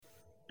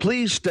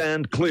Please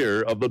stand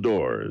clear of the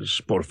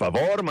doors. Por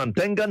favor,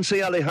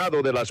 manténganse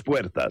alejado de las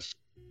puertas.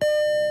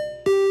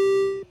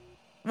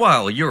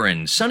 While you're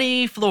in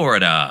sunny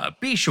Florida,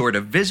 be sure to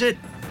visit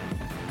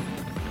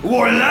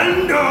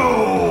Orlando!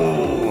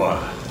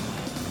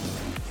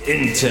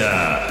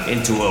 Enter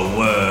into a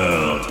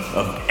world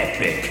of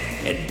epic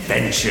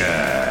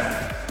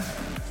adventure.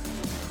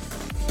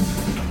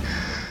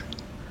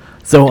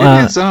 So,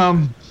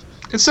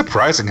 it's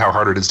surprising how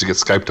hard it is to get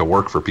Skype to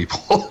work for people.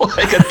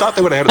 Like, I thought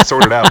they would have had it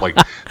sorted out like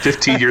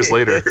 15 years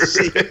later.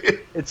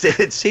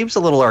 It seems a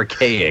little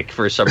archaic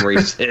for some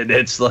reason.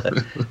 It's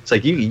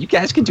like you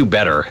guys can do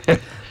better.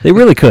 They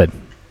really could.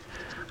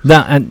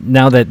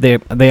 Now that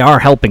they are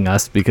helping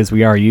us because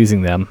we are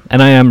using them,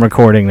 and I am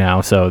recording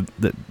now, so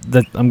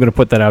I'm going to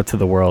put that out to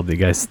the world. You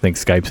guys think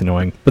Skype's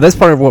annoying, but that's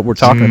part of what we're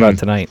talking about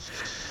tonight.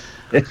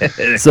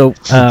 So,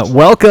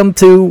 welcome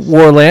to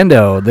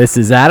Orlando. This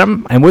is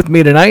Adam, and with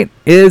me tonight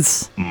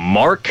is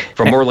Mark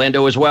from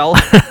Orlando as well.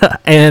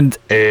 and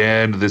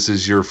this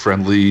is your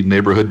friendly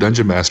neighborhood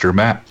dungeon master,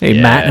 Matt. Hey,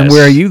 yes. Matt, and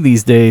where are you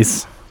these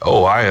days?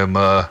 Oh, I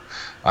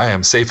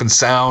am safe and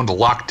sound,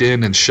 locked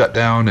in and shut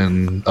down,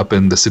 and up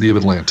in the city of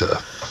Atlanta.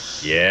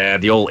 Yeah,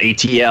 the old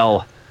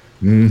ATL.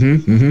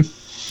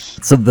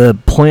 So the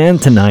plan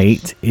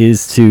tonight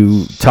is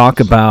to talk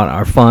about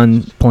our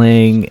fun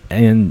playing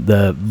in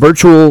the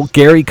virtual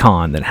Gary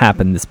Con that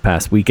happened this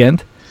past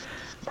weekend,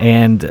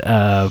 and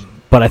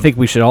but I think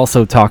we should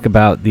also talk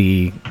about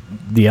the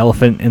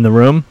elephant in the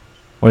room,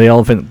 or the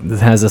elephant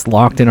that has us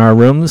locked in our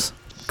rooms: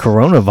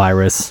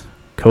 coronavirus,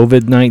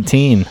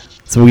 COVID-19.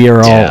 So we are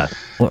all.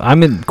 Well,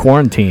 I'm in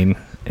quarantine,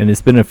 and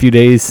it's been a few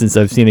days since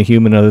I've seen a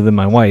human other than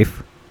my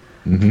wife.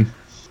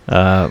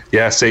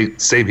 Yeah,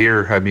 same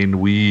here. I mean,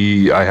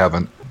 I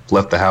haven't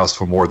left the house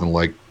for more than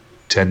like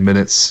 10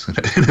 minutes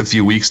in a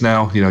few weeks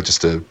now,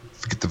 just to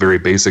get the very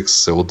basics.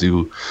 So we'll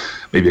do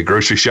maybe a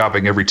grocery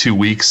shopping every 2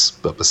 weeks.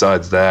 But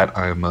besides that,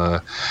 I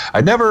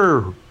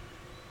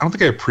don't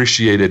think I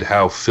appreciated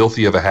how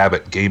filthy of a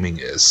habit gaming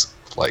is.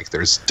 Like,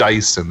 there's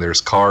dice and there's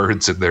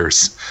cards and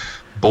there's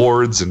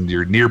boards and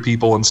you're near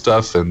people and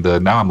stuff. And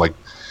now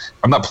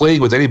I'm not playing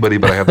with anybody,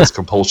 but I have this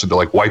compulsion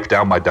to wipe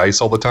down my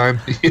dice all the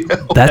time.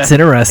 That's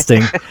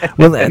interesting.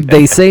 Well,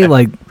 they say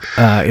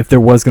if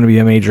there was going to be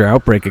a major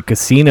outbreak, a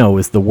casino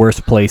is the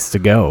worst place to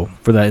go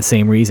for that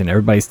same reason.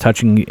 Everybody's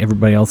touching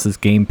everybody else's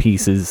game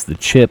pieces, the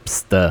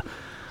chips, the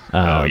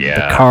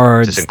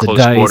cards, just in the close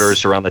dice.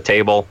 quarters around the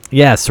table.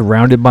 Yeah,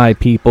 surrounded by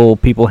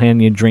people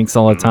handing you drinks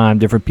all the time,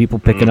 different people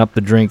picking up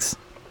the drinks.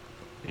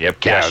 Yep,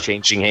 cash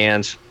changing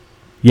hands.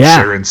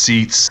 Yeah, sharing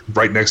seats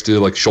right next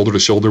to shoulder to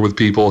shoulder with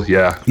people.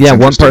 Yeah,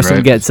 one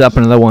person gets up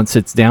and another one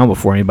sits down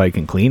before anybody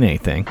can clean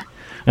anything.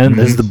 And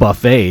there's the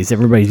buffets.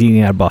 Everybody's eating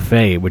at a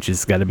buffet, which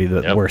has got to be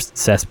the worst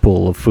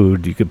cesspool of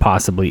food you could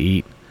possibly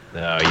eat.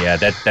 Oh yeah,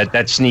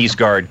 that sneeze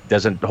guard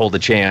doesn't hold a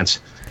chance.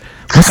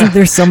 Wasn't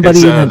there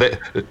somebody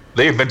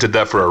they invented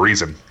that for a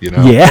reason,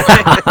 Yeah.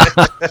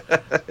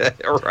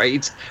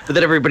 Right. But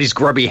then everybody's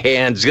grubby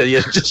hands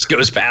just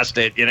goes past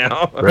it,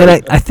 Right.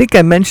 And I think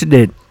I mentioned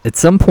it at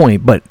some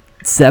point, but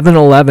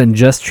 7-Eleven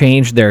just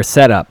changed their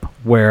setup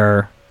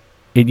where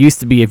it used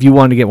to be if you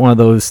wanted to get one of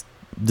those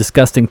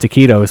disgusting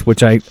taquitos,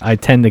 which I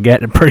tend to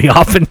get pretty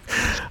often,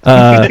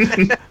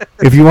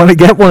 if you want to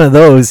get one of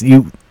those,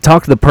 you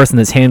talk to the person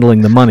that's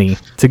handling the money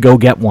to go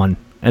get one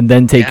and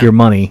then take your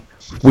money,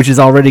 which is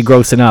already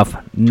gross enough.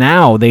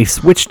 Now they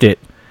switched it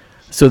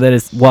so that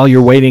it's while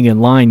you're waiting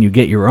in line, you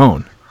get your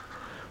own.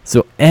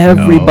 So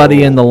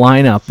everybody in the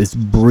lineup is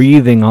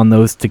breathing on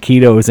those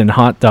taquitos and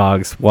hot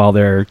dogs while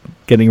they're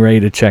getting ready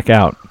to check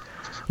out.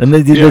 And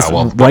they did this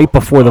right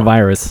before the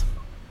virus.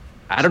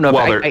 I don't know.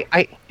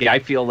 I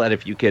feel that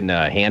if you can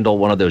handle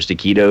one of those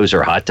taquitos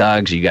or hot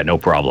dogs, you got no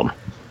problem.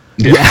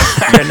 Yeah.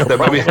 No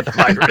problem with the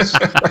virus.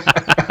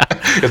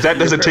 If that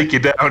doesn't take you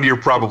down, you're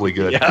probably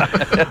good. Yeah.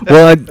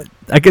 Well,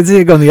 I can see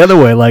it going the other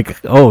way.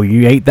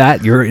 You ate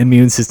that, your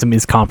immune system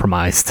is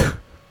compromised.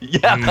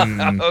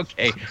 Yeah.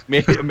 Okay.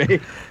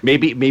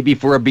 Maybe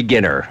for a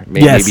beginner.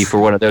 Maybe for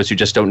one of those who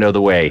just don't know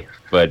the way.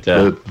 But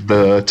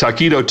the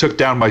taquito took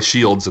down my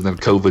shields, and then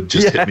COVID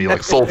just hit me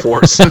full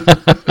force.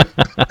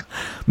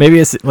 Maybe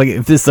it's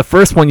if this is the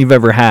first one you've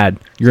ever had,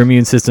 your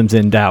immune system's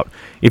in doubt.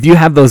 If you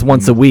have those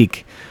once a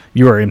week,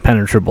 you are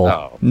impenetrable.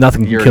 Oh,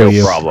 nothing can kill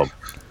you. No problem.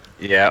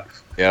 Yep.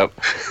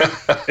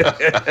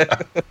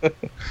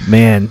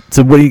 Man,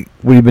 so what have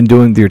you been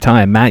doing with your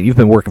time, Matt? You've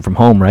been working from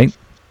home, right?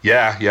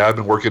 Yeah, I've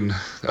been working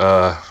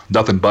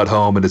nothing but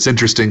home, and it's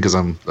interesting because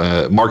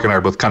Mark and I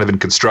are both kind of in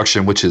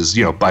construction, which is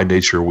by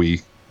nature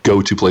we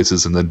go to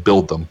places and then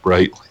build them,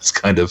 right? It's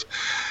kind of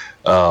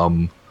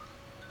a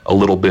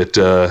little bit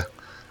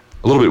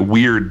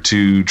weird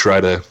to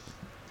try to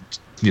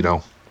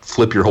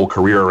flip your whole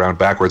career around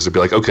backwards and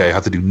be like, okay, I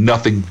have to do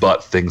nothing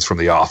but things from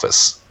the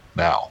office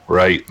now,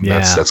 right? And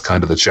that's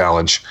kind of the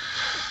challenge.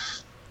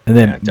 And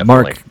then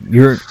Mark,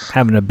 you're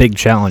having a big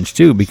challenge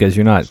too because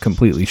you're not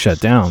completely shut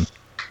down.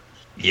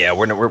 Yeah,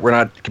 we're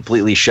not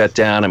completely shut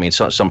down. I mean,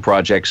 some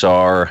projects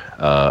are,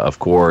 of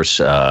course,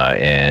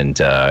 and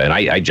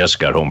I just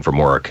got home from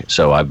work,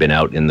 so I've been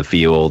out in the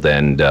field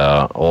and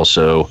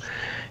also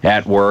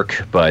at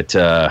work. But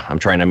I'm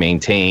trying to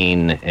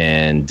maintain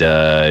and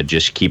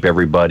just keep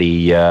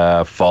everybody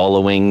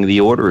following the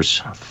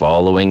orders,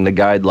 following the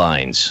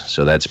guidelines.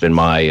 So that's been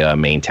my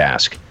main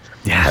task.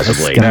 Yeah, as of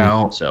late.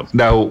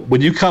 Now,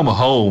 when you come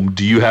home,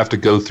 do you have to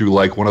go through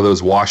like one of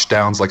those wash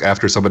downs, like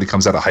after somebody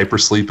comes out of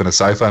hypersleep in a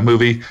sci-fi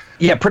movie?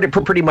 Yeah,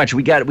 pretty much.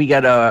 We got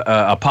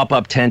a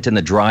pop-up tent in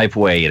the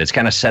driveway, and it's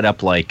kind of set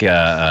up like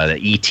the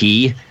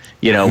E.T.,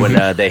 you know, when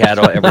they had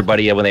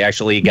everybody when they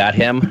actually got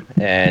him.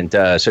 And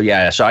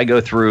so I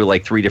go through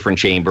like 3 different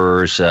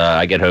chambers.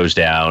 I get hosed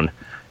down.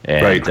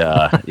 And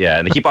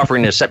and they keep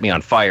offering to set me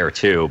on fire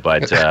too,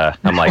 but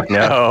I'm like,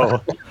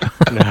 no.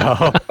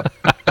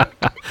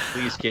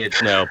 Please,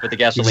 kids, no. Put the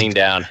gasoline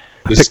down.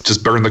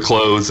 Just burn the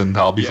clothes and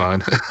I'll be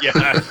fine.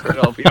 Yeah,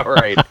 it'll be all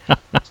right.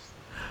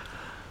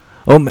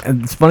 Oh,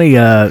 it's funny.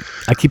 I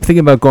keep thinking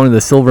about going to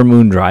the Silver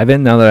Moon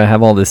Drive-In now that I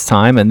have all this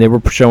time, and they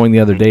were showing the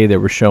other day. They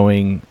were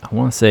showing, I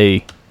want to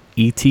say,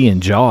 E.T.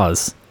 and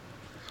Jaws.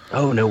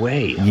 Oh, no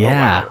way.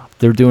 Yeah. Oh, wow.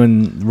 They're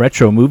doing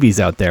retro movies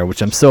out there,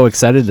 which I'm so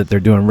excited that they're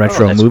doing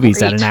retro movies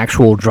great. at an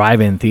actual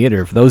drive-in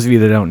theater. For those of you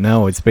that don't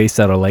know, it's based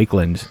out of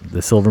Lakeland,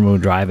 the Silver Moon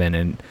Drive-In,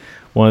 and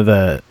one of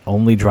the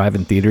only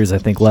drive-in theaters I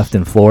think left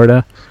in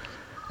Florida.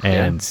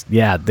 And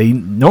they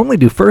normally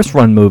do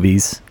first-run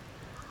movies,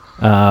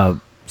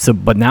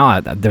 but now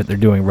they're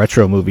doing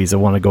retro movies. I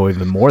want to go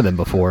even more than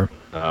before.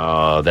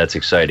 Oh, that's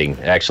exciting.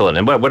 Excellent.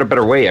 And what a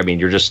better way. I mean,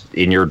 you're just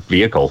in your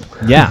vehicle.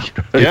 Yeah.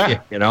 Yeah.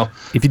 You know,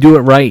 if you do it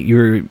right,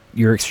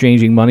 you're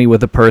exchanging money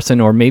with a person,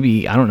 or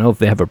maybe, I don't know if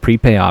they have a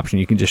prepay option.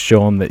 You can just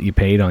show them that you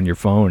paid on your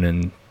phone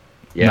and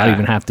not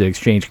even have to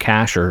exchange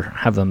cash or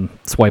have them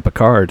swipe a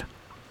card.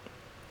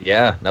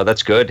 Yeah. No,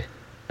 that's good.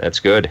 That's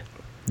good.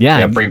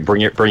 Yeah. Bring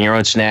your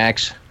own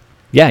snacks.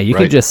 Yeah. You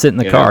can just sit in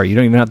the car. You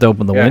don't even have to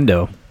open the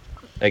window.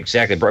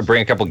 Exactly.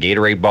 Bring a couple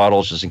Gatorade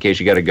bottles just in case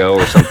you got to go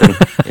or something.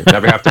 You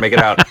never have to make it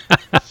out.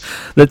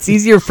 That's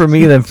easier for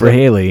me than for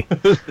Haley.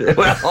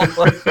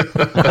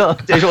 well,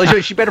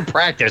 she better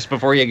practice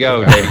before you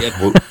go.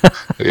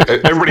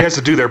 Everybody has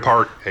to do their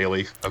part,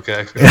 Haley.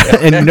 Okay.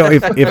 And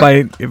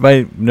if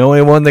I know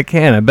anyone that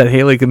can, I bet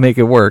Haley can make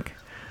it work.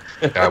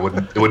 It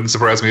wouldn't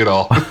surprise me at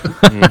all.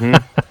 Mm-hmm.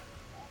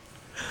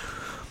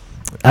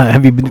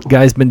 Have you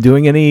guys been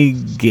doing any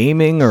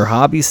gaming or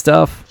hobby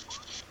stuff?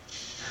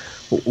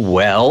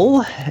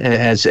 Well,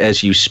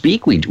 as you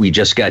speak, we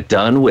just got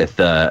done with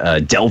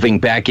delving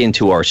back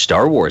into our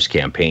Star Wars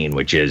campaign,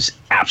 which is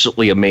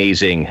absolutely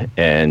amazing.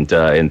 And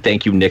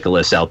thank you,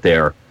 Nicholas, out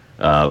there,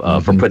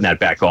 for putting that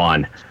back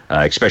on,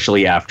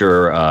 especially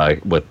after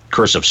with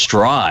Curse of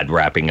Strahd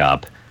wrapping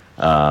up.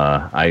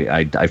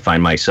 I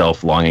find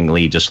myself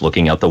longingly just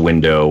looking out the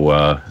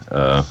window,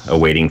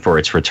 awaiting for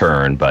its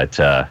return. But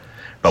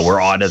we're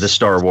on to the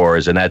Star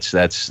Wars, and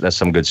that's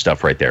some good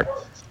stuff right there.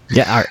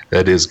 Yeah,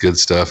 that is good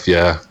stuff.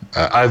 Yeah,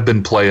 I've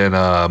been playing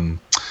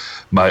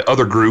my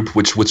other group,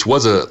 which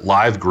was a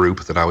live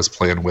group that I was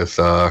playing with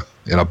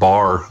in a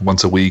bar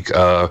once a week.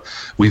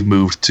 We've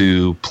moved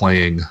to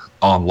playing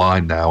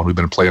online now, and we've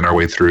been playing our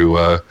way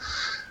through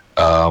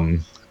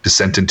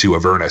Descent into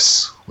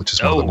Avernus, which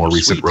is one of the more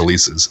recent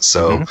releases.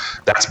 So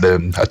that's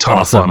been a ton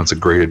of fun. It's a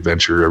great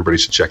adventure. Everybody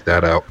should check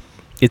that out.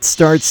 It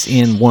starts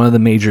in one of the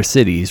major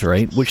cities,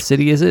 right? Which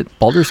city is it?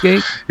 Baldur's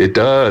Gate? It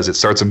does. It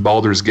starts in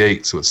Baldur's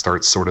Gate, so it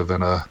starts sort of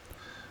in a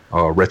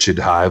wretched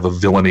hive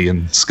of villainy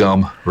and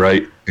scum,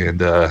 right? And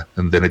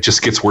then it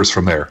just gets worse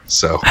from there.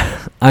 So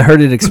I heard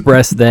it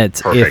expressed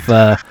that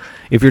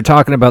if you're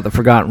talking about the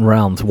Forgotten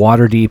Realms,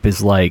 Waterdeep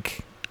is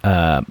like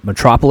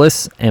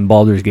Metropolis, and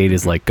Baldur's Gate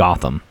is like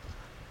Gotham.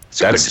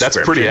 That's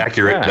pretty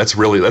accurate. Yeah.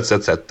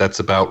 That's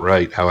about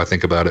right. How I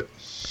think about it.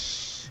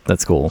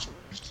 That's cool.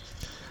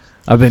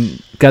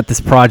 I've got this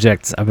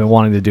project I've been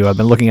wanting to do. I've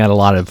been looking at a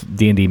lot of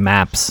D&D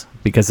maps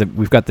because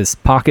we've got this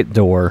pocket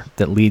door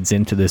that leads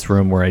into this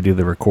room where I do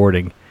the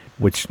recording,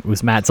 which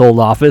was Matt's old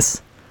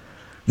office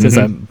since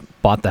I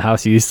bought the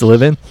house he used to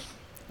live in.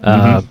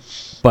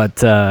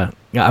 But I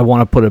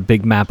want to put a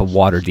big map of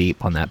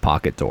Waterdeep on that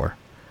pocket door.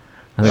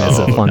 I think that's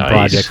a fun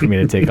project for me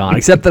to take on,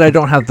 except that I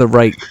don't have the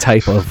right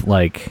type of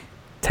like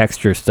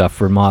texture stuff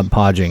for Mod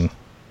Podging.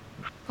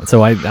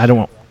 So I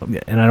don't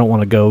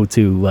want to go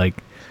to like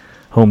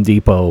Home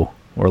Depot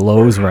or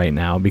Lowe's right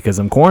now because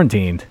I'm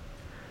quarantined.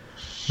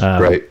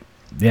 Right.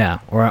 Yeah,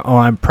 or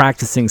I'm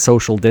practicing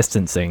social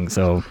distancing,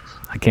 so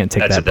I can't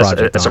take that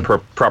project That's on. a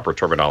proper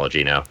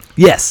terminology now.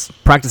 Yes,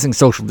 practicing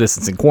social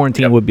distancing.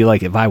 Quarantine would be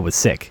like if I was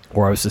sick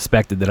or I was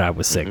suspected that I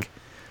was sick.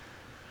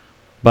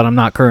 But I'm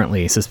not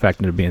currently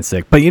suspected of being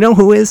sick. But you know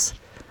who is?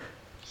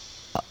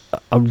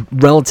 A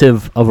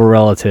relative of a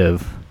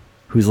relative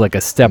who's like a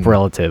step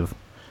relative.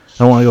 I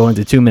don't want to go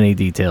into too many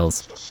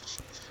details.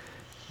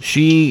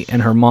 She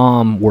and her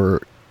mom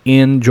were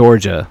in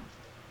Georgia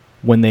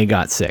when they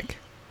got sick.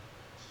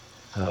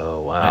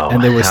 Oh wow!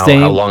 And they were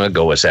staying. How long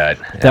ago was that?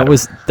 That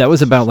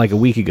was about like a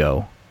week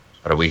ago.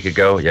 About a week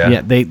ago, yeah.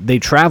 Yeah, they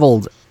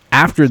traveled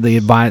after the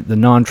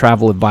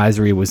non-travel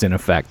advisory was in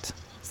effect.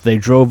 So they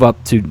drove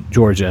up to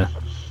Georgia,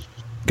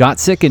 got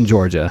sick in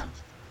Georgia,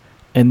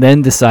 and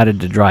then decided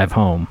to drive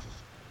home.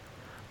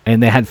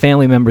 And they had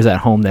family members at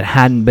home that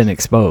hadn't been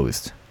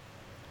exposed.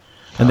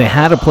 And they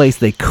had a place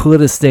they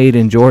could have stayed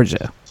in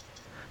Georgia.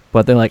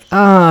 But they're like,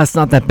 it's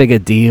not that big a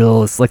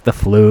deal. It's like the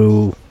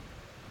flu.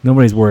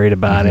 Nobody's worried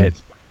about it.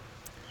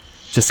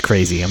 Just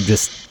crazy. I'm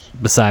just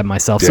beside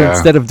myself. So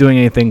instead of doing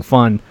anything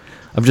fun,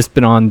 I've just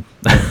been on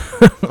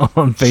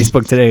on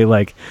Facebook today,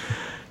 like,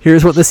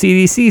 here's what the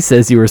CDC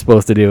says you were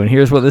supposed to do, and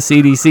here's what the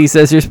CDC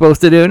says you're supposed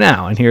to do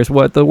now, and here's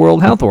what the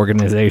World Health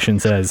Organization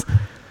says.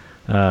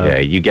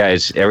 You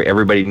guys,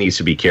 everybody needs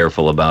to be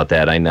careful about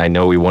that. I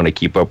know we want to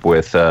keep up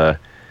with,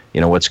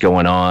 what's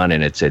going on,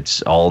 and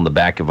it's all in the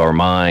back of our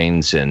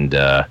minds, and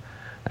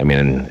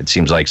it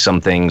seems like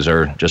some things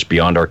are just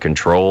beyond our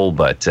control,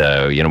 but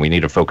we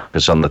need to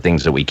focus on the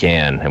things that we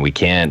can, and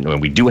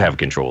we do have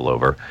control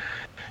over.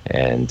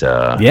 And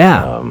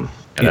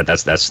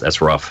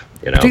that's rough.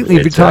 Particularly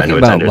if you're talking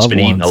about loved ones. It's been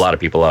eating a lot of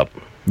people up.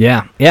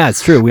 Yeah,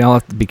 it's true. We all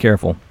have to be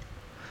careful.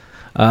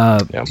 I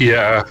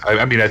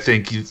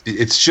think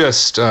it's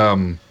just. I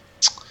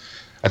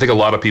think a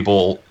lot of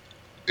people,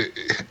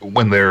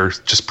 when they're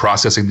just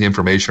processing the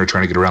information or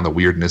trying to get around the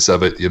weirdness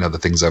of it, the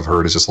things I've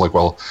heard is just like,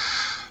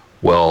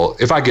 well,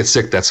 if I get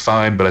sick, that's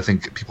fine. But I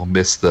think people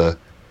miss the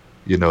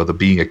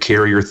being a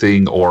carrier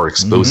thing, or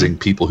exposing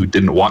people who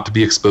didn't want to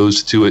be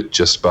exposed to it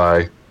just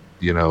by,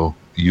 you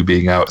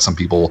being out. Some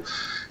people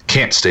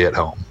can't stay at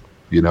home.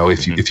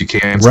 If you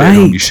can stay at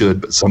home, you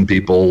should. But some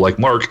people, like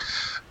Mark,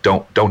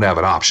 don't have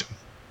an option.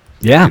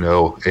 Yeah.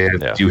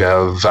 You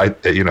have,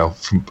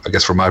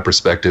 from my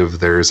perspective,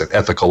 there's an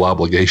ethical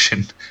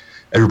obligation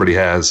everybody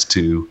has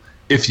to,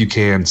 if you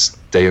can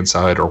stay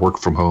inside or work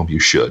from home, you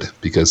should,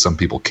 because some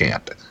people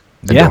can't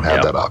and don't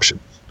have that option.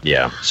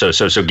 Yeah. So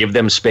give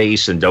them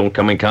space and don't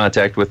come in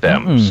contact with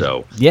them. Mm-mm.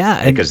 So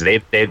because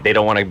they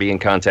don't want to be in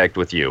contact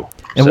with you.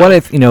 And what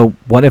if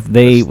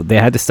they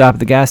had to stop at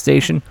the gas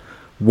station?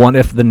 What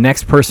if the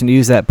next person to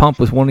use that pump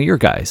was one of your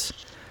guys?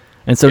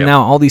 And so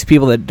now all these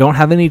people that don't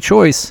have any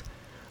choice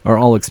are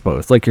all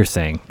exposed. Like you're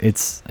saying,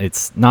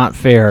 it's not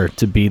fair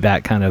to be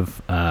that kind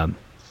of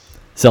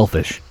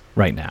selfish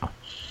right now.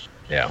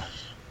 Yeah.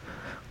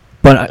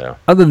 But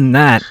other than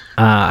that,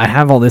 I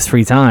have all this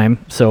free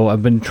time, so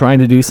I've been trying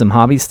to do some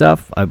hobby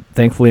stuff.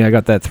 Thankfully, I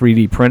got that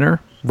 3D printer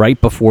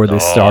right before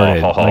this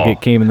started. Like,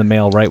 it came in the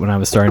mail right when I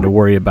was starting to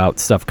worry about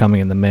stuff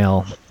coming in the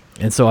mail.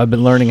 And so I've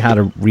been learning how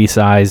to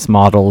resize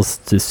models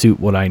to suit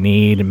what I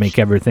need and make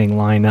everything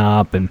line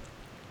up. And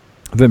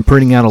I've been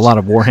printing out a lot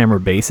of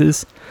Warhammer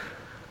bases.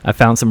 I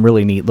found some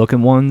really neat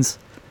looking ones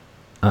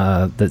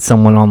that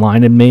someone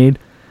online had made.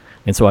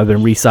 And so I've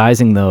been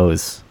resizing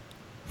those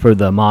for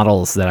the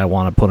models that I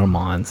want to put them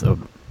on. So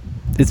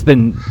it's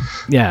been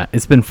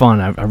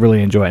fun. I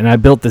really enjoy it. And I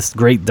built this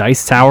great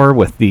dice tower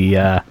with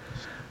the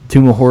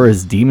Tomb of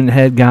Horrors demon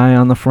head guy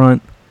on the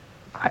front.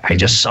 I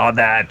just saw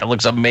that. That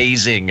looks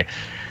amazing.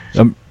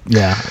 I'm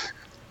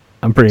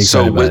pretty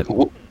excited about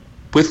it.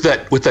 With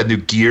that new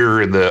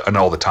gear and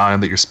all the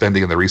time that you're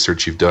spending and the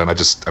research you've done,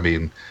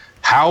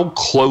 how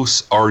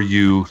close are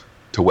you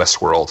to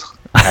Westworld?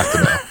 I have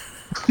to know.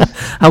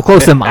 How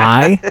close am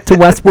I to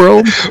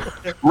Westworld?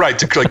 Right,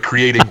 to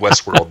creating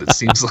Westworld, it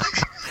seems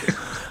like.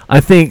 I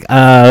think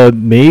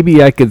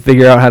maybe I could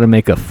figure out how to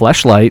make a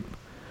fleshlight.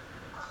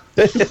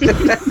 Well,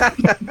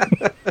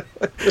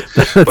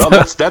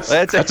 that's about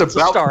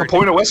the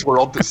point of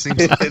Westworld. It seems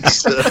like.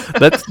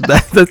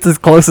 That's as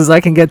close as I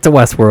can get to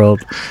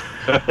Westworld.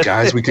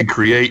 Guys, we can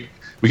create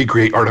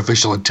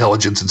artificial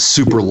intelligence and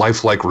super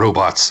lifelike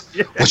robots.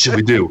 Yeah. What should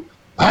we do?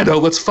 I know,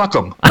 let's fuck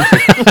them.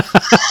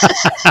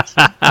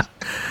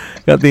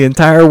 Got the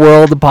entire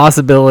world of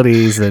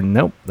possibilities, and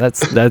nope,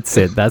 that's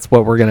it. That's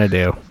what we're gonna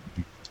do.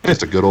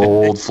 It's a good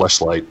old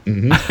fleshlight.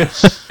 Mm-hmm.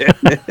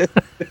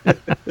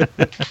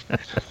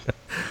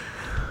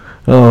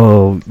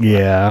 Oh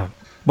yeah,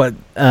 but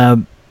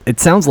it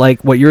sounds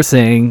like what you're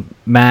saying,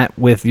 Matt,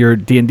 with your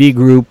D&D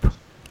group.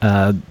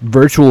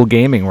 Virtual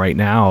gaming right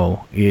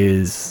now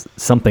is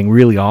something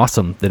really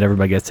awesome that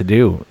everybody gets to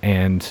do,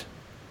 and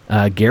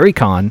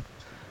GaryCon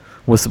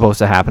was supposed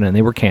to happen and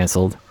they were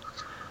canceled,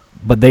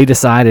 but they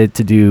decided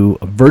to do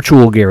a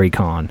virtual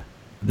GaryCon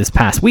this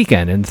past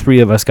weekend, and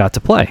 3 of us got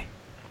to play.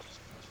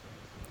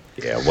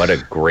 Yeah, what a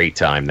great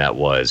time that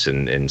was,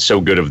 and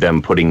so good of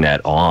them putting that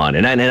on.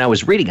 And I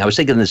was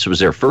thinking this was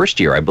their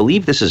first year. I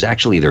believe this is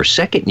actually their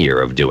second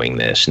year of doing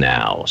this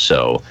now,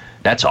 so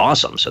that's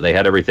awesome. So they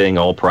had everything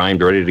all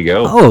primed, ready to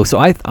go. Oh, so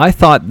I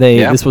thought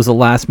this was a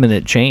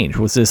last-minute change.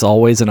 Was this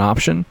always an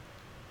option?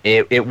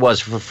 It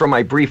was, from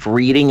my brief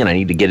reading, and I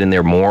need to get in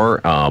there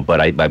more, but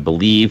I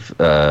believe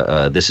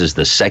this is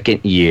the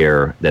second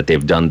year that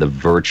they've done the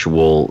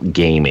virtual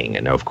gaming.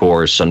 And, of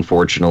course,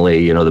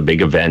 unfortunately, the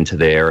big event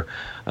there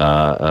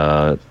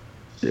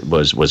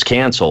was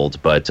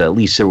canceled, but at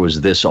least there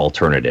was this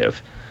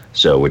alternative,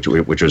 so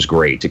which was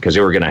great, because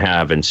they were going to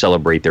have and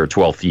celebrate their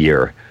 12th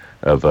year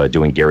of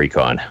doing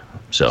GaryCon.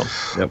 So,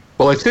 yep.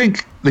 Well, I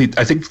think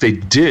they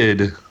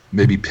did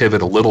maybe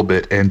pivot a little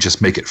bit and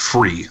just make it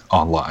free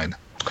online.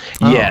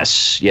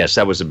 Yes,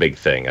 that was a big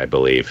thing, I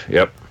believe.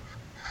 Yep.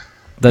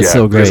 That's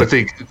so great. Because I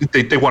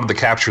think they wanted to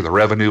capture the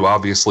revenue,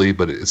 obviously,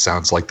 but it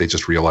sounds like they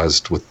just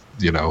realized with,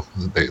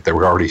 they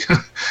were already,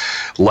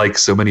 like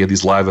so many of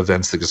these live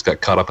events that just got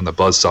caught up in the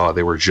buzzsaw,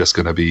 they were just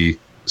going to be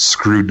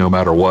screwed no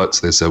matter what.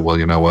 So they said, well,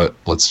 you know what,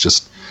 let's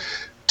just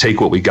take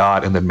what we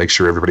got and then make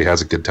sure everybody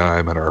has a good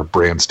time and our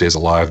brand stays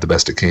alive the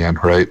best it can,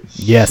 right?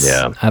 Yes,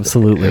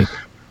 absolutely.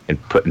 And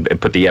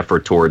put the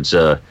effort towards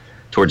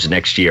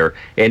next year.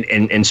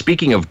 And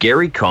speaking of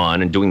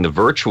GaryCon and doing the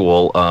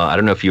virtual, I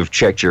don't know if you've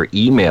checked your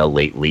email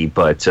lately,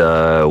 but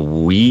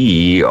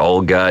we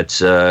all got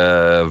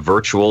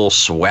virtual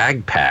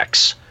swag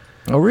packs.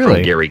 Oh,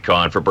 really? From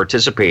GaryCon for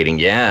participating.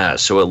 Yeah.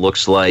 So it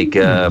looks like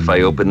if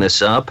I open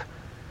this up,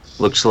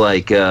 looks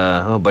like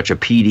a bunch of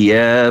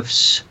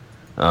PDFs.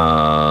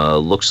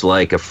 Looks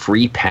like a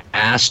free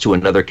pass to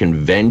another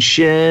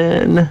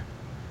convention.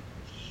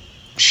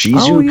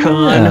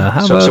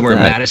 ShizuCon, somewhere in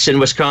Madison,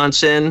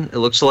 Wisconsin. It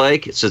looks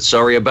like it said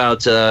sorry about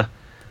the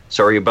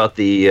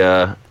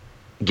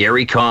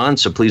GaryCon.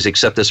 So please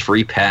accept this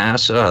free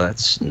pass. Oh,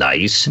 that's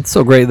nice. It's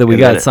so great that we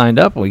got signed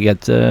up. We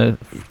get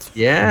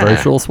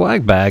virtual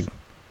swag bag.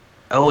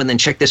 Oh, and then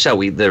check this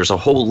out. There's a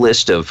whole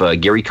list of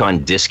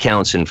GaryCon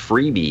discounts and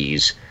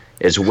freebies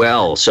as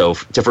well. So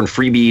different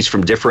freebies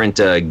from different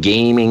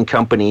gaming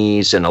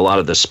companies and a lot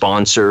of the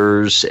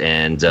sponsors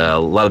and a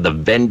lot of the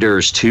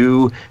vendors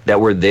too that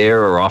were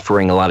there are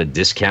offering a lot of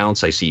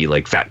discounts. I see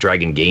like Fat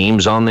Dragon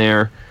Games on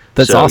there.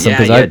 That's awesome.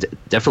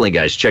 Definitely,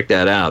 guys, check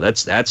that out.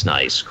 That's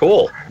nice.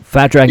 Cool.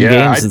 Fat Dragon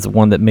Games is the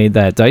one that made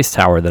that dice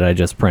tower that I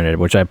just printed,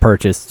 which I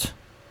purchased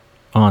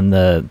on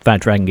the Fat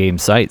Dragon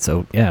Games site.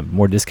 So yeah,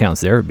 more discounts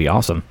there would be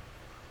awesome.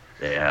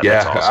 Yeah,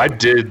 that's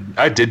awesome.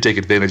 I did take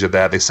advantage of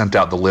that. They sent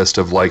out the list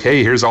of like,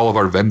 hey, here's all of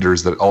our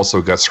vendors that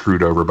also got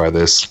screwed over by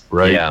this,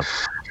 right? Yeah.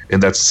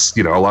 And that's,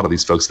 a lot of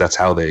these folks, that's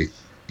how they,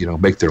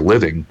 make their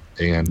living.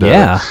 And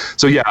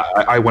so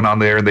I went on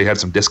there and they had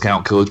some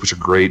discount codes, which are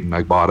great. And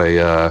I bought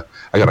I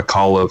got a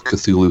Call of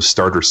Cthulhu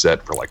starter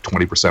set for like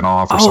 20%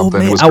 off or something.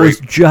 Man, it was I great.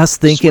 was just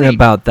thinking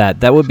about that.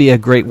 That would be a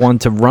great one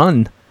to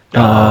run.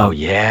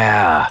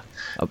 Yeah.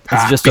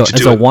 It's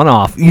just a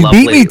one-off. You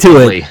beat me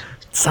to it.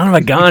 Son of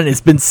a gun. It's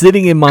been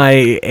sitting in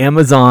my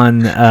Amazon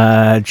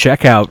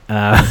checkout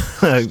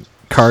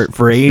cart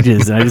for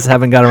ages, and I just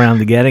haven't got around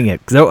to getting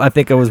it. Because I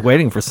think I was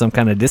waiting for some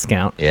kind of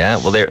discount. Yeah,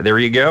 well, there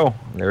you go.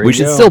 We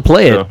should still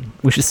play it.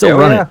 We should still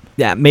run it.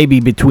 Yeah, maybe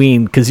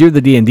between, because you're the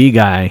D&D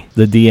guy,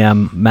 the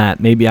DM, Matt.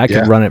 Maybe I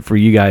could run it for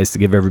you guys to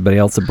give everybody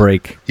else a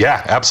break.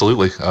 Yeah,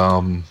 absolutely.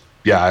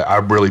 I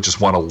really just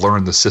want to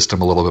learn the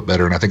system a little bit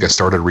better, and I think I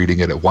started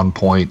reading it at one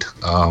point.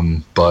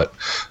 But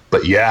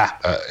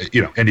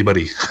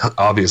anybody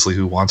obviously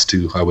who wants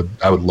to, I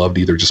would love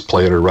to either just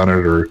play it or run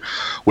it or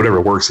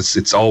whatever works.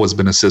 It's always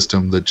been a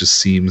system that just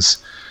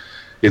seems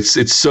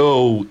it's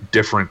so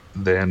different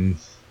than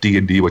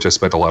D&D, which I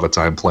spent a lot of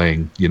time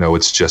playing.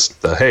 It's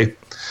just hey,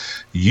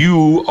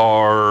 you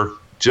are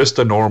just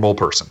a normal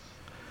person.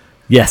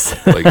 Yes.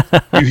 Like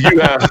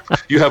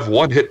you have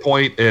one hit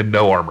point and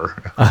no armor.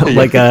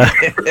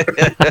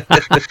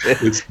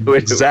 It's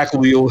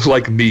exactly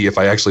like me if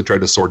I actually tried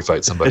to sword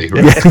fight somebody.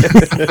 Right?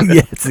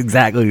 Yes,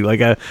 exactly.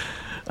 Like a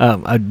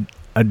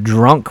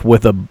drunk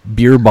with a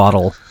beer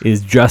bottle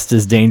is just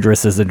as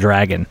dangerous as a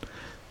dragon.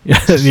 You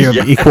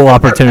have equal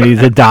opportunity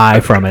to die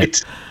from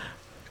it.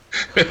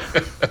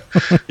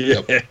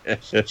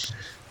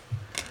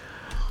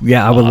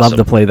 Yeah, I would love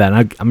to play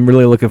that. I'm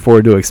really looking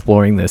forward to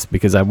exploring this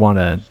because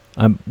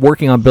I'm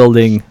working on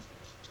building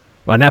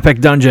an epic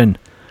dungeon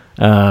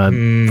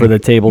for the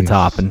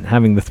tabletop and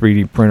having the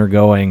 3D printer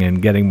going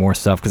and getting more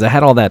stuff because I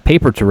had all that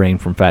paper terrain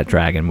from Fat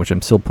Dragon, which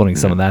I'm still putting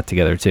some of that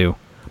together too.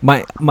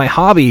 My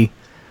hobby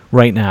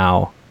right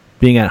now,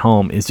 being at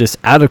home, is just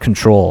out of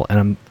control, and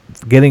I'm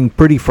getting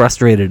pretty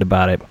frustrated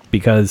about it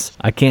because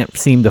I can't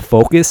seem to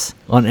focus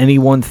on any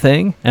one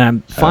thing, and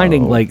I'm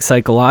finding like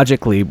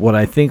psychologically what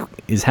I think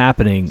is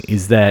happening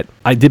is that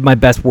I did my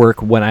best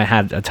work when I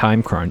had a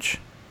time crunch.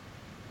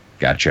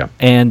 Gotcha.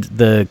 And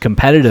the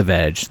competitive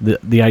edge,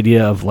 the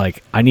idea of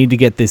like, I need to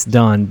get this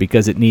done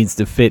because it needs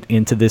to fit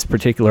into this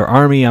particular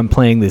army I'm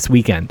playing this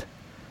weekend.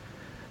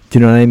 Do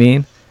you know what I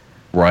mean?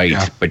 Right,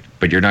 yeah.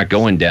 But you're not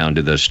going down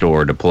to the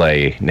store to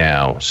play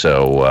now,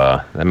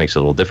 so that makes it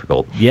a little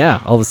difficult.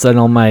 Yeah, all of a sudden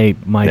all my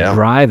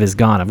drive is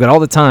gone. I've got all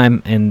the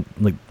time and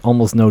like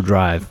almost no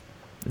drive.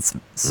 It's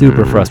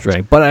super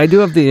frustrating. But I do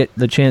have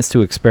the chance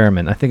to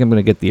experiment. I think I'm going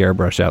to get the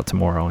airbrush out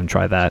tomorrow and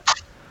try that.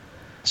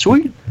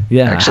 Sweet.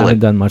 Yeah, excellent. I haven't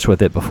done much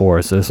with it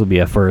before, so this will be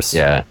a first.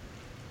 Yeah.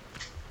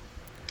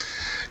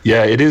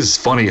 Yeah, it is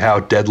funny how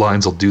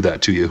deadlines will do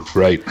that to you,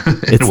 right?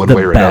 It's one the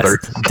way or best. another.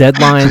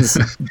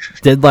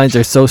 Deadlines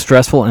are so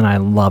stressful, and I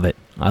love it.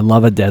 I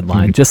love a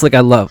deadline. Just like I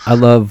love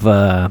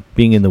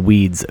being in the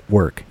weeds at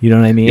work. You know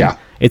what I mean? Yeah.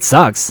 It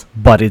sucks,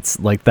 but it's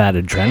like that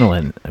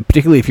adrenaline.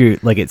 Particularly if you're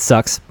like, it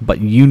sucks,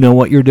 but you know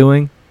what you're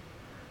doing.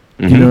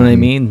 You know what I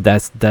mean?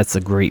 That's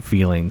a great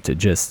feeling to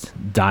just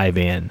dive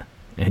in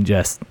and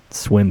just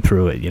swim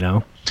through it, you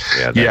know?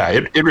 Yeah,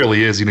 it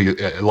really is. You know,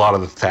 a lot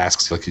of the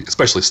tasks, like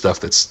especially stuff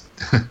that's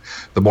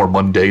the more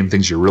mundane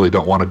things you really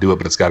don't want to do it,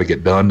 but it's got to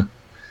get done.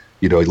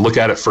 You know, you look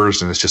at it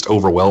first and it's just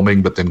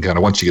overwhelming, but then kind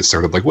of once you get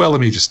started, like, well,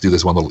 let me just do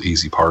this one little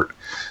easy part.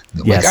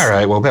 Yes. Like, all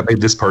right, well, that made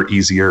this part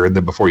easier, and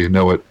then before you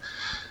know it,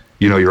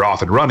 you know, you're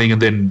off and running, and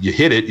then you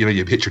hit it. You know,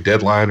 you hit your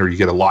deadline, or you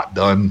get a lot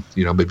done.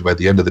 You know, maybe by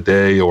the end of the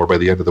day or by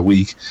the end of the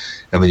week,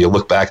 and then you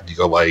look back and you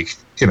go like,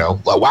 you know,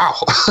 wow,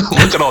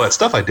 look at all that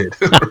stuff I did,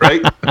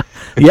 right?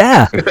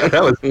 Yeah.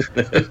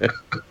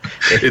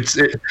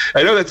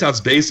 I know that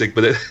sounds basic,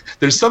 but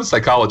there's some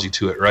psychology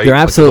to it, right? There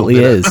absolutely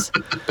is.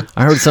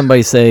 I heard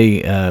somebody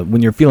say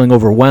when you're feeling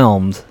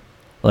overwhelmed,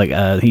 like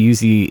he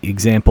used the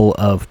example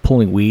of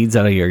pulling weeds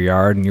out of your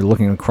yard, and you're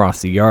looking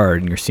across the yard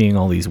and you're seeing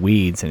all these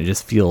weeds, and it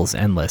just feels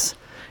endless.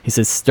 He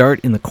says start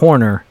in the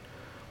corner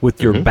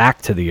with your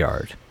back to the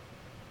yard.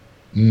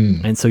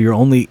 And so you're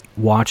only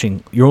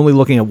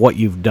looking at what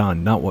you've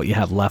done, not what you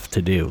have left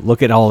to do.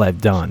 Look at all I've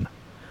done.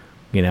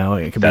 You know,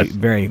 it can be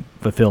very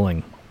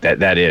fulfilling.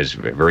 That is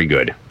very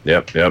good.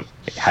 Yep.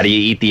 How do you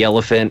eat the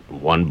elephant?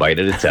 One bite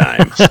at a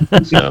time.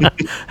 So.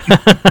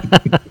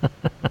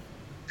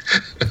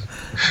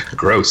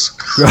 Gross.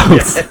 I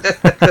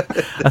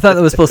thought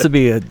that was supposed to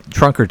be a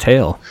trunk or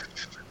tail.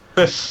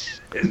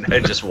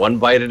 Just one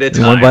bite at a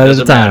time. One bite at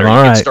a time. Matter. All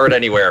you right. can start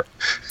anywhere.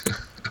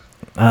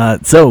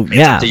 So It's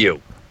yeah, up to you.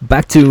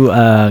 Back to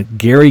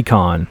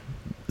GaryCon.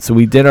 So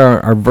we did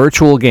our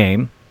virtual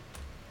game.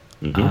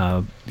 You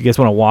guys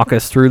want to walk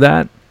us through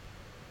that,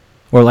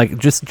 or like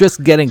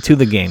just getting to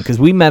the game? Because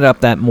we met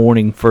up that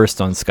morning first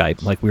on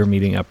Skype, like we were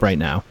meeting up right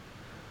now.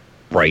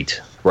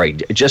 Right.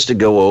 Just to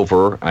go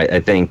over,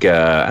 I think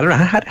I don't know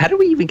how did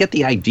we even get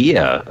the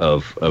idea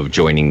of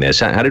joining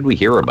this? How did we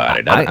hear about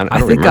it? I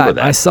don't remember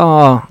that. I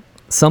saw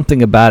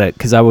something about it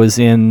because I was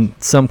in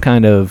some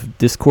kind of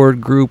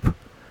Discord group.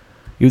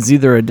 It was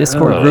either a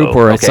Discord group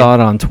or I saw it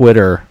on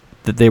Twitter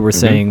that they were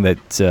saying that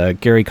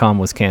GaryCon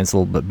was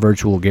canceled, but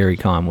virtual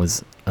GaryCon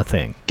was a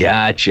thing.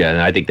 Gotcha.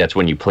 And I think that's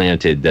when you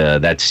planted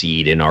that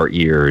seed in our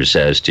ears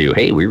as to,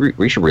 hey,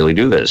 we should really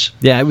do this.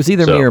 Yeah, it was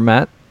either me or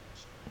Matt.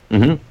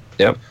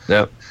 Yep.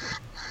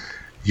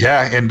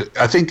 Yeah, and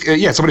I think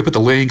somebody put the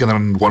link, and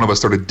then one of us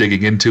started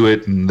digging into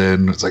it, and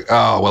then it's like,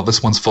 oh well,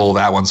 this one's full,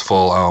 that one's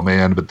full. Oh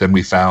man! But then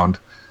we found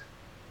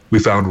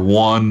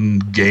one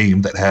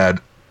game that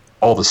had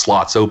all the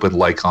slots open,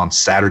 like on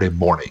Saturday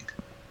morning.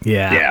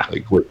 Yeah.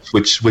 Like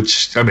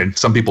which I mean,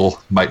 some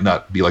people might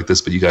not be like this,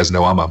 but you guys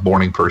know I'm a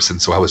morning person,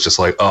 so I was just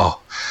like, oh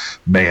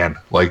man,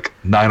 like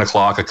 9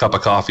 o'clock, a cup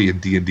of coffee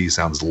and D&D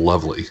sounds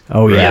lovely.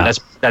 Oh yeah,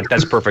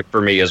 that's perfect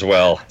for me as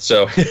well.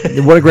 So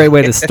what a great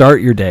way to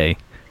start your day.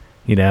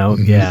 You know,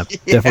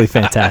 definitely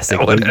fantastic.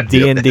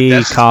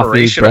 D&D,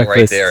 coffee, breakfast.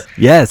 Right there.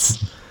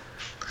 Yes.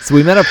 So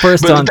we met up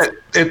first on,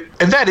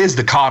 and that is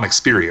the con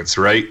experience,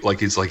 right? Like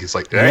he's like,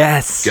 hey,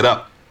 yes, get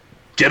up.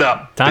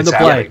 Time to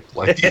play.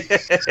 Like,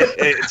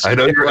 I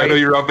know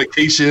you're on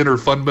vacation or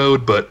fun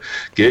mode, but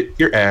get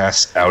your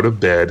ass out of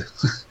bed,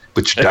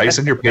 put your dice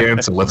in your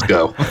pants, and let's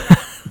go.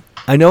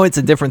 I know it's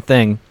a different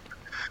thing,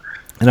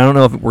 and I don't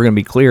know if we're going to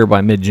be clear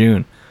by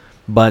mid-June,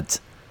 but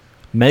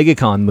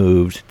MegaCon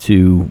moved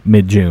to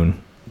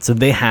mid-June, so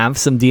they have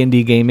some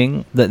D&D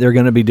gaming that they're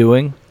going to be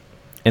doing,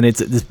 and it's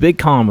this big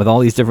con with all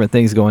these different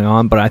things going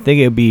on. But I think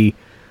it would be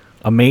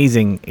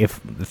amazing if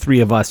the three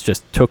of us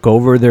just took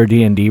over their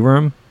D&D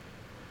room.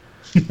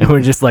 And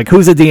we're just like,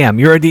 who's a DM?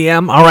 You're a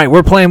DM? All right,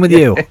 we're playing with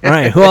you. All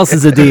right, who else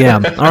is a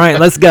DM? All right,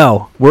 let's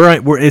go.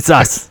 It's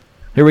us.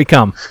 Here we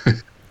come.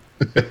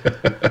 I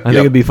think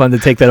it'd be fun to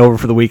take that over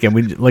for the weekend.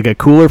 We like a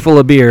cooler full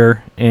of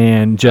beer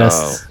and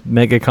just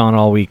MegaCon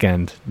all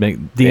weekend.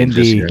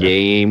 D&D.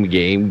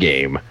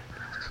 Game.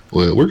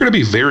 Well, we're going to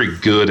be very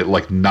good at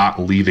like not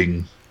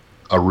leaving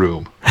a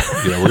room.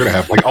 You know, we're going to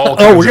have like all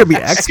kinds we're gonna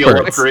of be skill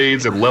experts.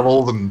 upgrades and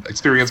levels and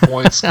experience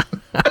points.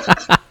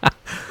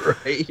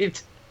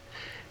 Right.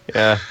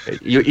 Yeah.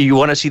 You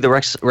want to see the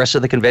rest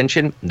of the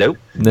convention? Nope.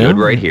 No. Good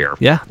right here.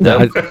 Yeah.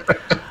 No,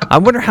 I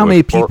wonder how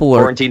many people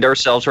are quarantined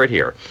ourselves right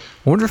here.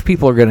 I wonder if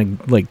people are going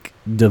to like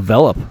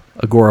develop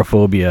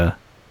agoraphobia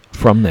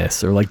from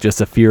this, or like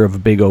just a fear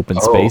of big open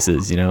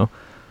spaces. You know.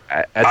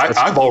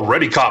 I've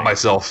already caught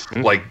myself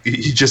like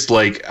just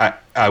like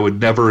I would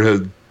never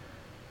have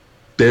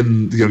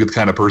been the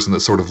kind of person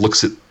that sort of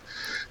looks at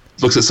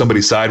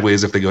somebody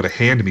sideways if they go to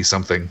hand me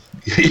something,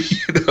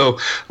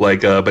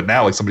 like but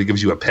now like somebody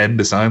gives you a pen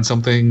to sign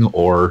something,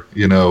 or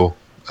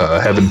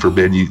heaven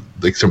forbid you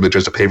like somebody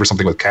tries to pay for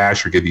something with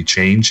cash or give you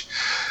change,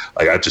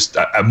 like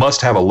I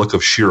must have a look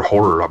of sheer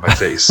horror on my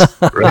face.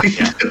 Right?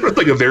 It was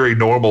like a very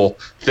normal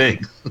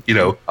thing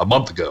a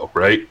month ago,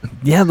 right?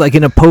 Yeah, like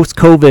in a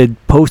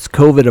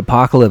post-COVID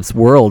apocalypse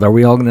world, are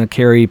we all going to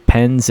carry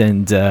pens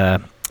and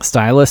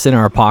stylus in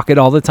our pocket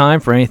all the time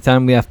for any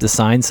time we have to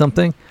sign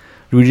something?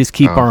 Do we just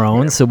keep our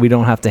own so we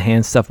don't have to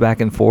hand stuff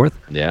back and forth?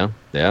 Yeah.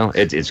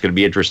 It's going to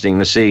be interesting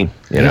to see,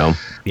 you know.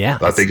 Yeah.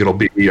 I think it'll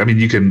be, I mean,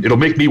 it'll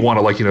make me want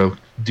to, like, you know,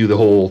 do the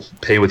whole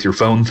pay with your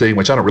phone thing,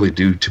 which I don't really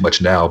do too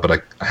much now, but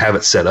I have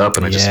it set up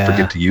and I just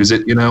forget to use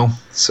it, you know.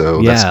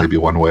 So that's maybe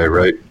one way,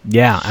 right?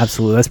 Yeah,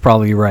 absolutely. That's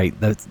probably right.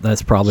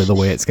 That's probably the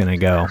way it's going to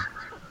go.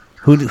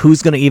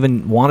 Who's going to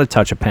even want to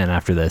touch a pen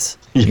after this?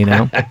 You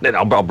know, and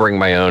I'll bring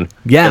my own.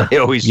 Yeah, I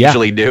always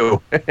usually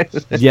do.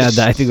 Yeah,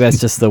 I think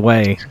that's just the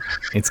way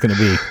it's going to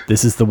be.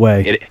 This is the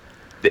way.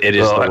 It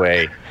is the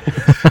way.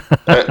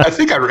 I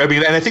think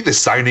I think the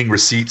signing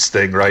receipts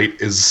thing, right,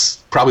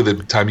 is probably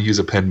the time you use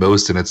a pen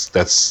most, and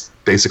that's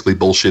basically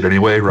bullshit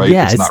anyway, right?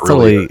 Yeah, it's not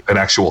really an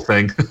actual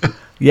thing.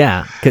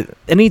 Yeah, 'cause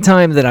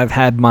anytime that I've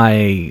had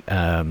my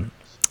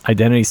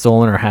identity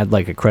stolen or had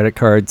like a credit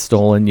card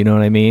stolen, you know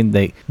what I mean?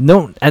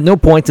 At no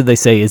point did they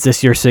say, "Is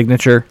this your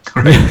signature?"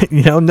 Right.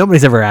 You know,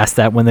 nobody's ever asked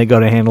that when they go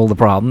to handle the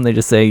problem. They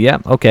just say,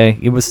 "Yep, okay,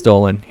 it was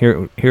stolen.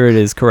 Here it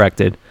is,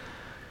 corrected."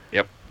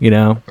 Yep. You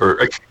know,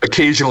 or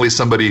occasionally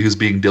somebody who's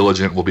being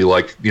diligent will be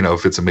like, you know,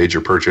 if it's a major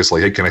purchase,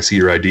 like, "Hey, can I see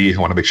your ID? I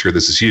want to make sure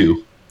this is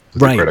you."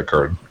 With right. The credit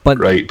card, but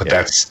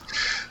that's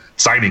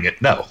signing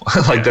it. No,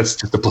 like that's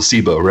just a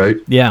placebo, right?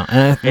 Yeah,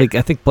 and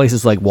I think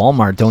places like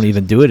Walmart don't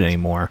even do it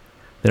anymore.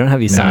 They don't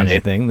have you sign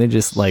anything. They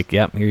just like,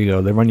 yep, here you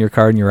go. They run your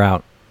card and you're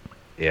out.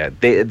 Yeah,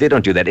 they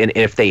don't do that. And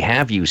if they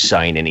have you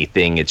sign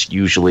anything, it's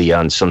usually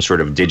on some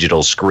sort of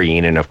digital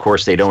screen. And of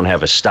course, they don't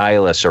have a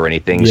stylus or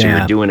anything, so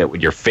you're doing it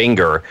with your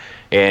finger.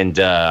 And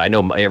I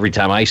know every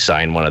time I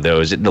sign one of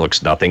those, it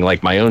looks nothing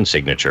like my own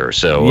signature.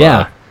 So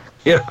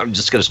I'm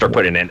just gonna start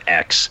putting an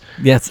X.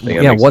 Yes,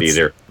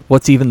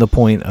 What's even the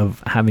point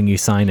of having you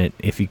sign it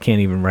if you can't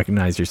even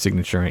recognize your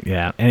signature?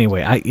 Yeah.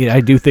 Anyway,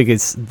 I do think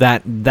it's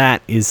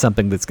that is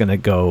something that's going to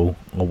go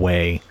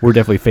away. We're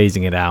definitely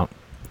phasing it out.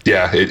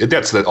 Yeah,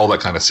 all that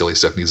kind of silly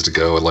stuff needs to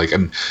go.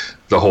 And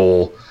the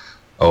whole,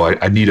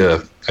 I need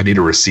a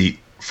receipt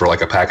for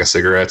like a pack of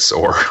cigarettes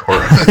or a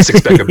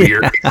 6-pack of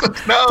beer.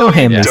 No, don't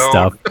hand me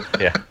stuff.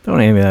 Yeah, don't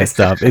hand me that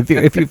stuff.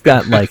 If you've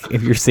got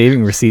if you're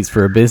saving receipts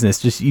for a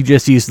business, you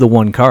just use the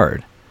one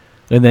card.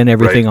 And then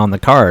everything on the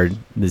card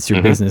that's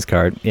your business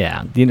card.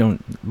 Yeah. You know,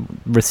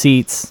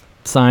 receipts,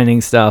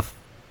 signing stuff.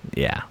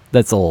 Yeah.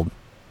 That's old.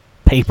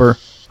 Paper.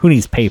 Who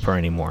needs paper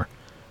anymore?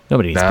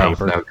 Nobody needs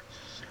paper. No.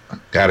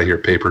 Out of here,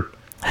 paper.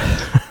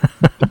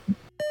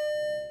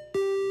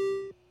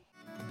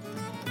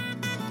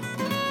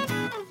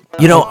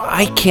 You know,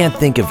 I can't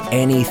think of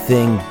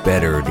anything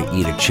better to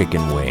eat a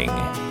chicken wing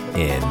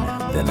in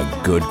than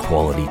a good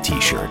quality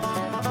t-shirt.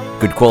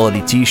 Good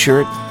quality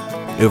t-shirt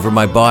over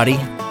my body.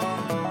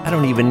 I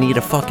don't even need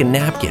a fucking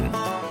napkin.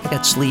 I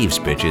got sleeves,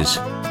 bitches.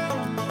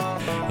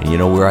 And you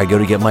know where I go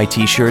to get my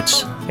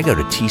t-shirts? I go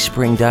to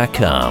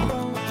teespring.com.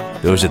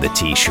 Those are the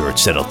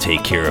t-shirts that'll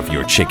take care of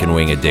your chicken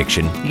wing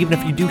addiction, even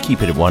if you do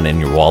keep it one in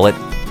your wallet.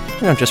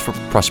 You know, just for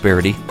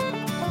prosperity.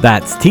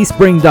 That's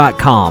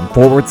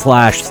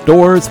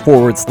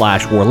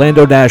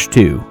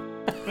teespring.com/stores/Orlando-2.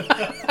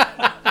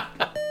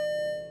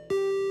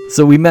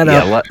 So we met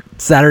up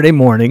Saturday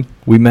morning.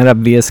 We met up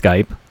via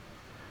Skype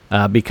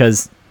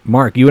because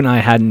Mark, you and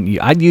I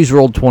I'd used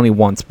Roll20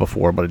 once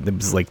before, but it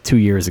was like 2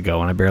 years ago,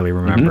 and I barely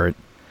remember it.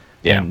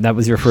 Yeah. And that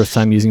was your first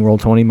time using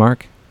Roll20,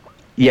 Mark?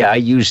 Yeah, I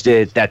used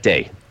it that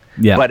day.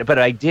 Yeah. But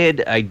I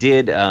did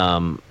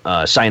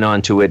sign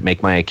on to it,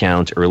 make my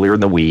account earlier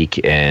in the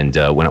week, and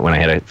when I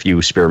had a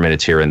few spare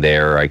minutes here and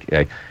there, I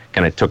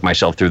kind of took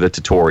myself through the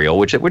tutorial,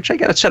 which I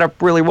got it set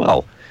up really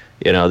well.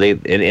 You know,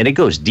 and it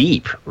goes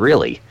deep,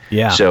 really.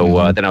 Yeah.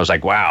 So then I was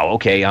like, wow,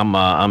 okay,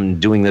 I'm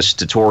doing this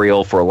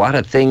tutorial for a lot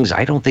of things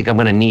I don't think I'm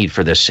going to need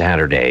for this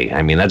Saturday.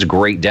 I mean, that's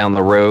great down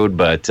the road,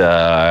 but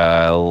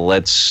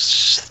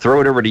let's throw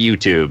it over to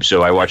YouTube.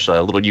 So I watched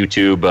a little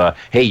YouTube.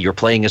 Hey, you're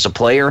playing as a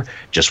player?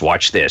 Just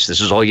watch this.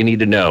 This is all you need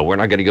to know. We're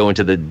not going to go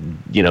into the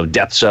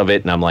depths of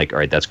it. And I'm like, all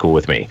right, that's cool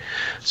with me.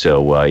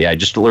 So I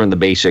just learned the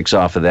basics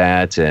off of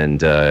that,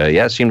 and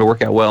it seemed to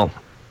work out well.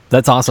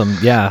 That's awesome.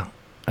 Yeah.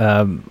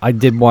 I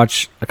did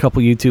watch a couple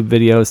YouTube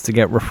videos to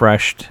get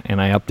refreshed, and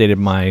I updated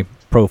my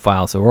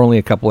profile, so we're only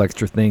a couple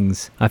extra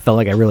things I felt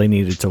like I really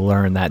needed to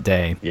learn that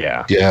day.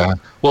 Yeah.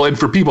 Well, and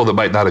for people that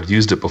might not have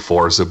used it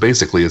before, so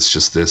basically it's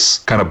just this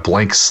kind of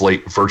blank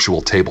slate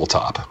virtual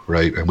tabletop,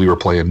 right? And we were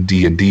playing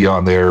D&D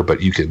on there,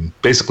 but you can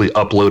basically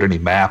upload any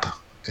map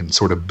and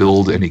sort of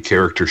build any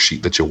character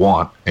sheet that you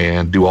want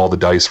and do all the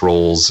dice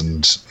rolls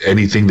and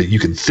anything that you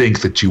can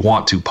think that you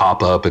want to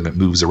pop up, and it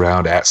moves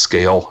around at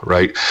scale,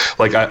 right?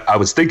 Like I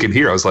was thinking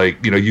here, I was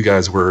like, you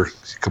guys were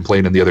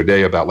complaining the other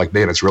day about like,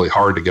 man, it's really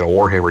hard to get a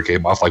Warhammer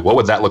game off. Like, what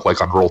would that look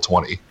like on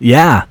Roll20?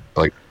 Yeah.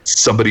 Like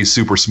somebody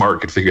super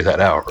smart could figure that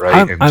out,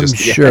 right? I'm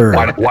sure.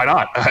 Why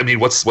not? I mean,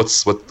 what's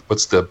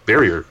the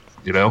barrier,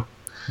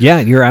 Yeah,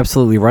 you're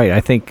absolutely right. I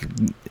think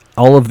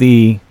all of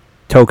the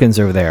tokens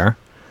are there.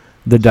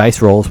 The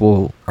dice rolls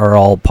are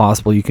all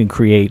possible. You can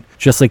create,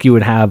 just like you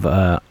would have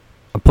a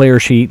player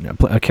sheet,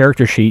 a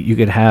character sheet, you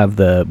could have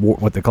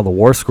what they call the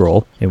War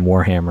Scroll in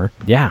Warhammer.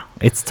 Yeah,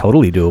 it's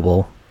totally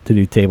doable. to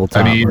do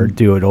tabletop or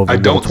do it over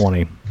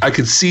Roll20. I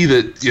could see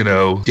that,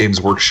 Games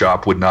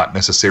Workshop would not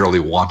necessarily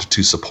want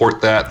to support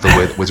that the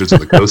way that Wizards of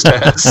the Coast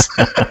has,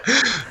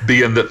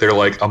 being that they're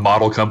like a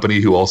model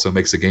company who also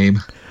makes a game.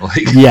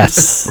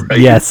 Yes, right?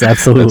 Yes,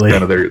 absolutely. That's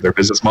kind of their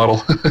business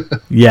model.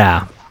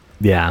 Yeah,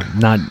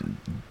 I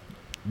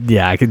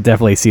could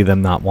definitely see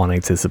them not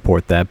wanting to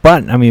support that.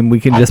 But, I mean, we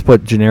can just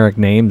put generic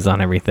names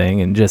on everything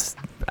and just,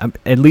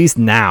 at least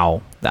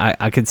now,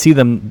 I could see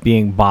them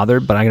being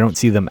bothered, but I don't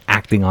see them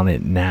acting on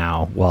it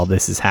now while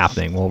this is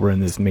happening, while we're in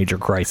this major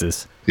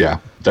crisis. Yeah,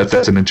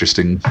 that's an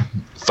interesting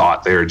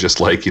thought there. Just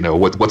like,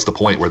 what's the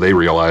point where they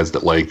realize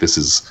that, like, this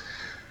is,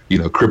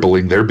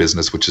 crippling their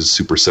business, which is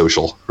super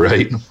social,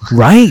 right?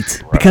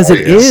 Right, because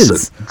it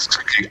is.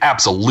 It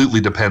absolutely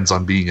depends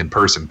on being in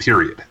person,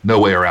 period. No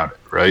way around it,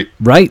 right?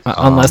 Right,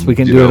 unless we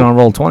can do it on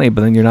Roll20,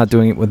 but then you're not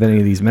doing it with any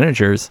of these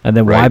miniatures. And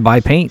then why buy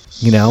paint?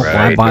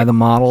 Why buy the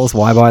models?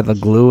 Why buy the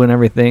glue and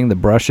everything, the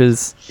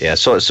brushes? Yeah,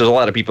 so a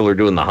lot of people are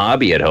doing the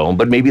hobby at home,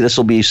 but maybe this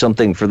will be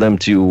something for them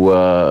to,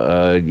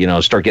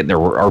 start getting their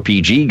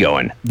RPG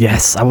going.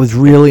 Yes, I was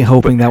really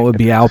hoping that would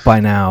be out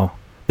by now.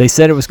 They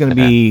said it was going to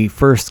be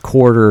first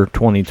calendar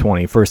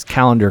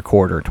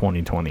quarter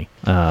 2020,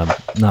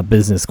 not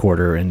business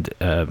quarter. And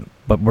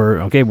but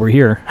we're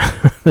here.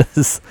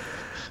 This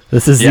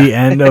is the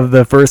end of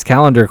the first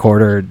calendar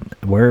quarter.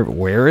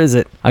 Where is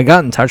it? I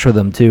got in touch with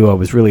them too. I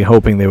was really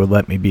hoping they would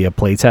let me be a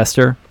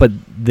playtester, but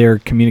their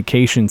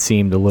communication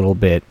seemed a little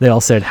bit. They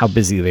all said how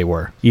busy they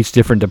were. Each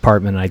different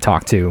department I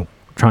talked to,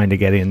 trying to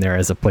get in there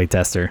as a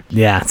playtester.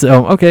 Yeah.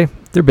 So okay,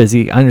 they're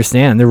busy. I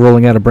understand. They're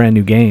rolling out a brand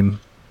new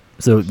game.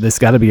 So this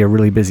got to be a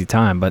really busy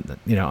time, but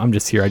I'm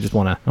just here. I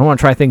want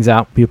to try things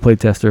out, be a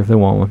playtester if they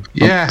want one.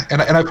 Yeah,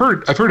 and I've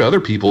heard other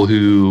people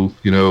who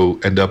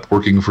end up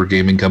working for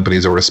gaming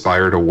companies or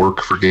aspire to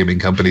work for gaming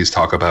companies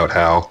talk about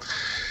how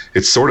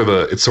it's sort of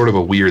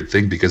a weird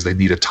thing because they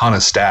need a ton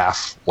of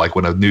staff, like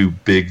when a new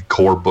big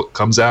core book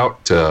comes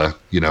out to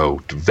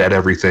vet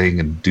everything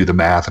and do the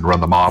math and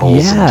run the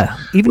models,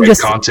 even write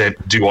just content,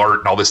 do art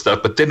and all this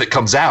stuff. But then it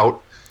comes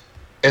out,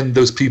 and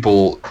those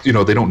people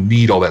they don't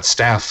need all that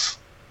staff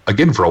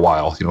again for a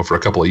while, for a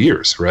couple of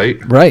years, right?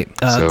 Right.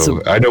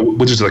 So I know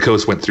Wizards of the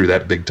Coast went through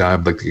that big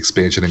time. Like the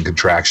expansion and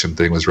contraction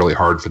thing was really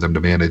hard for them to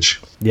manage.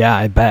 Yeah,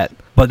 I bet.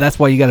 But that's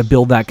why you got to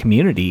build that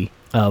community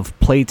of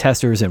play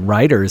testers and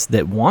writers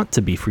that want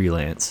to be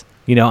freelance.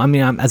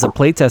 As a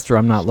play tester,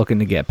 I'm not looking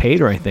to get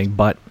paid or anything,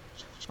 but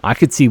I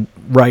could see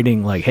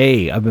writing like,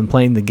 hey, I've been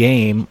playing the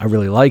game. I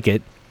really like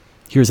it.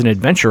 Here's an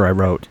adventure I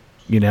wrote,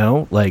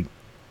 like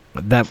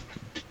that.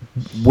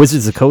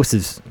 Wizards of the Coast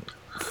is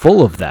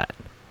full of that.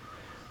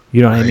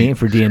 You know what I mean,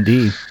 for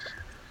D&D.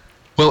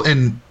 Well,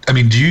 and I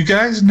mean, do you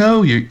guys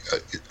know?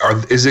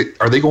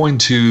 Are they going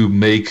to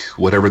make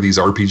whatever these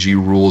RPG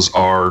rules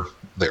are?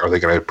 Are they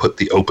going to put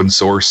the open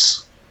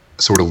source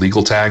sort of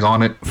legal tag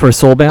on it for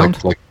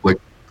Soulbound? Like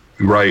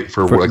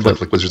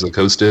Wizards of the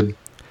Coast did.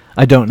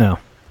 I don't know.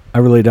 I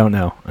really don't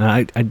know.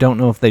 I don't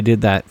know if they did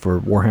that for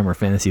Warhammer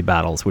Fantasy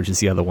Battles, which is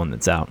the other one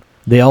that's out.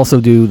 They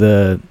also do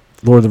the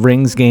Lord of the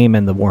Rings game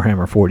and the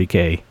Warhammer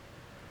 40K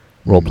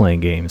role-playing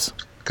games.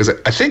 Because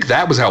I think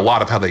that was how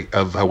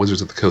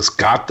Wizards of the Coast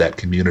got that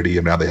community,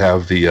 and now they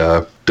have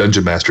the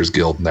Dungeon Masters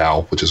Guild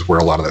now, which is where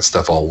a lot of that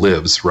stuff all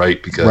lives,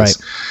 right?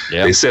 Because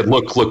they said,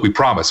 look, we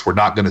promise we're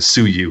not going to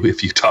sue you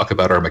if you talk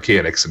about our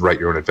mechanics and write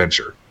your own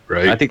adventure,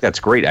 right? I think that's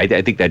great.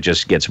 I think that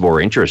just gets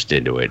more interest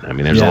into it. I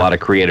mean, there's a lot of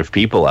creative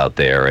people out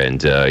there, and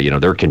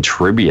they're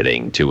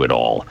contributing to it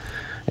all,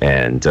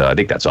 and I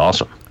think that's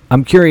awesome.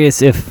 I'm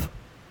curious if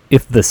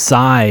the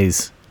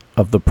size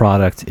of the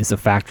product is a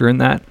factor in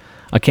that.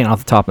 I can't off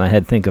the top of my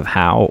head think of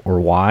how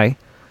or why,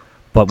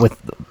 but with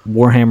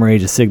Warhammer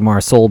Age of Sigmar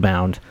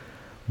Soulbound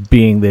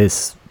being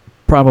this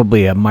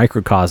probably a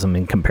microcosm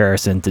in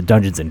comparison to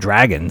Dungeons and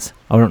Dragons,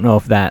 I don't know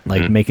if that,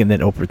 making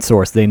it open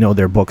source, they know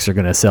their books are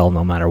going to sell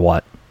no matter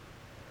what.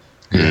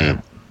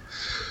 Yeah.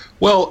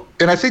 Well,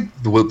 and I think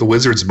the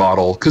Wizards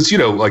model, because,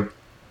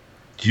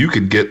 you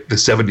can get the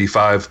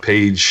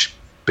 75-page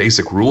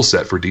basic rule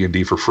set for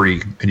D&D for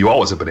free, and you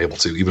always have been able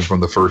to, even from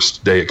the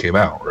first day it came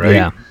out, right?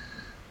 Yeah.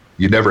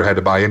 You never had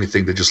to buy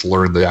anything to just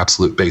learn the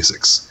absolute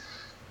basics.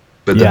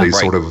 But then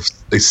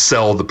they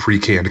sell the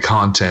pre-canned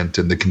content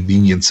and the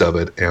convenience of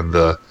it and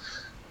the,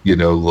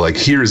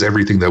 here's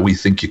everything that we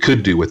think you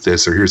could do with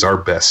this, or here's our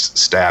best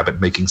stab at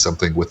making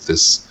something with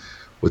this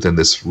within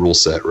this rule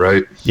set,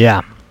 right? Yeah.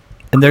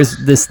 And there's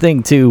this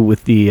thing too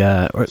with the,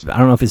 I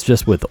don't know if it's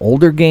just with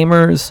older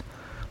gamers,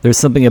 there's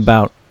something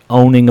about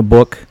owning a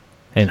book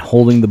and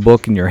holding the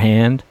book in your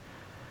hand.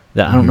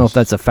 That I don't know if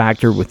that's a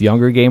factor with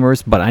younger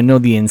gamers, but I know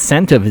the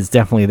incentive is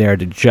definitely there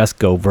to just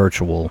go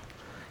virtual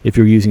if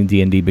you're using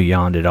D&D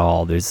Beyond at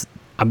all.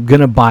 I'm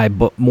going to buy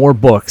more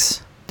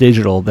books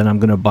digital than I'm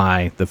going to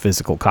buy the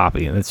physical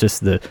copy, and it's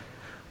just the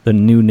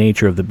new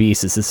nature of the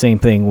beast. It's the same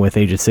thing with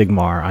Age of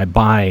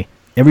Sigmar.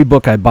 Every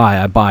book I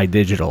buy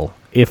digital.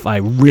 If I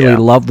really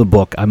love the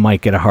book, I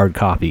might get a hard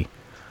copy,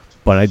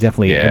 but I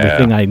definitely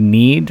everything I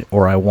need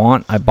or I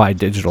want, I buy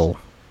digital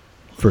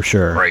for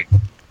sure. Right.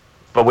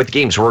 But with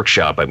Games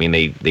Workshop, I mean,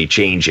 they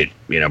change it,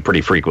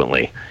 pretty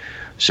frequently.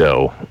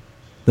 So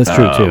that's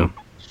true too.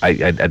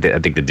 I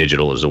think the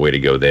digital is the way to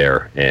go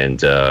there.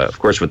 And of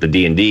course, with the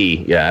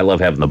D&D, yeah, I love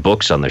having the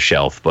books on the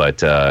shelf.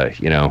 But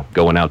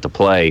going out to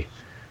play,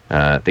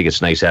 I think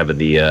it's nice having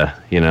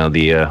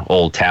the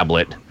old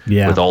tablet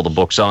with all the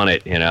books on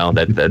it.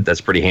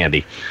 That's pretty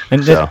handy.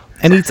 And anytime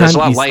it's a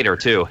lot lighter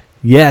too.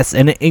 Yes,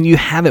 and you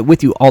have it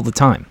with you all the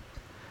time.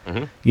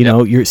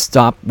 Mm-hmm. You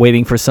stop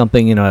waiting for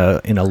something in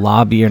a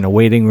lobby or in a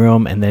waiting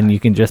room, and then you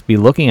can just be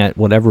looking at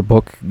whatever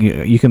book.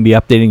 You can be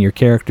updating your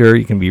character.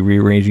 You can be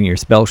rearranging your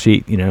spell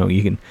sheet.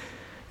 You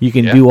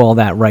can do all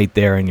that right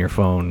there in your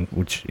phone.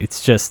 Which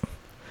it's just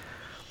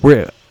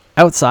we're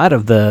outside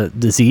of the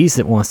disease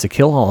that wants to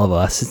kill all of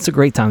us. It's a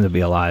great time to be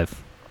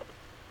alive.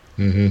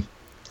 Mm-hmm.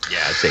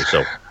 Yeah, I'd say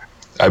so.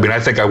 I mean, I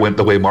think I went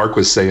the way Mark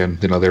was saying,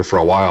 there for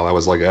a while. I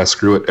was like,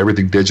 screw it,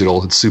 everything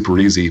digital, it's super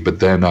easy. But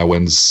then I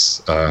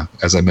was,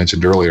 as I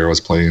mentioned earlier, I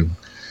was playing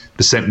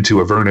Descent into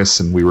Avernus,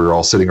 and we were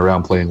all sitting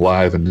around playing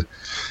live, and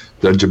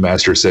Dungeon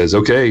Master says,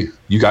 okay,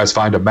 you guys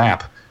find a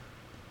map.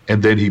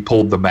 And then he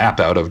pulled the map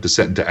out of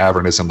Descent into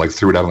Avernus and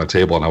threw it out on the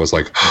table, and I was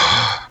like,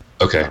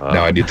 okay,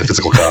 now I need the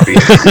physical copy.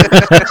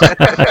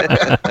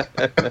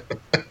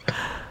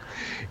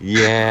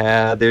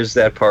 Yeah, there's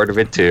that part of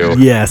it too.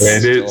 Yes,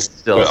 and it's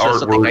still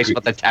something nice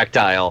about the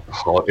tactile.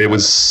 It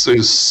was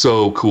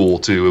so cool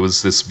too. It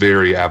was this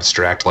very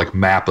abstract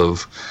map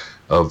of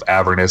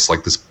Avernus,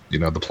 this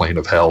the plane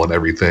of hell and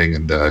everything,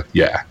 and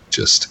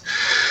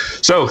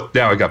so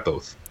now I got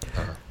both.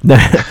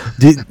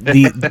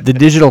 The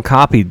digital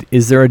copy,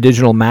 is there a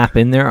digital map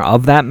in there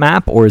of that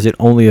map, or is it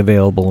only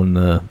available in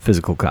the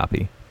physical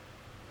copy?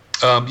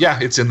 Yeah,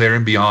 it's in there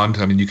and beyond.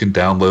 I mean, you can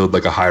download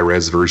a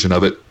high-res version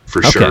of it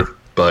for sure.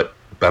 But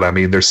I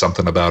mean, there's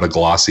something about a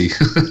glossy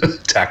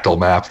tactile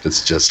map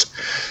that's just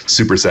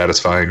super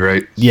satisfying,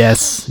 right?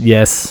 Yes,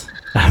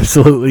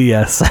 absolutely,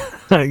 yes.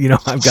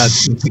 I've got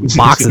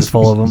boxes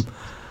full of them.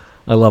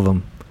 I love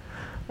them.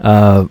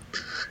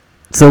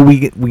 So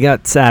we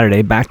got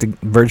Saturday back to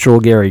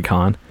virtual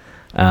GaryCon.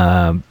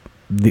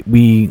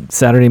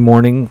 Saturday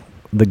morning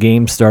the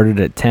game started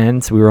at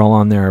 10, so we were all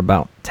on there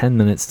about 10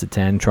 minutes to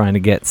 10 trying to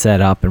get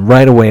set up, and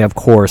right away, of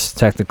course,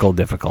 technical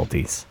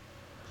difficulties.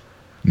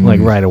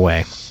 Right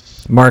away.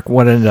 Mark,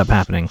 what ended up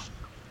happening?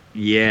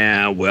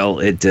 Yeah, well,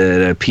 it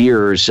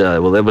appears,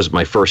 that was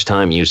my first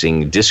time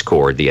using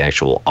Discord, the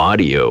actual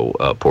audio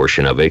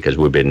portion of it, because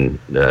we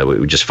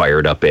just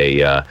fired up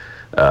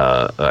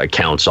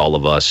accounts, all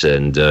of us,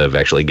 and have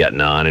actually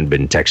gotten on and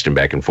been texting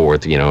back and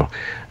forth,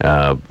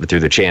 through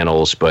the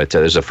channels. But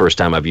this is the first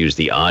time I've used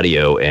the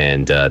audio,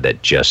 and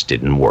that just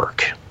didn't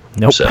work.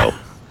 Nope. So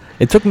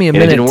it took me a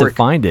minute to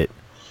find it.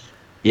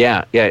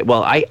 Yeah.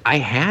 Well, I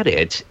had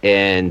it,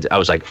 and I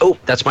was like, oh,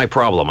 that's my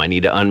problem. I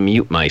need to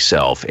unmute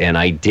myself. And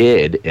I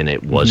did, and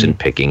it wasn't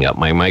picking up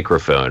my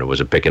microphone. It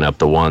wasn't picking up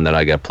the one that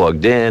I got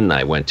plugged in.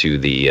 I went to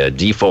the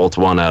default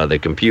one out of the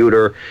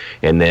computer,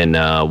 and then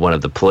one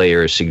of the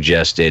players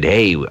suggested,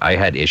 hey, I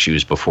had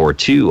issues before,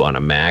 too, on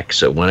a Mac,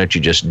 so why don't you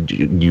just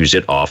use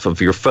it off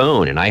of your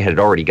phone? And I had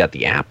already got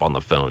the app on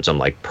the phone, so I'm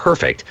like,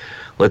 perfect.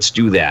 Let's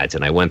do that.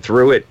 And I went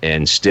through it,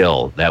 and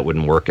still that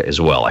wouldn't work as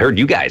well. I heard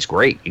you guys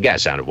great. You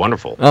guys sounded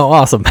wonderful. Oh,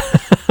 awesome.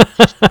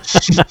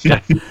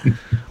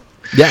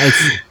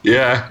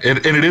 Yeah,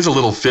 and it is a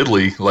little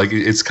fiddly.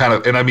 It's kind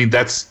of, and I mean,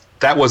 that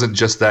wasn't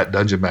just that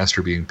Dungeon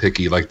Master being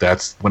picky.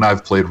 That's when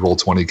I've played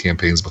Roll20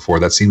 campaigns before,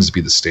 that seems to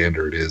be the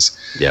standard is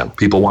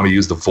people want to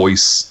use the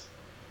voice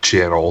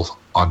channel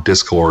on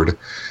Discord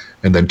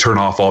and then turn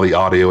off all the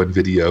audio and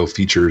video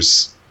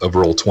features of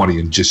Roll20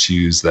 and just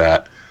use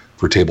that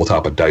for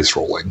tabletop and dice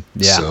rolling.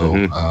 Yeah. So,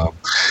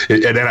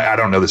 and I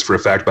don't know this for a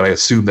fact, but I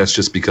assume that's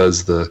just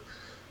because the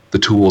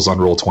tools on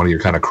Roll20 are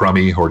kind of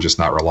crummy or just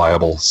not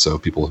reliable. So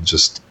people have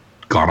just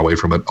gone away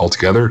from it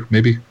altogether,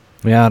 maybe.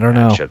 Yeah, I don't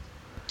know.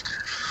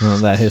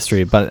 That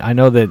history, but I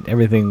know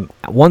that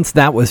once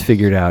that was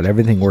figured out,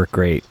 everything worked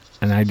great.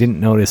 And I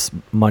didn't notice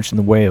much in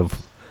the way of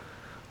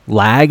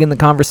lag in the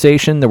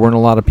conversation. There weren't a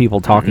lot of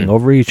people talking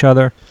over each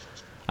other.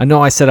 I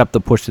know I set up the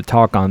push to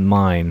talk on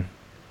mine,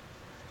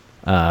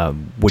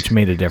 which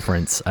made a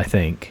difference, I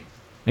think.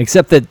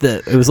 Except that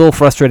it was a little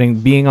frustrating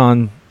being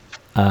on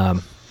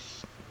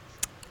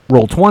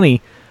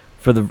Roll20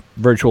 for the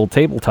virtual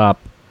tabletop.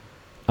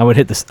 I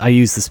would I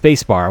use the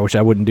space bar, which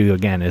I wouldn't do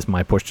again as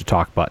my push to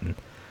talk button,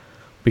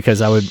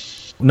 because I would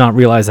not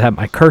realize I have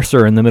my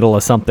cursor in the middle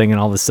of something, and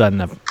all of a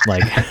sudden I've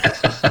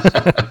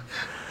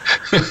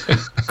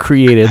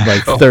created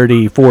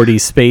 30, 40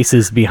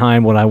 spaces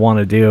behind what I want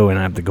to do, and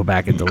I have to go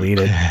back and delete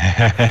it.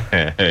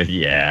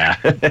 Yeah.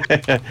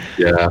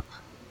 Yeah.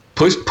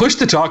 Push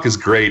to talk is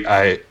great.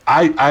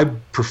 I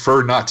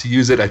prefer not to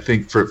use it. I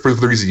think for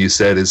the reason you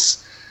said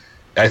is,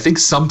 I think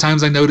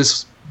sometimes I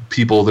notice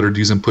people that are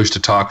using push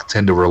to talk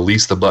tend to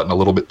release the button a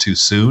little bit too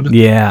soon.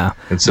 Yeah.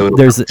 And so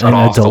there's a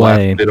delay. The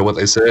last bit of what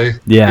they say.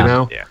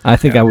 Yeah. Yeah. I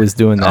think I was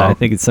doing that. I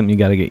think it's something you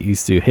got to get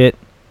used to. Hit,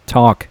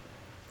 talk,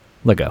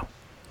 let go.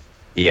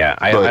 Yeah,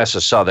 I also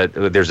saw that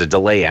there's a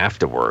delay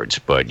afterwards,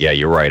 but yeah,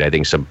 you're right. I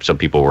think some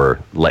people were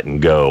letting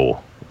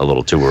go a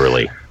little too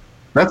early.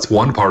 That's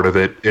one part of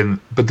it,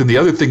 but then the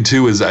other thing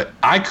too is that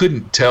I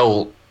couldn't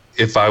tell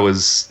if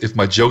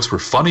my jokes were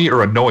funny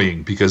or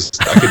annoying because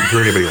I couldn't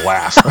hear anybody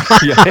laugh.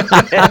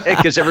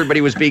 Because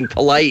everybody was being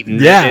polite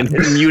and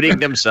muting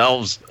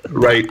themselves.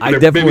 Right.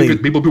 Maybe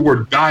people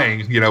were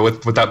dying,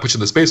 without pushing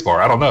the space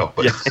bar. I don't know.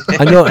 But.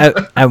 I know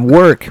at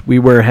work we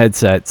wear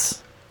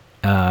headsets,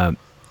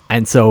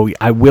 and so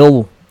I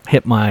will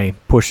hit my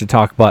push to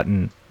talk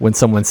button when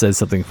someone says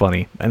something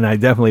funny, and I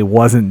definitely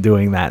wasn't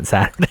doing that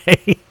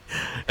Saturday.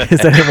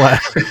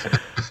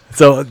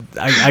 So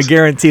I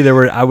guarantee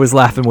I was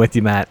laughing with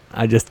you, Matt.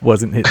 I just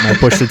wasn't hitting my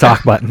push to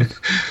talk button.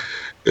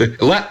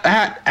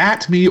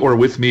 At me or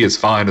with me is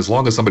fine as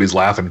long as somebody's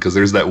laughing, because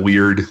there's that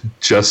weird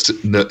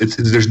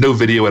there's no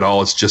video at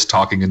all. It's just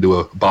talking into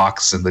a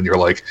box, and then you're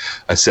like,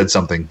 I said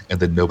something, and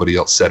then nobody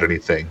else said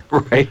anything.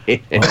 Right.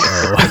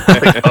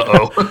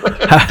 Uh-oh.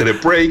 Did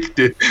it break?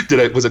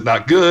 Was it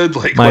not good?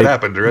 Like, what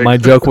happened? Right. My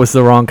joke was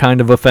the wrong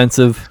kind of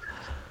offensive.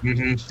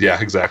 Mm-hmm. Yeah,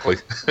 exactly.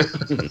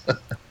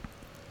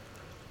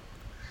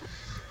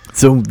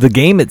 So the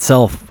game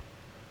itself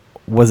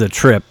was a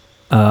trip.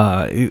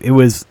 It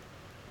was,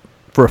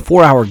 for a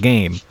 4-hour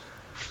game,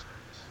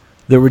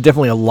 there were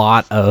definitely a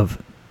lot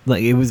of,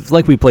 it was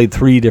like we played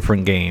 3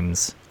 different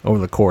games over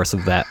the course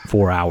of that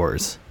 4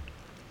 hours.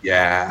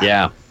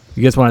 Yeah.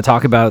 You guys want to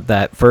talk about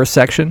that first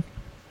section?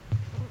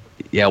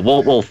 Yeah,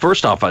 well,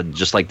 first off, I'd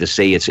just like to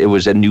say it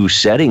was a new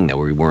setting that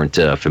we weren't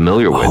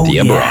familiar with, the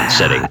Eberron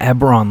setting.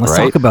 Eberron, let's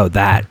talk about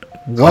that.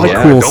 What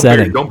a cool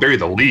setting. Don't bury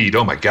the lead.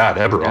 Oh my God,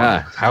 Eberron.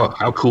 Yeah.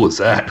 How cool is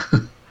that?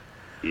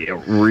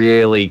 Yeah,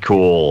 really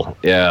cool.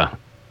 Yeah.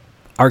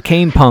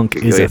 Arcane Punk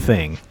is a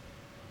thing.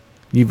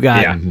 You've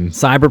got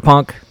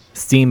Cyberpunk,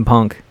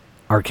 Steampunk,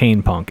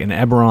 Arcane Punk, and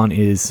Eberron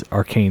is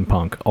Arcane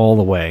Punk all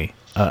the way.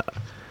 A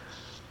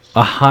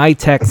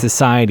high-tech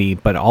society,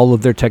 but all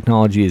of their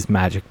technology is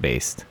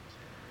magic-based.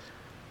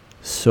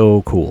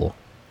 So cool.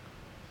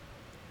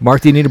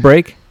 Mark, do you need a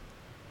break?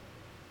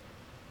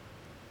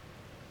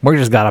 Mark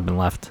just got up and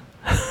left.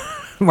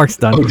 Mark's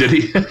done. Oh, did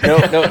he?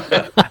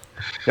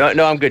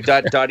 No, I'm good.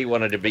 Dottie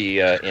wanted to be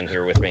in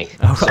here with me.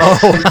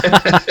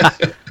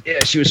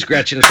 Yeah, she was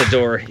scratching at the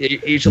door.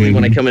 Usually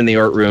when I come in the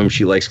art room,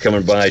 she likes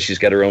coming by. She's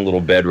got her own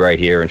little bed right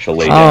here, and she'll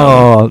lay down.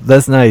 Oh,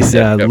 that's nice.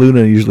 Yeah,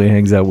 Luna usually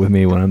hangs out with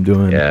me when I'm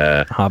doing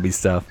hobby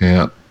stuff.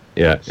 Yeah.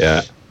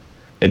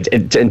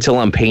 Until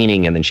I'm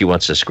painting, and then she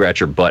wants to scratch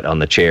her butt on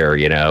the chair,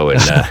 And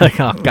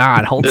oh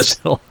God, hold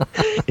still.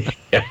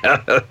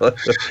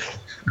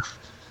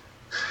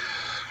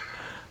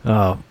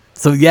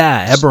 So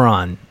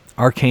Eberron,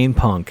 Arcane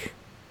Punk,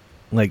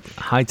 like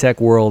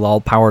high-tech world, all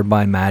powered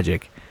by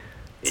magic.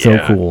 So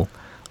cool.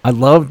 I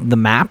loved the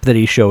map that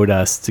he showed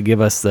us to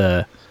give us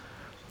the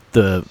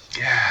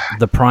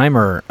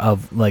primer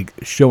of like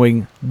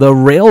showing the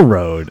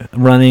railroad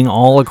running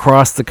all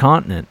across the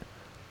continent.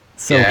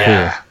 So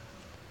cool.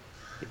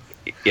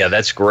 Yeah,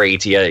 that's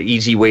great. Yeah,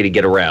 easy way to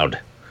get around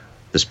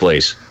this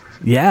place.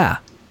 Yeah,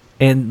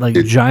 and like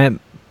a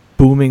giant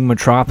booming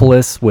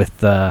metropolis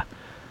with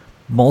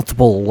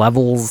multiple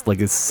levels,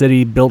 like a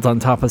city built on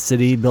top of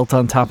city,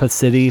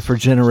 for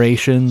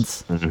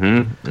generations.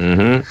 And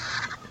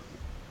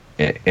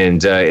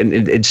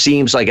it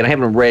seems like, and I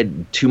haven't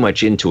read too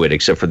much into it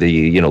except for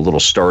the little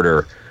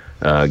starter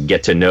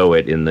get to know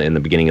it in the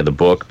beginning of the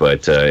book,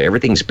 but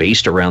everything's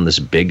based around this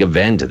big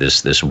event,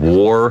 this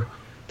war,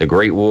 the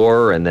Great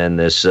War, and then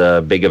this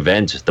big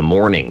event, the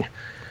Mourning,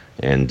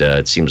 and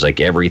it seems like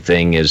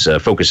everything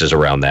focuses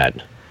around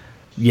that.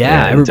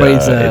 Yeah, and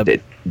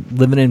everybody's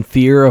living in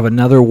fear of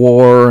another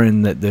war,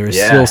 and that there's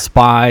still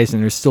spies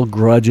and there's still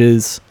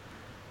grudges.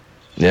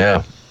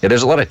 Yeah,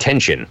 there's a lot of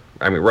tension.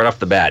 I mean, right off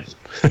the bat,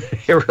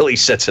 it really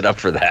sets it up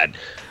for that.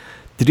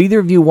 Did either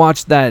of you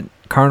watch that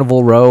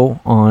Carnival Row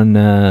on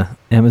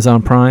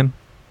Amazon Prime?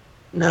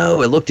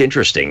 No, it looked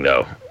interesting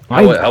though.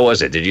 How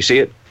was it? Did you see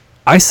it?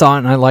 I saw it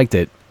and I liked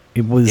it.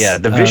 It was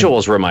the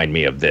visuals remind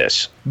me of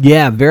this.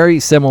 Yeah,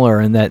 very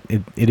similar in that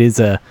it is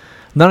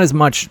not as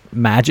much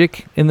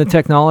magic in the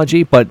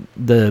technology, but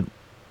the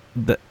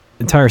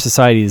entire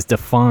society is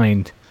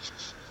defined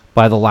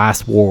by the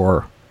last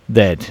war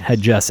that had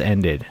just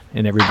ended,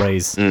 and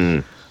everybody's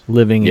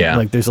living in,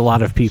 like, there's a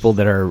lot of people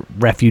that are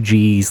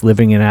refugees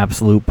living in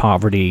absolute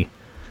poverty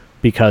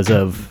because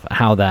of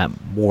how that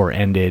war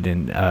ended,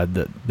 and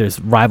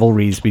there's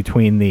rivalries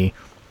between the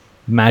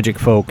magic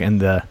folk and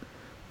the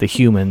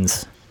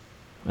humans.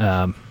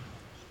 And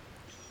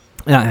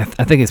I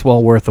think it's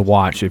well worth a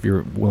watch if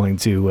you're willing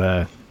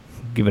to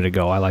give it a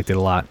go. I liked it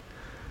a lot.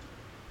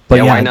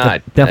 But why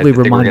not? Definitely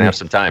we're remind gonna me. have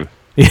some time.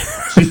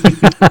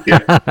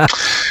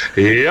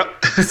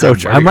 Yep. So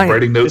I'm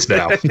writing notes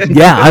now.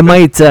 Yeah, I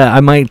might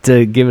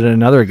give it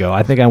another go.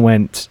 I think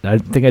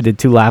I did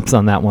 2 laps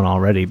on that one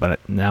already, but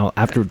now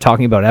after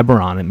talking about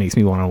Eberron, it makes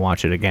me want to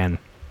watch it again.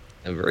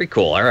 Very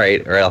cool. All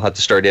right, I'll have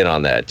to start in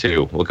on that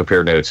too. We'll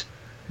compare notes.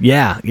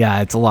 Yeah,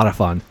 it's a lot of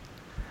fun.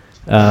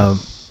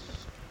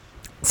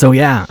 So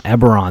yeah,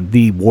 Eberron.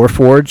 The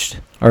Warforged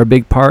are a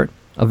big part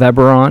of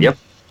Eberron. Yep.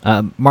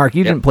 Mark,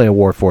 you didn't play a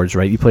Warforged,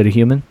 right? You played a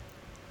human?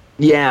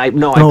 Yeah, I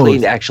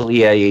played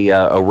actually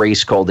a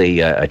race called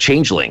a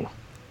changeling.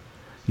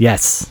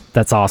 Yes,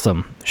 that's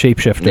awesome.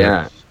 Shapeshifter.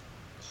 Yeah.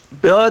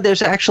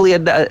 There's actually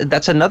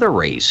that's another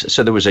race.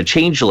 So there was a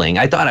changeling.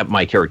 I thought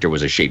my character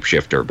was a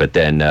shapeshifter, but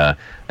then it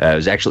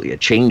was actually a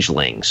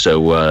changeling.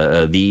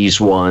 So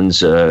these ones,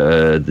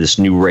 this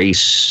new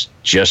race,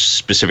 just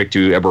specific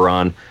to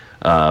Eberron,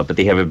 but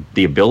they have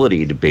the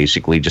ability to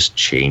basically just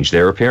change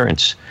their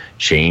appearance,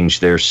 change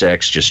their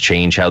sex, just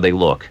change how they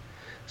look.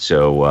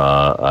 So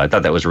I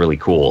thought that was really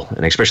cool,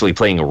 and especially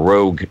playing a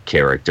rogue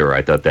character,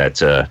 I thought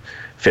that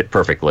fit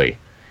perfectly.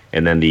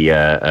 And then the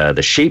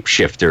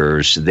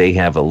shapeshifters, they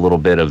have a little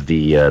bit of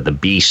the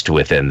beast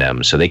within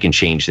them, so they can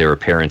change their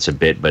appearance a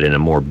bit, but in a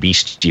more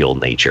bestial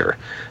nature.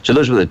 So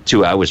those were the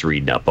two I was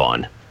reading up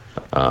on,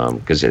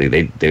 because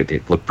they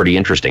look pretty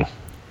interesting.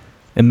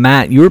 And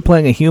Matt, you were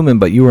playing a human,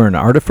 but you were an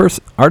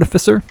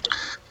artificer?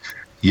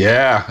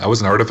 Yeah, I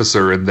was an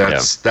artificer, and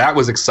that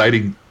was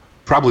exciting.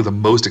 Probably the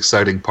most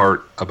exciting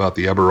part about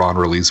the Eberron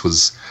release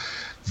was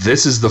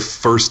this is the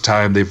first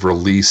time they've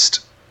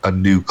released a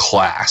new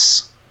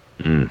class.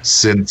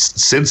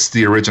 Since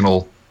the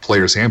original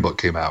Player's Handbook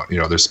came out.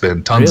 There's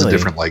been tons of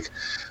different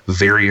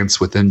variants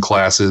within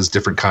classes,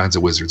 different kinds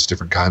of wizards,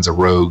 different kinds of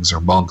rogues or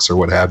monks or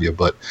what have you.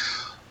 But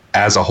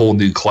as a whole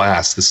new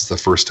class, this is the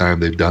first time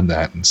they've done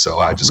that, and so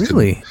I just couldn't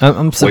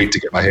wait to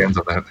get my hands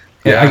on that.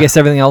 Yeah. I guess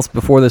everything else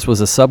before this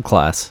was a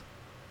subclass.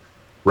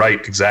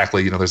 Right,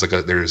 exactly.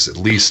 There's at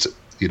least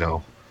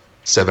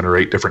 7 or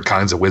 8 different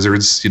kinds of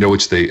wizards.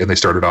 Which they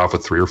started off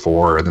with 3 or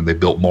 4, and then they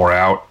built more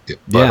out.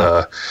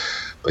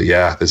 But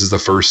yeah, this is the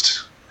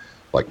first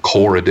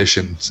core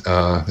edition,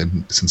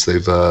 and since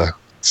the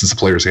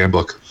Player's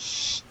Handbook.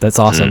 That's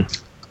awesome.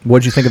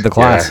 What'd you think of the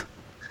class? Yeah.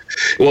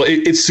 Well,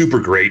 it's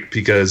super great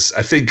because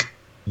I think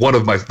one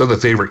of the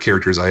favorite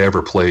characters I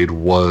ever played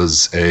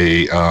was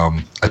a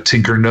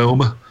Tinker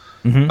Gnome,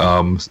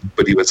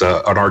 but he was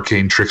an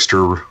arcane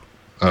trickster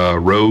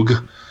rogue.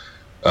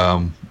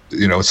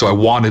 So I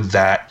wanted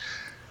that.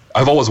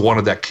 I've always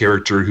wanted that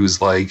character who's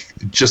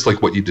just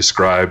like what you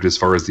described as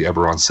far as the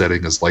Eberron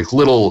setting is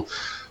little,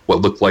 what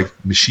look like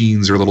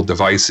machines or little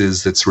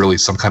devices that's really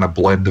some kind of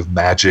blend of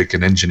magic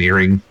and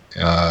engineering,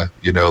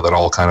 that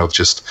all kind of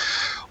just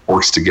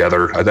works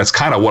together. That's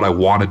kind of what I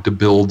wanted to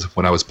build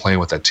when I was playing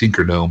with that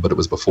Tinker Gnome, but it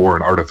was before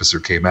an Artificer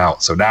came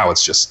out. So now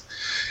it's just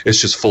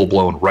full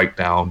blown right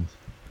down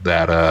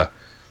that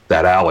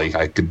alley.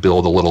 I could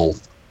build a little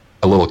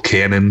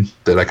cannon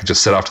that I could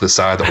just set off to the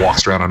side that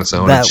walks around on its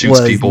own and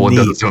shoots people and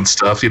does its own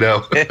stuff,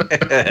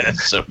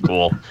 That's so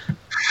cool.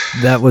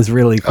 That was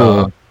really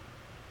cool.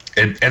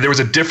 And there was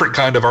a different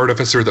kind of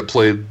artificer that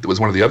was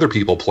one of the other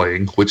people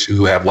playing,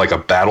 who had a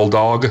battle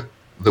dog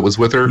that was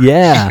with her.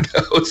 Yeah.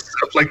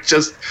 Stuff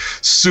just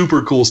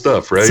super cool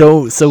stuff, right?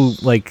 So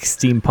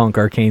steampunk,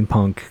 arcane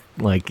punk,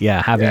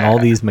 having all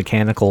these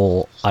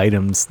mechanical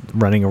items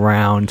running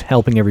around,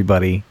 helping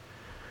everybody.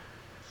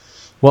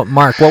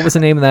 Mark, what was the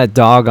name of that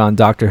dog on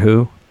Doctor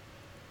Who?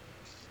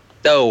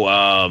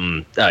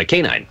 Oh,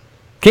 Canine.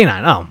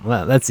 Canine. Oh,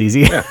 well, that's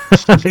easy. Yeah.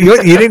 you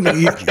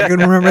couldn't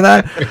remember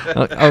that?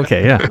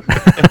 Okay, yeah.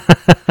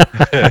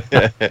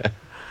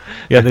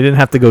 Yeah, they didn't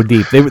have to go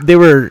deep. They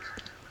were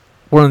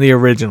one of the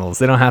originals.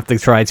 They don't have to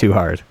try too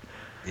hard.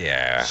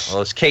 Yeah.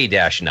 Well, it's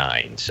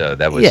K-9, so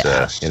that was,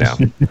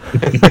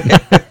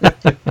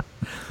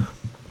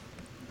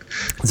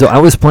 So I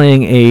was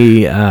playing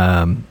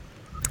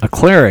a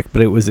cleric,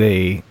 but it was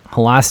a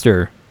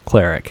Halaster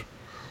cleric.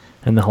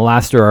 And the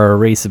Halaster are a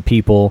race of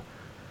people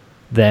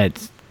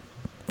that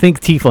think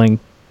tiefling,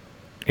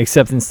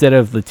 except instead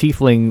of the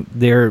tiefling,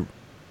 their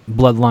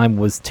bloodline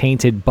was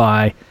tainted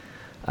by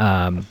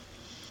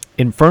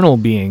infernal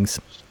beings.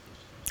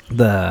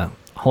 The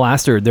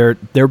Halaster,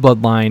 their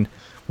bloodline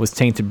was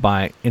tainted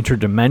by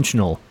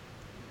interdimensional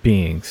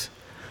beings.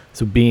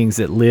 So beings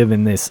that live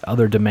in this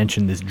other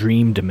dimension, this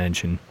dream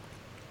dimension.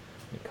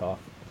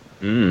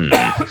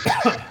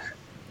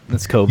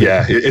 That's COVID.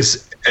 Yeah,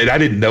 and I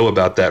didn't know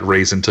about that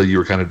race until you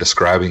were kind of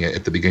describing it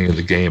at the beginning of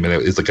the game, and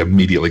it's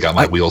immediately got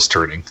my wheels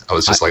turning. I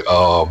was just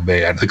oh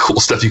man, the cool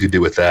stuff you could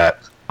do with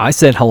that. I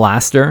said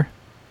Halaster,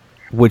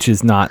 which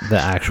is not the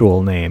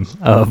actual name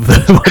of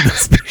what the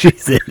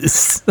species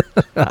is.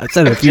 I've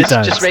said it a few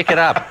times. Just make it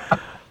up.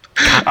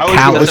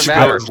 I was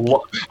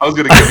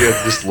going to give you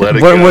just let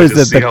it go. What is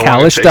it, the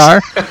Kalashtar?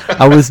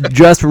 I was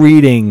just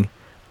reading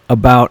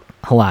about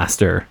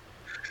Halaster.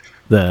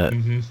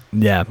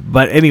 Yeah,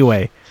 but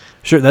anyway,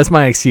 sure, that's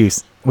my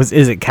excuse.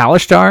 Is it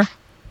Kalashtar?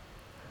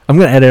 I'm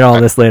gonna edit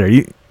all this later.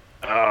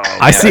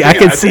 I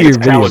can see your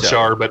video.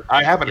 Kalashtar, but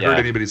I haven't heard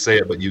anybody say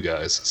it but you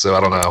guys, so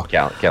I don't know.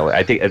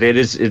 I think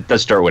it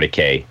does start with a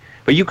K,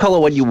 but you call it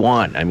what you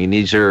want. I mean,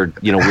 these are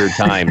weird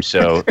times,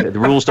 so the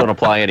rules don't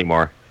apply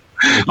anymore.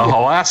 A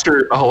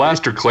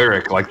Halaster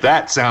cleric,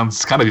 that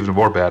sounds kind of even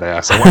more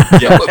badass. I want to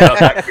yell about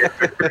that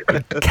character.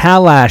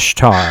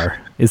 Kalashtar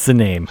is the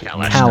name.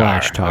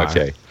 Kalashtar.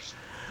 Okay.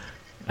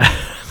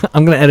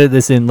 I'm going to edit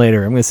this in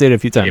later. I'm going to say it a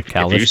few times.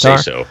 If you say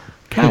so.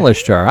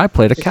 Kalashtar. I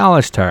played a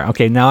Kalashtar.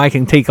 Okay, now I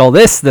can take all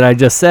this that I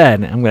just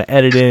said. I'm going to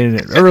edit it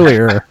in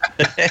earlier.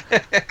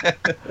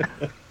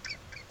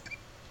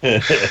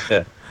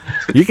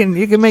 You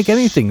can make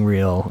anything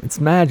real. It's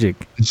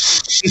magic.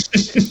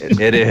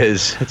 It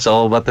is. It's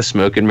all about the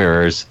smoke and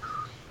mirrors.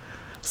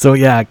 So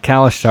yeah,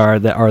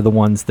 Kalashtar that are the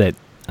ones that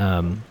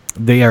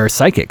they are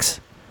psychics.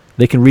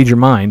 They can read your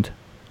mind,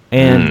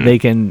 and they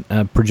can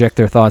project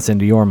their thoughts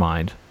into your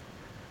mind.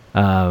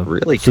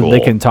 Really so cool. They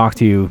can talk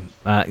to you.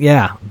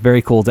 Yeah,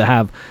 very cool to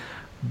have.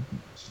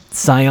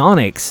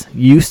 Psionics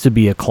used to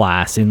be a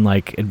class in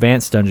like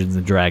Advanced Dungeons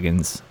and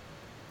Dragons,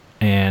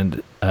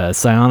 and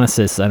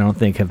Psionicists I don't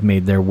think have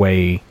made their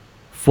way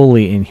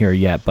fully in here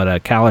yet,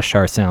 but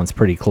Kalashtar sounds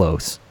pretty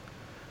close.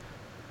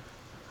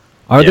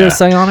 Are there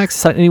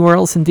psionics anywhere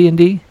else in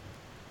D&D?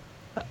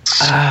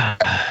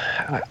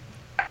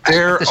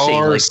 There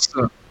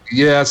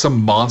are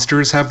some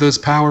monsters have those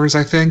powers,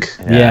 I think.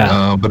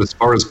 Yeah. But as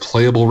far as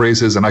playable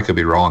races, and I could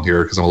be wrong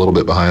here because I'm a little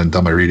bit behind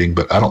on my reading,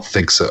 but I don't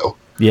think so.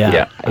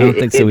 Yeah. I don't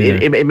think so either.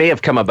 It may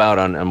have come about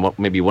on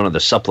maybe one of the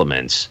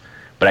supplements,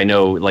 but I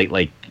know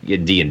like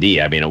in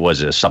D&D, I mean, it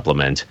was a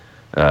supplement,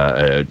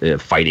 a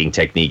fighting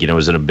technique. It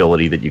was an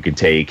ability that you could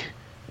take.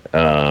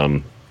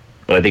 But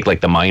I think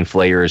like the Mind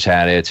Flayers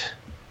had it.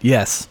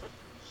 Yes.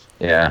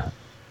 Yeah.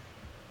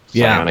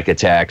 Yeah. Psionic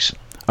attacks.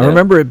 I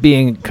remember it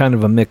being kind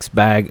of a mixed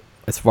bag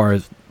as far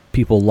as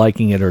people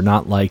liking it or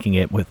not liking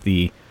it with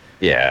the,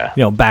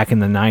 back in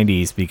the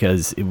 90s,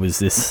 because it was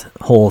this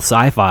whole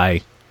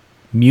sci-fi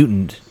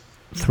mutant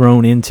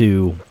thrown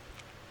into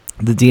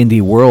the D&D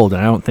world.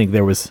 And I don't think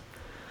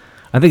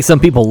I think some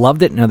people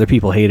loved it and other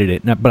people hated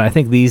it. But I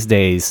think these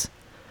days,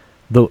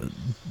 the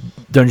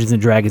Dungeons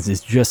and Dragons is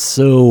just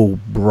so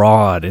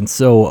broad and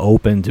so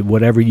open to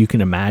whatever you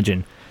can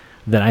imagine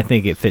that I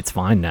think it fits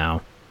fine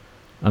now.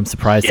 I'm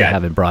surprised they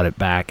haven't brought it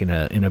back in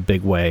a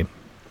big way.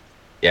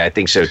 Yeah, I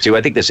think so too.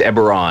 I think this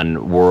Eberron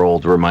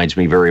world reminds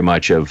me very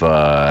much of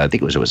I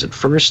think was it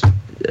first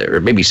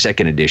or maybe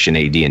second edition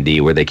AD&D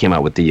where they came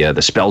out with the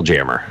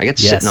Spelljammer. I got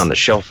sitting on the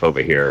shelf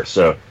over here.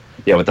 So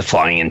yeah, with the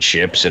flying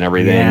ships and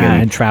everything,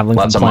 and traveling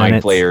lots of planets.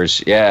 Mind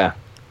Flayers. Yeah.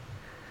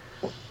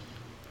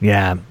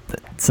 Yeah,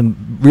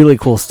 some really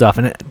cool stuff,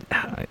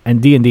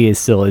 and D&D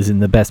is in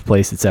the best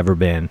place it's ever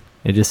been.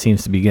 It just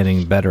seems to be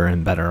getting better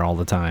and better all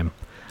the time.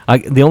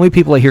 The only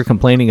people I hear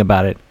complaining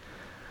about it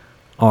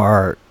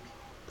are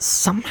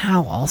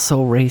somehow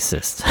also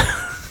racist.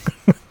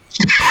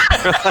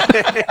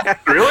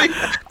 Really?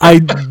 I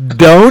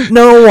don't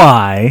know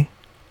why.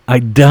 I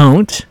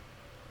don't.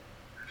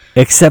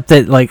 Except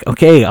that, like,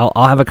 okay, I'll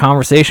have a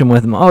conversation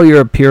with them. Oh,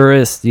 you're a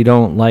purist. You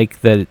don't like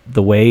the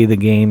way the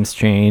game's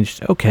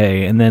changed.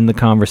 Okay, and then the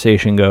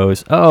conversation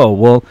goes, oh,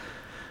 well,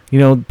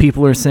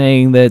 people are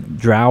saying that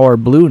drow are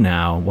blue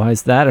now. Why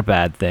is that a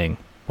bad thing?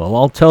 Well,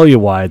 I'll tell you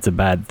why it's a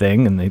bad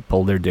thing. And they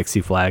pull their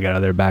Dixie flag out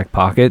of their back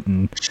pocket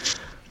and...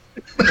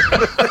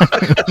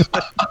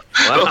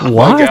 Oh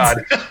what? my God.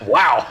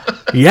 Wow.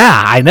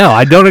 Yeah, I know.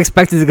 I don't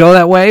expect it to go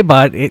that way,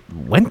 but it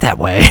went that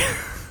way.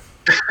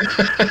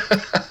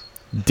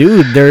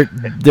 Dude,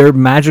 they're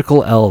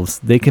magical elves.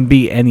 They can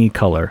be any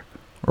color.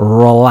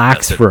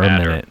 Relax for a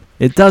minute.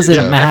 It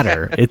doesn't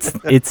matter.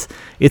 It's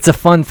a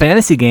fun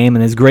fantasy game,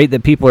 and it's great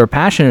that people are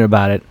passionate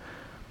about it.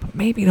 But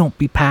maybe don't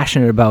be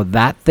passionate about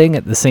that thing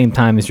at the same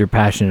time as you're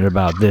passionate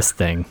about this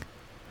thing.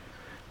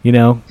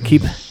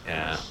 Keep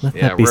let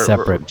that be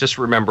separate. Just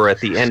remember, at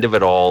the end of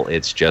it all,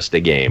 it's just a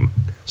game.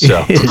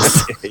 So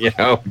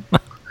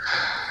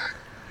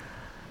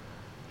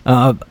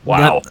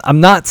wow.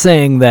 I'm not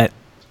saying that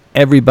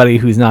everybody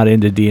who's not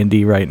into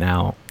D&D right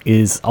now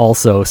is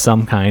also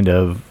some kind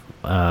of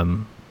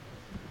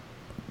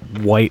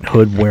white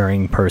hood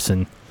wearing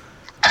person.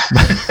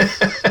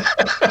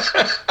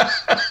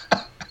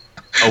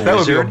 That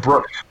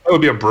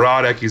would be a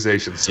broad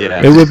accusation, sir.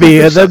 Yeah. It would be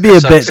that'd be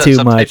a bit too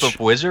some much. Type of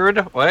wizard?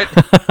 What?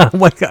 Oh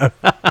my God.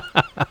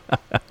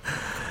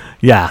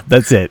 Yeah,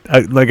 that's it.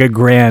 Like a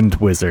grand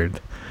wizard.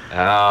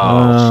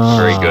 Oh,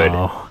 very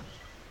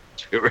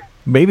good.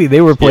 Maybe they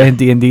were playing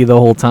D&D the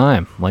whole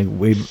time. Like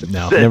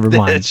never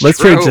mind. Let's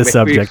change the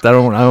subject. I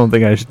don't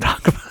think I should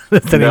talk about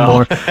this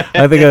anymore.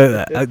 I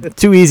think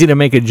too easy to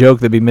make a joke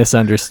that'd be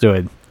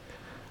misunderstood.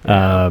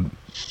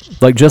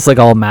 Just like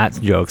all Matt's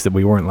jokes that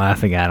we weren't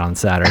laughing at on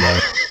Saturday.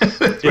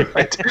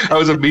 Right. I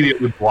was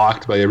immediately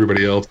blocked by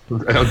everybody else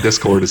on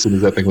Discord as soon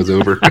as that thing was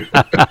over.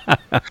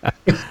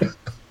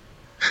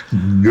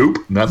 Nope,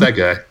 not that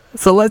guy.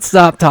 So let's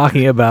stop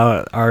talking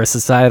about our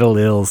societal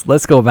ills.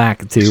 Let's go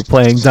back to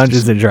playing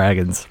Dungeons and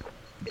Dragons.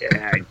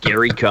 Yeah,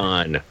 Gary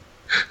Kahn.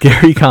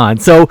 Gary Kahn.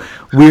 So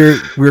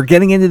we're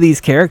getting into these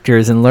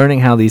characters and learning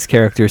how these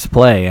characters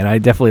play, and I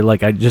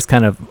definitely I just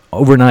kind of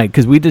overnight,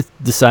 because we just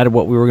decided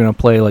what we were going to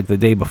play like the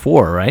day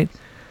before, right?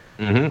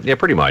 Mm-hmm. Yeah,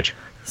 pretty much.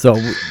 So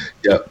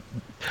yeah.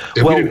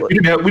 Well, we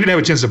didn't have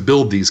a chance to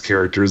build these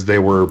characters. They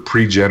were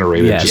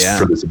pre-generated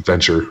for this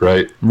adventure,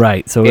 right?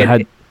 Right. So it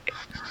had.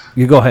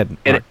 You go ahead.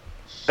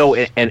 Oh,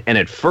 and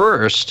at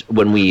first,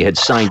 when we had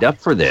signed up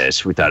for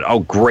this, we thought, oh,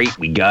 great,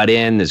 we got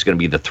in. There's going to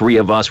be the three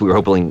of us. We were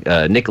hoping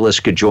Nicholas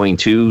could join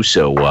too.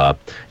 So,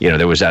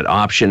 there was that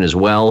option as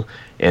well.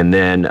 And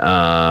then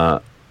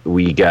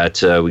we got,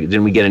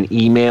 didn't we get an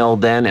email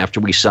then after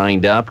we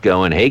signed up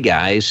going, hey,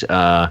 guys,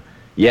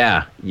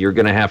 you're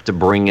going to have to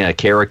bring a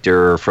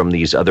character from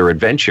these other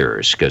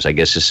adventures, because I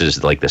guess this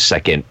is like the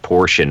second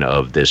portion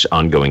of this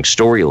ongoing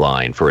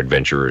storyline for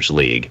Adventurers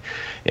League.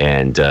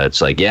 And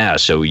it's like,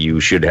 so you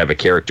should have a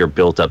character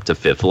built up to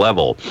 5th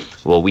level.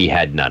 Well, we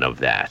had none of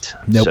that.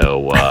 Nope.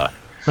 So,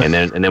 and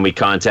then we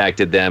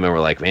contacted them and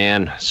we're like,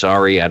 man,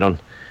 sorry, I don't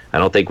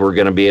think we're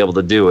going to be able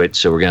to do it.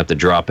 So we're going to have to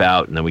drop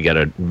out. And then we got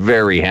a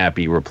very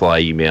happy reply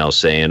email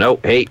saying, oh,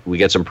 hey, we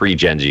got some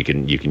pre-gens you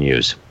can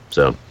use.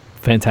 So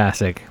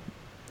fantastic.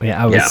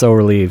 Yeah, I was so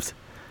relieved.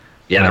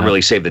 Yeah, that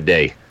really saved the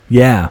day.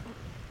 Yeah.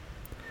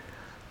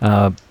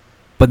 But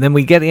then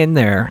we get in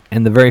there,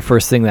 and the very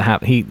first thing that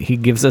happens, he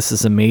gives us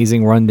this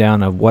amazing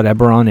rundown of what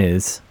Eberron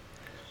is,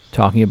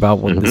 talking about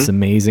what this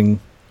amazing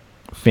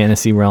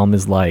fantasy realm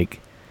is like,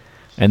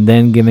 and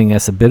then giving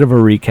us a bit of a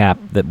recap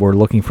that we're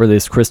looking for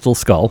this crystal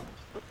skull.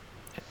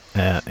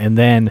 And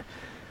then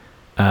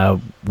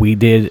we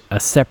did a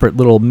separate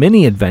little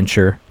mini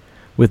adventure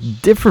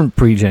with different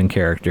pre-gen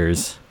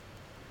characters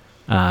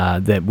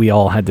that we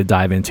all had to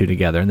dive into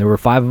together. And there were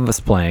 5 of us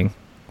playing,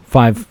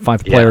 five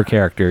player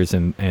characters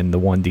and the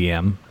 1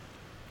 DM.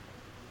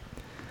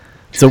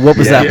 So what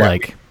was that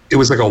like? It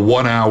was like a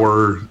 1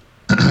 hour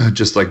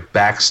just like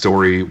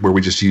backstory where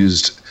we just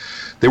used,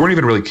 they weren't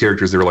even really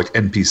characters, they were like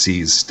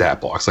NPCs stat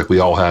blocks. Like we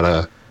all had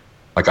I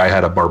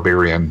had a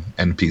barbarian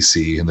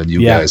NPC, and then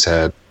you guys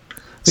had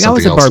something I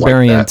was a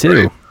barbarian like that,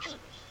 too. right?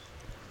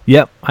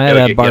 Yep, I had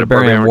a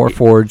barbarian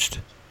Warforged.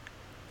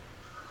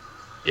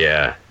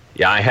 Yeah.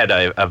 Yeah, I had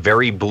a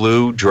very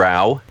blue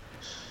drow.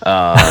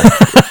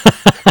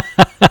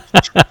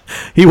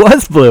 He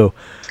was blue.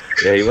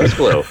 Yeah, he was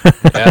blue.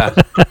 Yeah.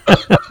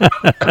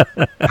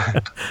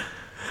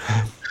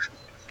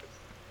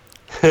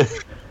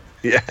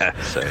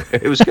 Yeah, so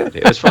it was good.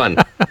 It was fun.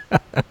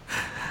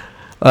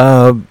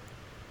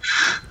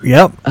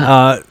 Yep.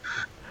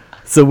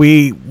 So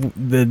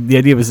the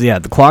idea was,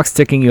 the clock's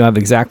ticking. You have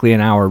exactly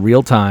an hour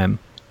real time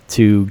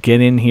to get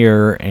in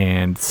here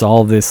and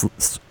solve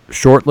this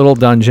short little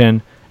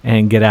dungeon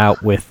and get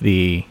out with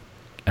the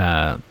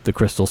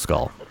crystal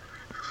skull.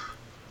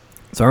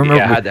 So I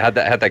remember. Yeah,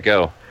 how'd that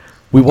go?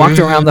 We walked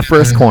around the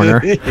first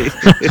corner.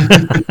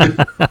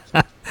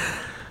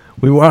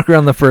 We walk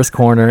around the first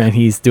corner, and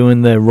he's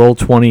doing the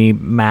Roll20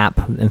 map,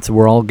 and so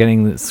we're all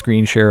getting the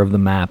screen share of the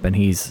map, and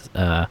he's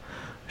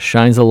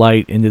shines a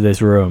light into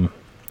this room.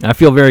 I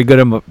feel very good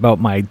about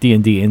my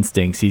D&D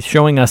instincts. He's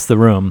showing us the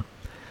room,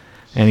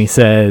 and he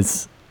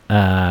says,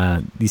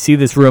 you see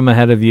this room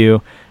ahead of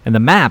you, and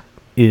the map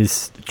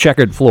is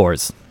checkered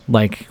floors,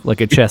 like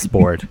a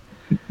chessboard.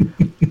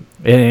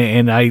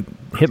 And I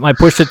hit my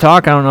push to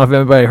talk. I don't know if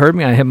everybody heard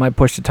me. I hit my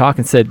push to talk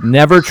and said,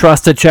 never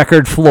trust a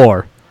checkered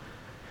floor.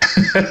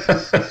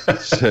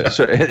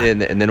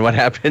 And then what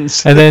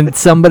happens? And then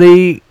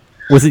somebody,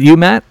 was it you,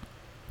 Matt?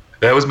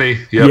 That was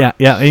me. Yep.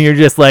 Yeah. And you're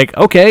just like,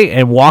 okay,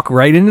 and walk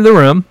right into the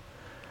room.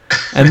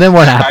 And then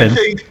what happened?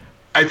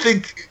 I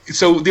think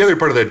so. The other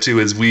part of that too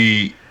is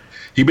he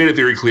made it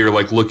very clear,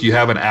 like, look, you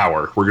have an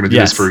hour. We're going to do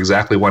this for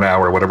exactly 1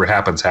 hour. Whatever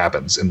happens,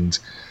 happens. And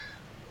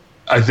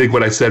I think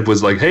what I said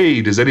was like,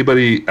 hey, does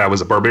anybody, I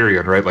was a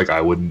barbarian, right? Like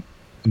I wouldn't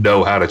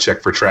know how to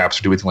check for traps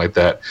or do anything like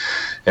that.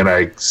 And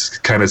I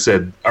kind of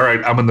said, all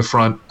right, I'm in the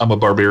front. I'm a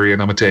barbarian.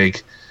 I'm a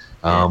tank.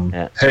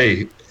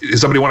 Hey,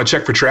 does somebody want to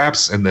check for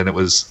traps? And then it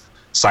was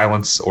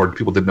silence, or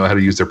people didn't know how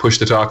to use their push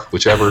to talk,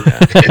 whichever.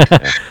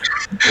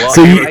 Well,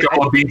 so you a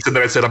couple of beats, and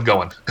then I said, I'm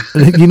going.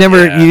 You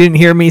didn't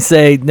hear me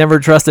say, never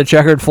trust a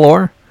checkered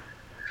floor?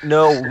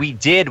 No, we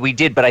did,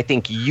 but I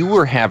think you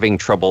were having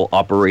trouble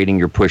operating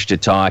your push to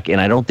talk, and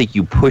I don't think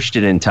you pushed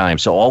it in time.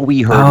 So all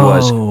we heard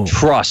was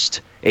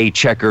trust a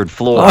checkered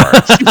floor.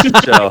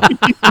 So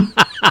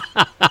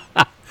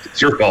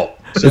it's your fault.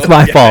 It's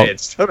my fault.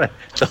 It's totally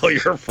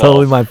your fault.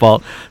 Totally my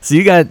fault. So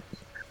you got,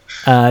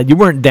 you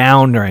weren't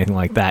down or anything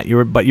like that. You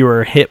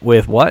were hit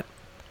with what?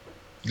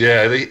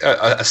 Yeah,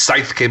 a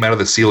scythe came out of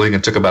the ceiling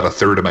and took about a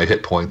third of my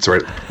hit points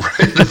right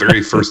in the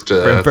very first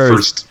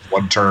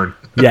one turn.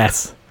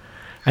 Yes.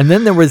 And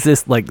then there was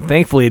this, like,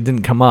 thankfully it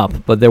didn't come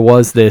up, but there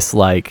was this,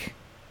 like,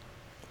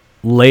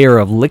 layer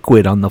of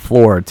liquid on the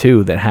floor,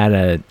 too, that had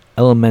a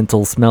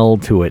elemental smell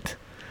to it.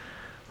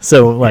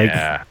 So, like,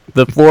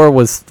 the floor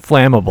was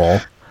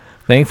flammable.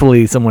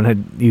 Thankfully, someone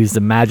had used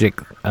a magic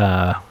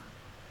light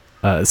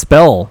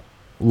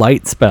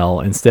spell,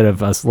 instead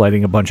of us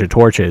lighting a bunch of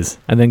torches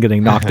and then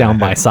getting knocked down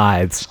by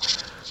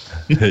scythes.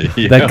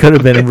 That could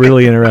have been a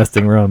really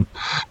interesting room.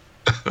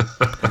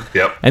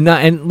 Yep.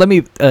 And let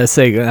me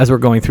say, as we're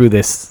going through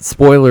this,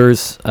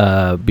 spoilers,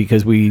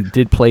 because we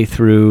did play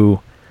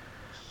through.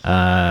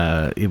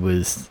 It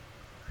was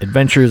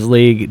Adventures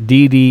League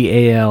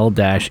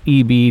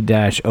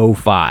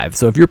DDAL-EB-05.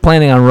 So if you're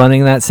planning on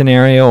running that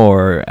scenario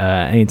or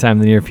anytime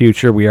in the near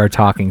future, we are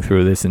talking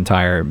through this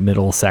entire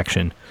middle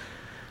section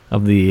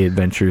of the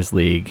Adventures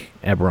League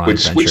Eberron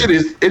Adventure. Which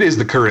it is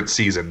the current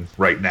season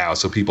right now,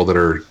 so people that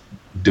are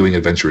doing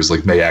Adventures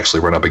League may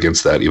actually run up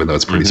against that, even though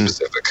it's pretty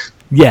specific.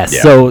 Yes,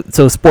 Yeah.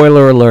 so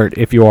spoiler alert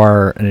if you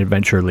are an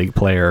Adventure League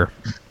player.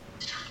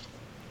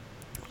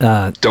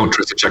 Don't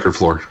trust the checkered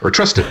floor, or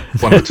trust it.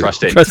 One of the two.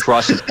 Trust it. Trust-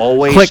 Trust it.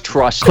 Always Click,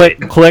 trust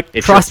click, it. click,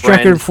 It's trust your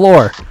friend. checkered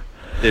floor.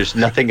 There's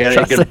nothing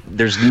Trust it.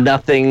 there's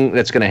nothing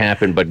that's going to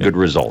happen but good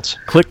results.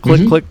 Click,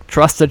 click, click,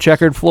 trust the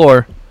checkered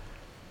floor.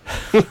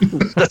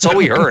 That's all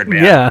we heard,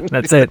 man. Yeah,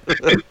 that's it.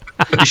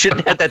 You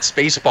shouldn't have that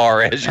space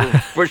bar as your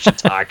push to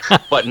talk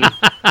button.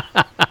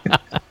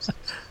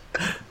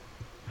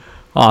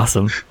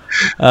 Awesome.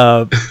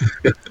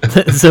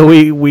 So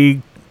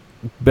we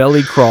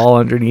belly crawl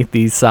underneath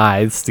these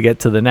sides to get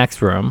to the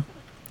next room,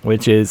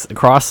 which is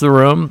across the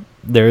room.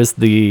 There's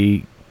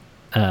the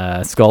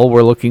skull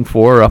we're looking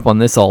for up on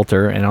this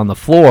altar, and on the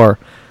floor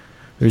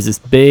there's this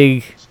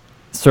big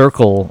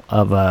circle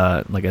of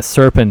like a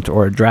serpent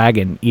or a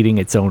dragon eating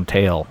its own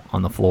tail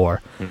on the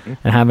floor.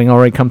 And having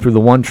already come through the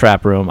one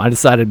trap room, I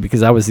decided,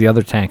 because I was the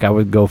other tank, I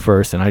would go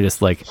first, and I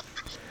just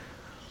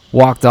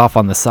walked off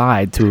on the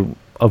side to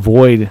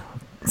avoid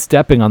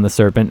stepping on the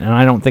serpent. And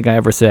I don't think I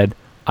ever said,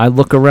 I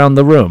look around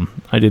the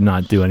room. I did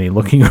not do any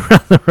looking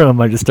around the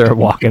room. I just started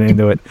walking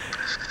into it.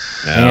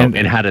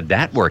 And how did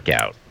that work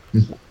out?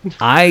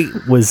 I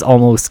was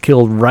almost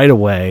killed right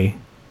away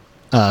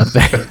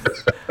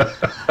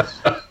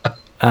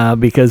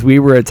because we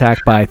were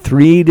attacked by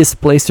 3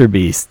 displacer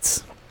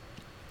beasts.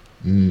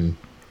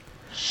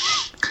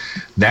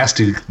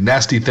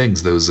 Nasty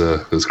things,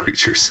 those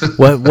creatures.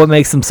 What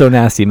makes them so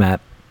nasty,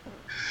 Matt?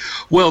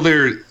 Well,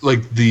 they're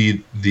like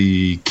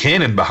the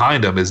cannon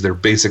behind them is they're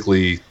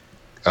basically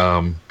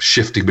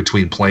shifting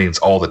between planes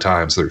all the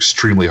time, so they're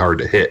extremely hard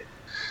to hit.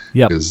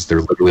 Yep. Because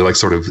they're literally like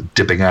sort of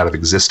dipping out of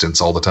existence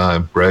all the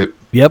time, right?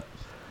 Yep.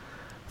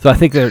 So I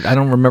think I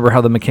don't remember how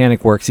the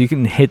mechanic works. You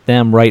can hit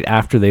them right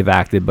after they've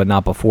acted, but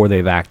not before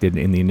they've acted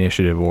in the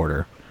initiative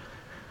order.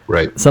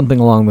 Right. Something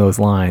along those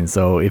lines.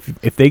 So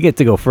if they get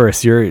to go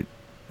first, you're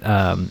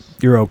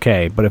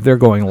okay. But if they're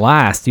going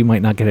last, you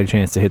might not get a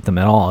chance to hit them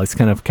at all. It's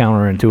kind of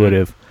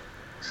counterintuitive.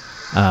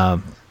 I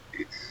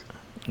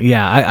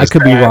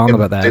could be wrong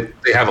about that.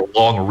 They have a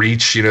long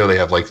reach, they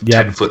have like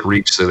 10-foot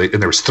reach. So and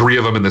there was 3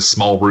 of them in this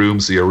small room,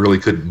 so you really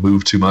couldn't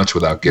move too much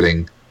without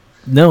getting.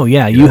 No,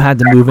 yeah, you had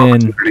to move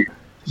in.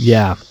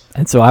 Yeah,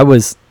 and so I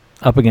was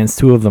up against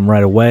 2 of them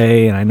right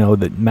away, and I know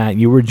that Matt,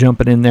 you were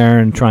jumping in there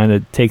and trying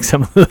to take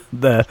some of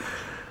the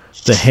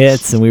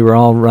hits, and we were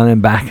all running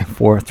back and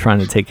forth trying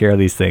to take care of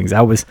these things.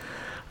 I was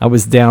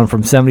down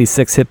from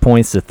 76 hit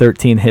points to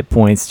 13 hit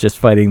points just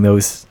fighting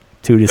those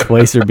 2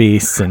 displacer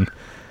beasts, and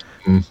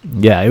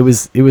yeah, it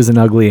was an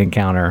ugly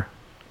encounter.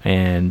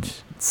 And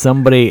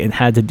somebody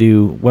had to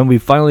do, when we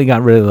finally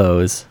got rid of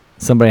those,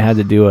 somebody had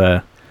to do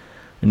an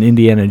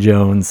Indiana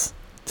Jones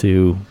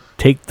to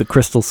take the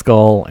crystal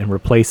skull and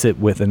replace it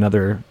with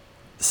another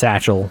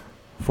satchel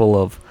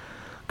full of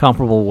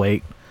comparable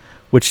weight,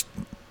 which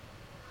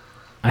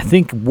I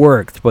think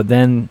worked, but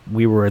then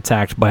we were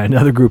attacked by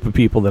another group of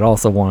people that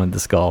also wanted the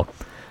skull,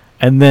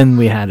 and then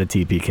we had a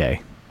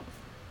TPK.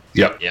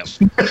 Yep.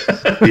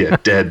 Yeah,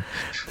 dead.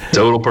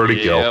 Total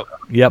party kill.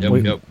 Yep.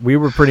 We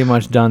were pretty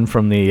much done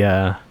from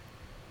the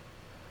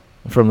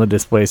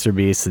displacer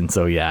beasts, and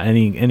so yeah,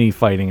 any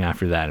fighting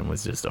after that, it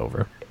was just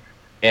over.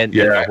 And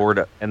the horde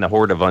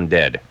of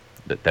undead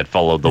that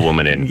followed the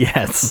woman in.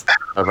 Yes.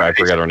 Okay, I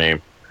forgot her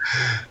name.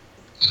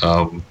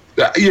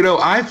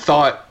 I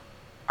thought,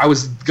 I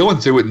was going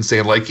through it and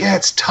saying yeah,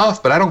 it's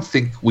tough, but I don't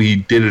think we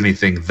did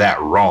anything that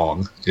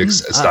wrong,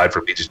 aside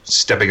from me just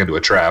stepping into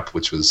a trap,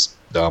 which was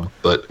dumb.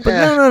 But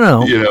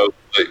no.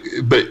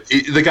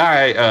 The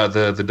guy,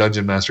 the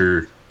dungeon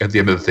master at the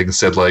end of the thing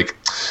said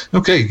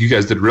okay, you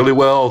guys did really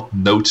well.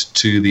 Note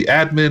to the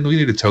admin, we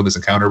need to tone this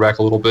encounter back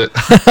a little bit.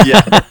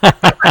 Yeah.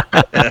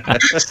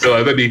 So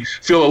that made me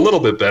feel a little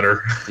bit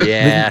better.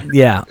 Yeah.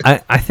 Yeah.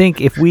 I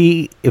think if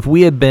we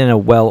had been a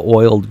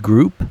well-oiled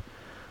group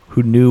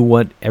who knew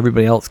what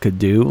everybody else could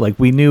do,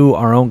 we knew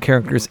our own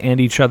characters and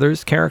each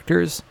other's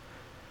characters,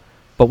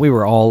 but we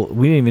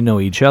didn't even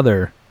know each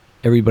other,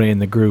 everybody in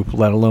the group,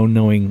 let alone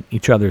knowing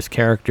each other's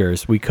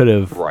characters. We could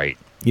have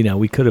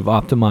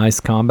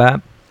optimized combat.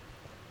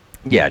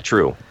 Yeah,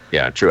 true.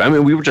 Yeah, true. I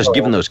mean, we were just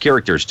given those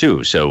characters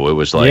too, so it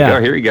was oh,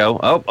 here you go.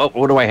 Oh,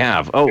 what do I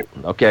have? Oh,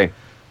 okay.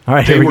 All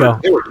right, here we go.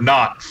 They were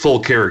not full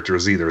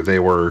characters either. They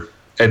were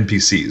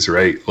NPCs,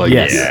 right?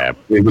 Yes.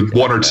 With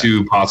 1 or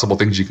 2 possible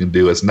things you can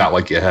do. It's not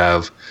like you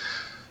have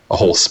a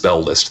whole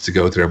spell list to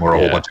go through or a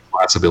whole bunch of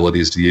class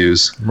abilities to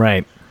use.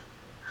 Right.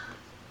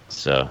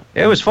 So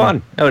it was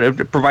fun.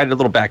 It provided a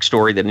little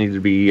backstory that needed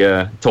to be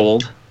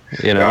told.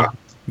 Yeah.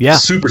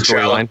 Super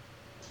challenging.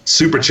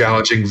 Super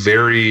challenging.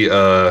 Very,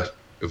 lots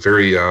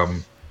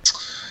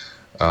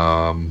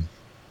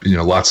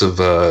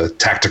of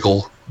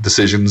tactical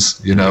decisions,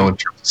 in terms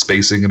of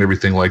spacing and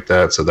everything like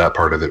that. So that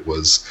part of it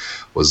was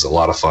a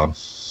lot of fun.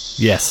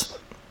 Yes.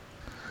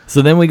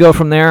 So then we go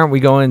from there. We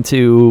go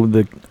into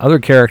the other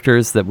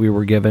characters that we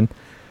were given,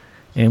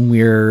 and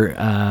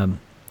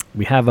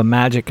we have a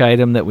magic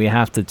item that we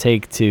have to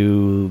take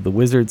to the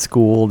wizard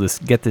school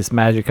to get this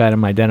magic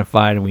item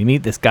identified, and we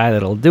meet this guy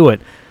that'll do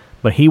it,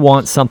 but he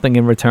wants something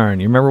in return.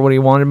 You remember what he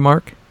wanted,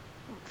 Mark?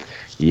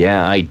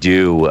 Yeah, I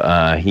do.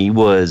 He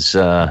was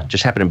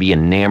just happened to be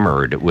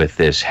enamored with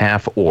this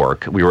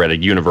half-orc. We were at a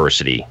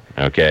university,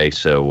 okay?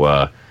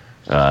 So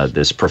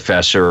this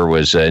professor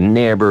was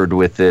enamored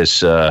with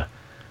this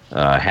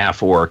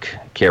half-orc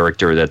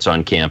character that's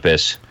on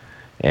campus,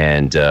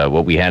 and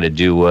what we had to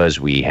do was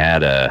we had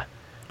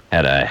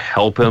to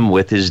help him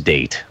with his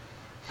date.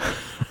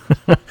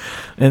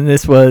 And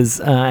this was,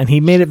 and he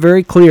made it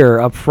very clear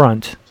up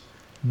front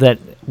that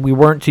we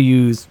weren't to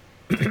use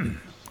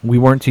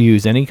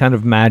any kind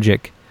of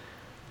magic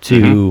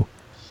to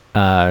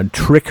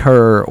trick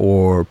her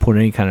or put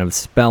any kind of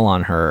spell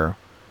on her.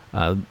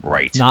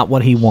 Right. Not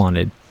what he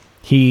wanted.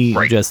 He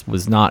just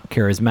was not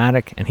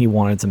charismatic, and he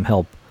wanted some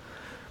help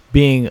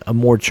being a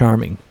more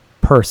charming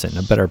person,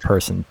 a better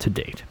person to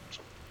date.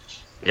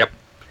 Yep.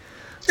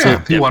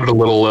 Yeah, he wanted a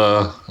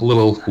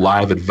little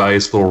live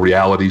advice, little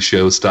reality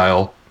show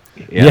style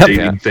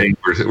dating thing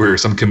where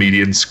some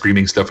comedian's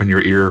screaming stuff in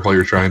your ear while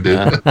you're trying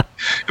to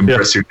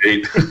impress your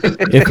date.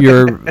 If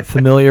you're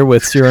familiar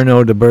with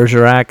Cyrano de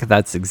Bergerac,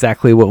 that's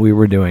exactly what we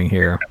were doing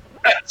here.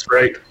 That's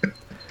right.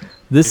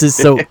 This is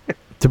so,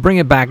 to bring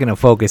it back into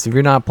focus, if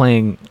you're not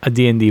playing a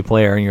D&D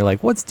player and you're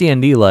like, what's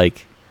D&D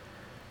like?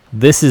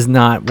 This is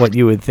not what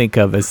you would think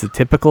of as the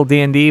typical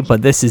D&D,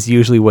 but this is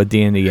usually what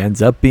D&D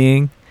ends up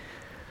being.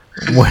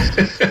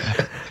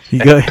 You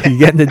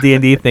get into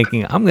D&D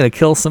thinking, I'm going to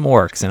kill some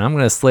orcs and I'm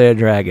going to slay a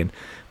dragon.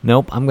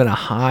 Nope, I'm going to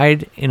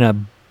hide in a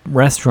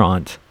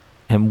restaurant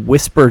and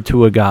whisper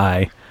to a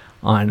guy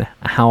on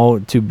how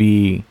to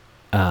be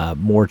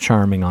more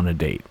charming on a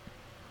date.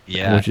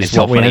 Yeah, which is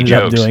what we ended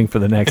up doing for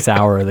the next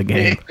hour of the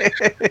game.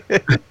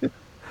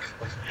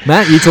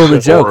 Matt, you told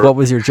a joke. What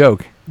was your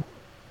joke?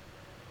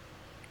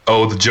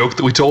 Oh, the joke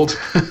that we told?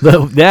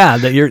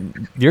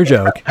 Your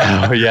joke.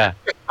 Oh, yeah.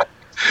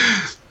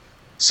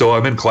 So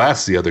I'm in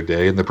class the other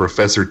day, and the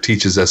professor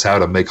teaches us how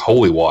to make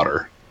holy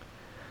water.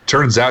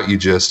 Turns out you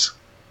just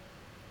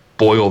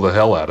boil the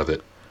hell out of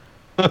it.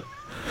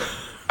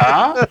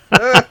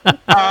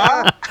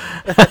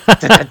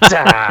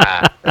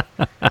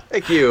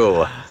 Thank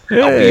you.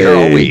 I'll be here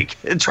all week.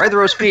 Try the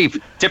roast beef.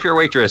 Tip your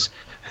waitress.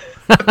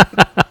 I'm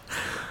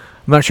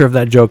not sure if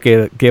that joke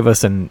gave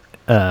us an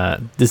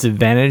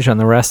disadvantage on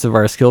the rest of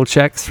our skill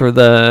checks for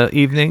the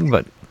evening,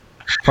 but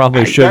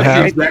probably should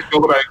have. That's exactly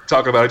what I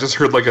talk about. I just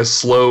heard like a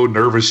slow,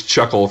 nervous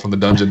chuckle from the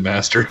dungeon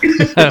master.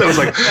 I was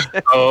like,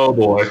 oh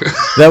boy.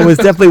 That was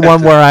definitely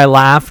one where I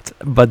laughed,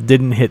 but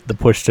didn't hit the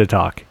push to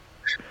talk.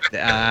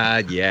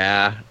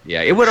 Yeah.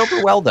 It went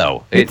over well,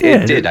 though. It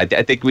did.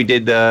 I think we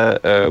did.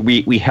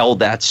 We held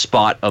that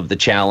spot of the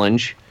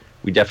challenge.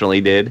 We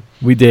definitely did.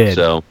 We did.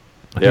 So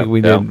I think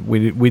we did.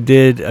 We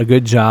did a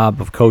good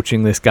job of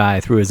coaching this guy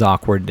through his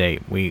awkward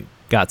date. We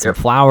got some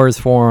flowers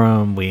for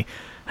him. We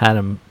had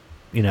him,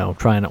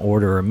 trying to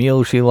order a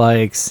meal she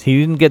likes. He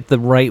didn't get the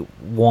right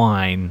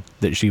wine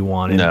that she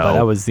wanted, but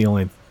that was the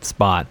only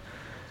spot.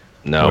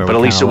 No, but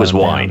at least it was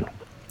wine.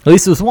 At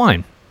least it was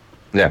wine.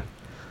 Yeah.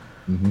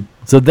 Mm-hmm.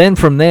 So then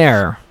from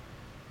there,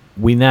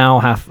 we now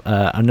have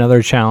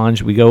another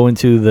challenge. We go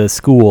into the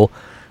school.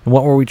 And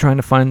what were we trying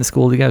to find in the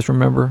school? Do you guys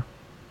remember?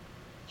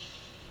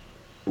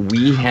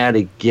 We had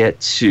to get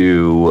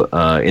to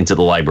into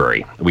the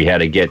library. We had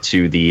to get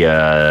to the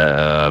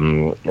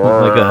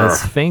like a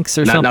sphinx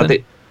or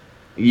something.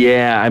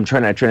 I'm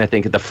trying to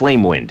think of the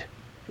Flame Wind.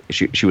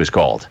 She was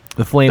called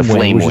the Flame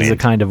Wind, which is a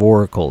kind of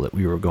oracle that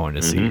we were going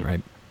to see,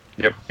 right?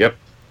 Yep.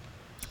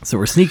 So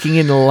we're sneaking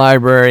into the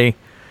library,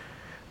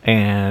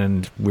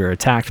 and we're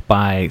attacked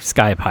by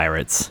sky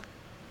pirates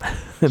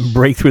and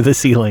break through the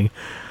ceiling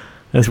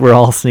as we're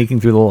all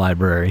sneaking through the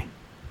library.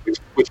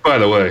 Which, by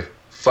the way,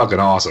 fucking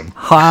awesome.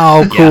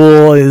 How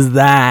cool is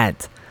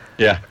that?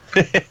 Yeah.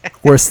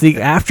 We're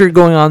after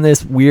going on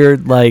this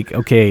weird, we get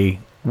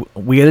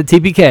a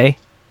TPK,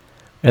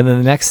 and then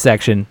the next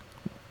section,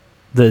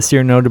 the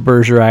Cyrano de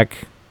Bergerac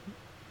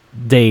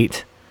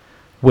date,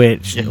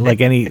 which,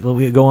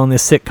 we go on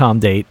this sitcom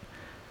date,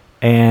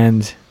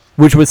 and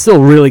which was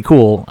still really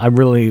cool. I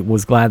really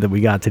was glad that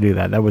we got to do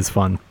that. That was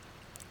fun.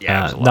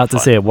 Yeah, it was a lot not of to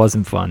fun. say it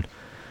wasn't fun.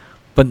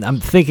 But I'm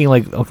thinking,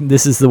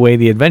 this is the way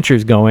the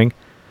adventure's going.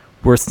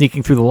 We're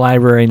sneaking through the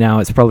library now.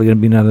 It's probably going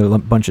to be another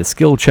bunch of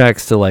skill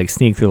checks to,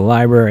 sneak through the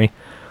library.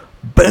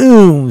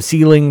 Boom!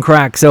 Ceiling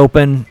cracks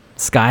open.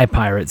 Sky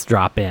pirates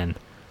drop in.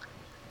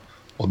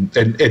 Well,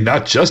 and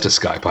not just a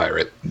sky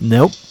pirate.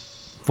 Nope.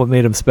 What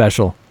made them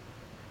special?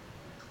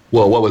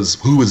 Well,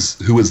 who was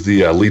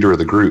the leader of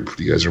the group?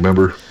 Do you guys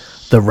remember?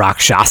 The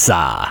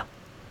Rakshasa.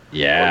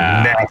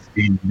 Yeah.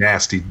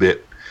 Nasty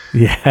bit.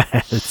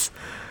 Yes.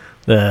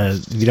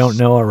 If you don't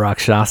know, a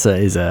Rakshasa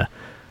is a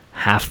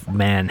half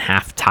man,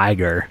 half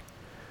tiger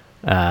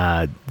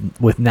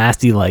with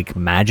nasty like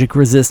magic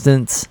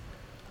resistance.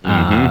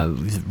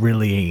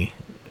 Really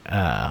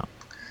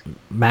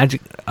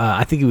magic.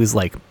 I think it was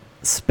like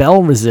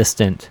spell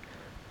resistant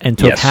and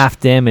took half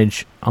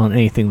damage on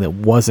anything that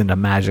wasn't a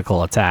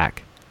magical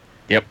attack.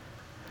 Yep.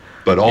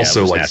 But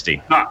also like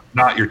nasty.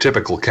 not your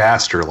typical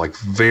caster, like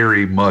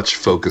very much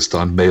focused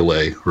on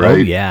melee, right? Oh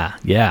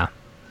yeah.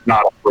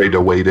 Not afraid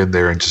to wade in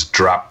there and just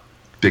drop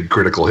big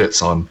critical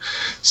hits on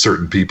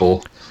certain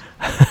people.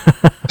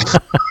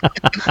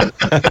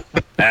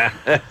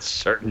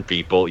 Certain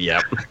people,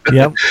 yep.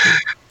 Yep.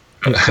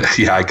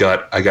 Yeah, I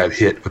got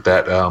hit with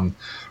that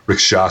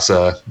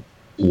Rakshasa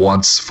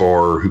once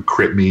who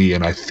crit me,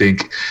 and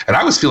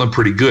I was feeling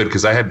pretty good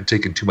because I hadn't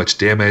taken too much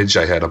damage.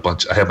 I had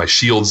my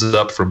shields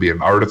up from being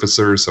an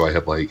artificer, so I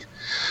had like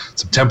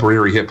some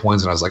temporary hit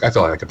points, and I was like, I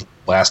felt like I could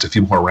last a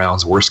few more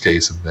rounds, worst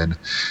case. And then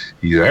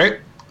he's all right,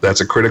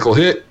 that's a critical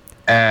hit.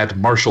 Add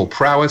martial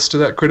prowess to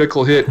that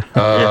critical hit.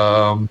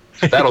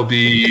 That'll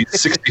be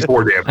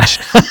 64 damage.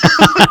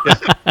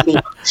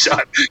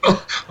 Shot.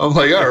 I'm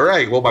like, all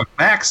right. Well, my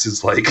max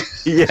is like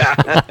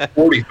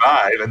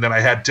 45, and then I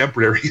had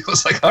temporary. I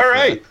was like, all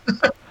right.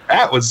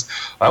 That was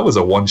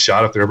a one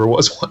shot if there ever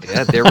was one.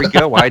 Yeah, there we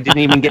go. I didn't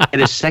even get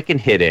a second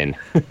hit in.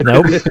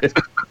 Nope.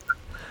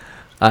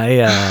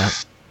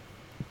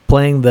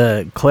 Playing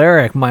the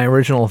cleric, my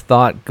original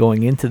thought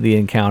going into the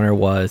encounter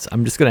was,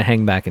 I'm just going to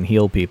hang back and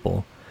heal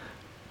people.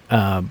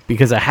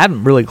 Because I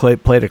hadn't really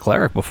played a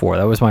cleric before.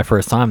 That was my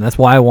first time. That's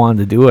why I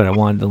wanted to do it. I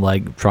wanted to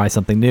like try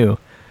something new.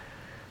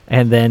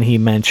 And then he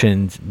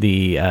mentioned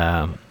the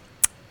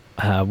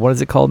what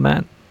is it called,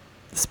 Matt?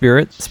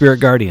 Spirit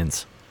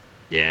Guardians.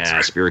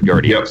 Yeah, Spirit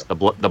Guardians.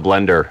 Yep. The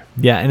blender.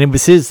 Yeah, and it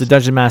was the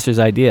Dungeon Master's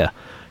idea.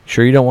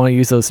 Sure, you don't want to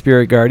use those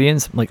Spirit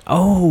Guardians? I'm like,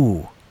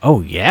 oh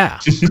yeah.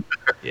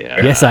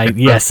 Yeah. Yes,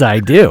 I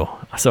do.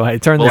 So I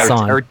turned this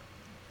on.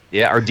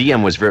 Our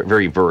DM was very,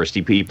 very versed.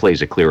 He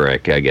plays a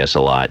cleric, I guess,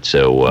 a lot.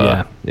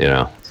 So,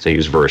 so he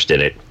was versed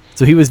in it.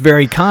 So he was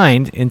very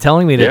kind in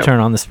telling me to turn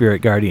on the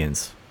Spirit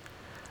Guardians.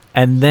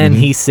 And then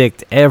he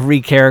sicked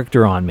every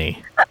character on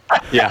me.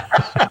 Yeah.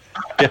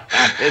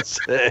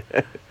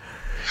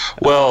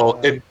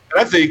 Well, and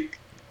I think,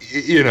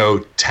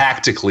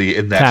 tactically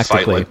in that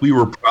fight, like we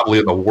were probably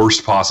in the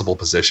worst possible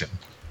position.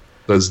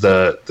 Because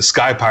the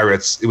Sky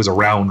Pirates, it was a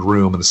round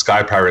room, and the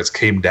Sky Pirates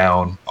came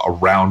down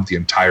around the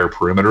entire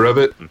perimeter of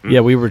it. Yeah,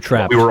 we were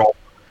trapped. We were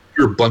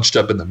bunched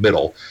up in the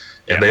middle,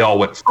 and they all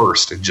went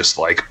first, and just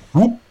like,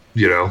 whoop,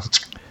 it's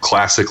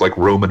classic like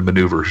Roman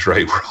maneuvers,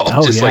 right? We're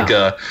all like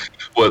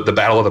the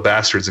Battle of the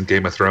Bastards in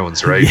Game of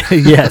Thrones, right?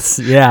 Yes,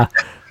 yeah.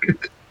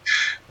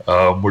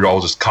 We're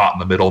all just caught in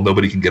the middle.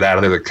 Nobody can get out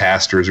of there. The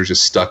casters are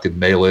just stuck in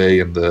melee,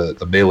 and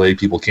the melee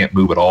people can't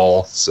move at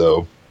all.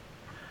 So,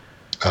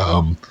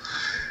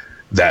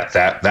 that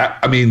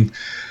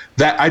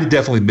I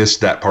definitely missed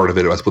that part of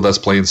it with us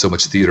playing so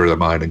much Theater of the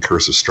Mind and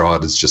Curse of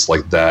Strahd. Is just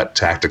like that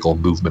tactical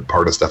movement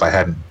part of stuff I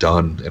hadn't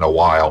done in a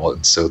while,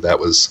 and so that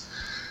was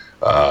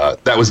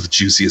the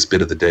juiciest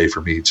bit of the day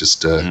for me,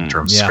 just in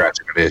terms of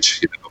scratching an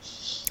itch.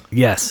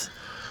 Yes,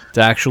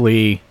 to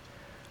actually,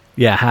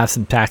 have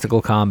some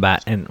tactical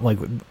combat, and like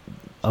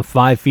a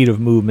 5 feet of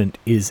movement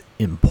is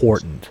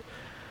important,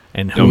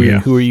 and who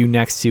are you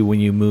next to when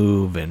you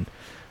move, and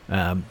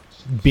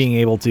being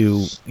able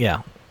to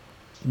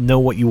know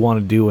what you want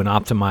to do and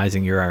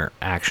optimizing your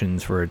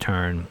actions for a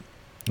turn.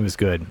 It was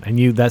good.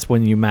 And that's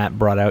when Matt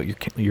brought out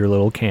your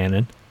little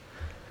cannon.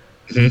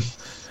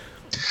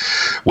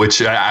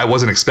 Which I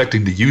wasn't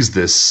expecting to use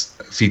this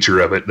feature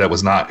of it. It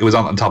was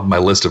on top of my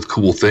list of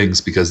cool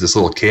things, because this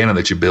little cannon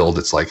that you build,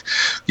 it's like,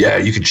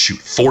 you can shoot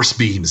force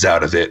beams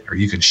out of it, or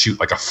you can shoot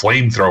like a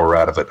flamethrower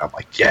out of it. I'm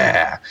like,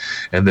 yeah.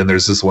 And then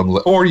there's this one,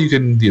 or you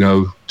can,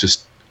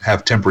 just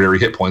have temporary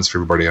hit points for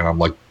everybody, and I'm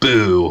like,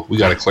 boo, we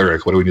got a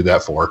cleric, what do we need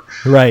that for?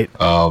 Right.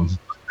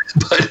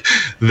 But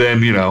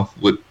then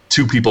with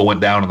 2 people went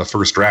down in the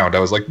first round, I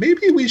was like,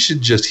 maybe we should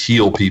just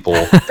heal people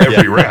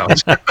every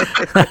round.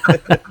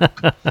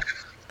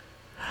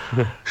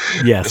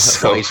 Yes.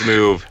 So, nice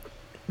move.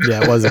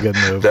 Yeah, it was a good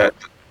move. that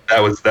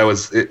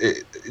was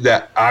it,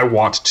 that I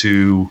want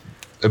to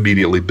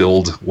immediately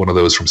build one of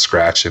those from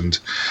scratch and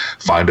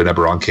find an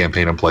Eberron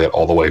campaign and play it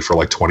all the way for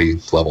like 20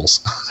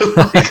 levels.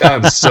 Like,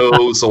 I'm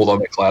so sold on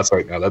that class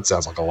right now. That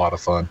sounds like a lot of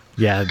fun.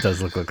 Yeah, it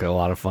does look like a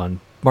lot of fun.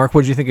 Mark,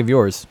 what did you think of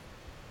yours?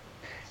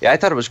 Yeah, I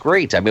thought it was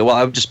great. I mean,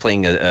 I was just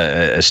playing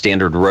a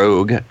standard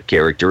rogue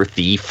character,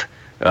 thief,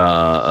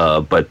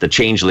 but the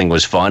changeling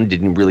was fun.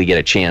 Didn't really get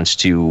a chance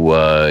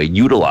to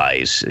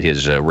utilize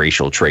his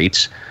racial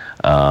traits.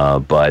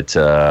 But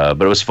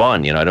it was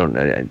fun.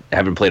 I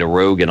haven't played a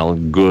rogue in a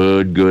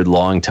good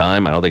long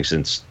time. I don't think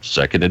since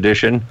 2nd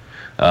edition.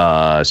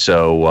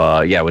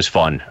 It was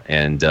fun,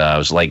 and I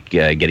was like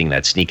getting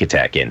that sneak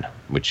attack in,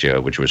 which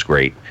was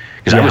great,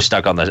 because I was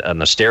stuck on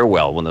the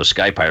stairwell when those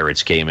Sky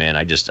Pirates came in.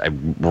 I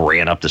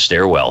ran up the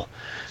stairwell,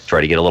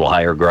 tried to get a little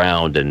higher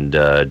ground, and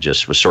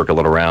just was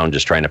circling around,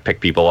 just trying to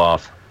pick people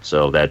off.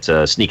 So that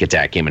sneak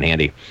attack came in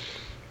handy.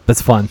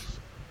 That's fun.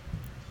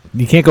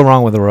 You can't go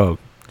wrong with a rogue.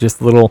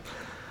 Just little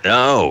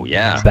Oh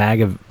yeah,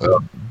 bag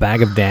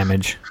of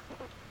damage.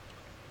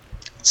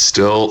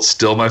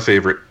 Still my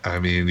favorite. I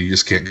mean, you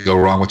just can't go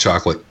wrong with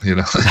chocolate.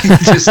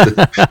 Just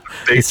the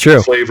It's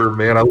true. flavor,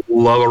 man. I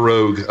love a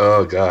rogue.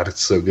 Oh god,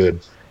 it's so good.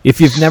 If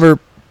you've never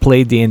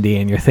played D&D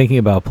and you're thinking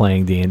about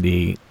playing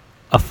D&D,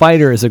 a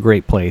fighter is a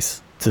great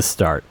place to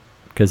start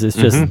because it's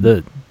just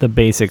the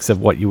basics of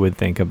what you would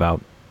think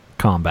about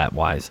combat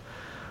wise.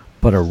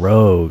 But a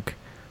rogue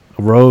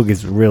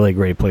is really a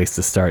great place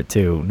to start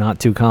too. Not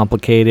too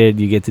complicated.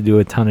 You get to do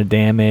a ton of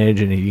damage,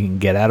 and you can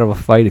get out of a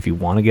fight if you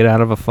want to get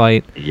out of a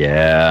fight.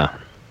 yeah.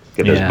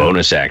 Get those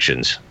bonus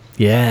actions.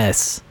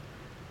 Yes.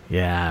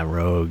 Yeah,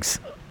 rogues.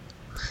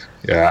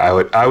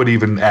 Yeah, I would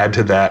even add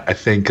to that. I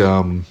think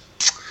I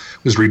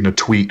was reading a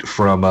tweet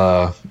from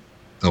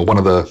one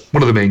of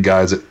the main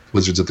guys at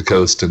Wizards of the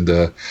Coast, and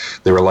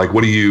they were like,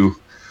 "What do you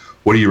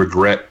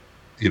regret,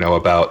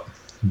 about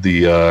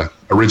the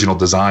original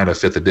design of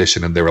 5th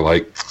edition?" And they were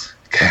like,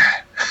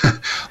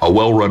 "A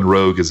well-run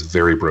rogue is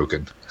very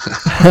broken."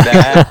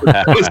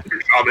 That was their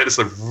comment. It's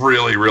like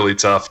really, really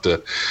tough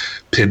to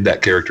pin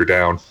that character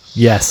down.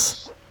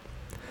 Yes.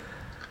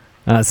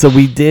 So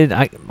we did.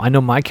 I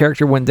know my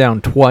character went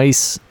down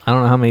twice. I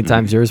don't know how many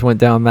times yours went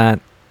down, Matt.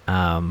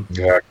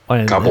 Yeah,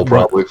 a couple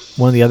probably.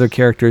 One of the other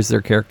characters,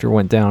 their character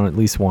went down at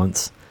least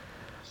once.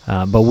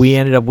 But we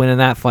ended up winning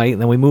that fight.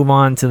 And then we move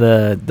on to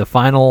the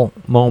final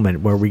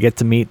moment where we get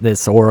to meet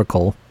this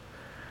oracle,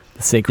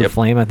 the Sacred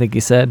Flame, I think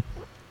you said.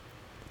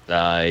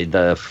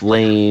 The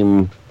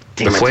flame.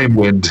 The Flame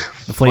Wind.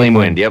 The Flame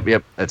Wind.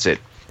 Yep. That's it.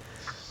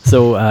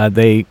 So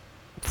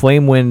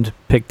Flame Wind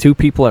picked 2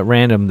 people at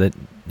random that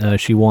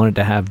she wanted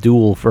to have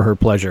duel for her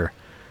pleasure.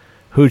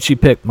 Who'd she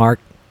pick, Mark?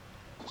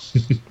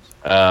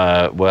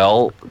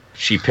 Well,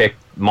 she picked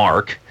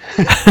Mark.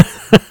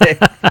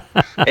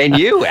 And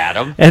you,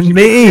 Adam. And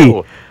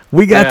me.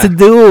 We got to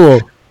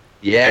duel.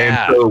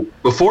 Yeah. And so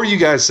before you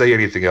guys say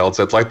anything else,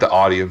 I'd like the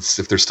audience,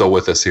 if they're still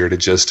with us here, to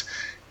just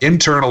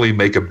internally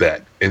make a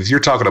bet. If you're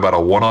talking about a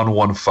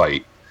one-on-one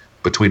fight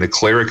between a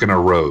cleric and a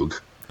rogue,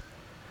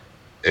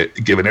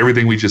 given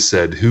everything we just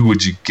said, who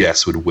would you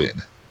guess would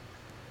win?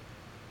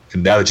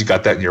 And now that you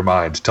got that in your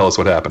mind, tell us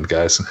what happened,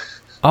 guys.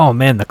 Oh,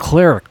 man, the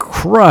cleric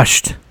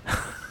crushed.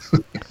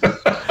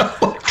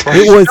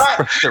 It was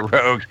the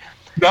rogue.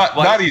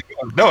 Not even,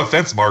 no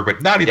offense, Mark,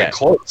 but not even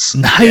close.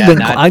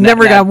 I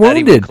never got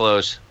wounded. Not even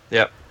close.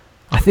 Yep.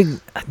 I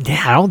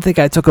don't think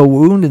I took a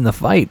wound in the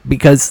fight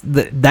because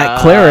that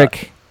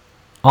cleric,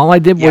 all I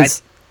did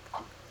was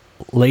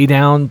lay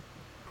down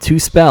 2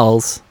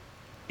 spells.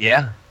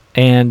 Yeah.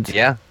 And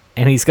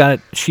he's got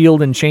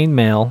shield and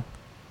chainmail.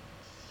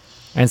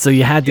 And so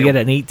you had to get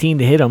an 18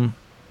 to hit him.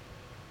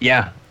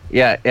 Yeah.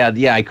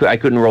 I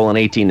couldn't roll an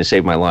 18 to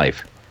save my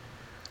life.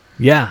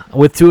 Yeah,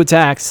 with 2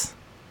 attacks.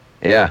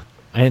 Yeah.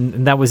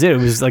 And that was it. It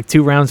was like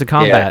 2 rounds of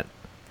combat. Yeah.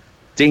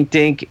 Dink,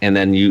 dink, and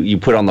then you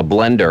put on the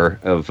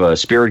blender of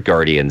Spirit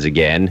Guardians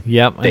again.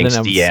 Yep. Thanks,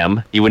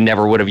 DM. You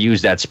would have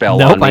used that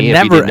spell on me I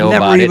if you didn't know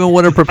about it. never even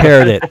would have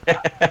prepared it.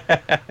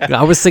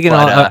 I was thinking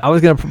I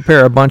was going to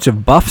prepare a bunch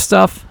of buff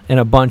stuff and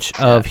a bunch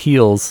of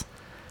heals.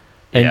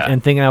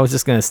 And thinking I was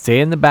just going to stay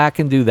in the back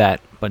and do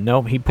that. But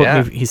nope, he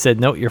put me. He said,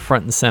 "No, you're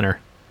front and center.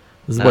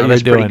 This is what you're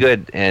doing." Pretty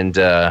good. And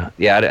I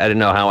didn't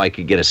know how I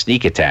could get a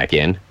sneak attack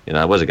in.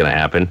 That wasn't going to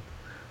happen.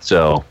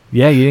 So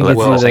you didn't get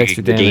the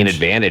extra damage. Gain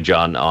advantage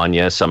on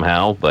you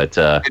somehow. But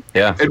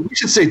and we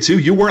should say too,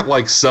 you weren't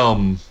like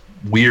some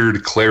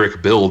weird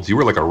cleric build. You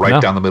were like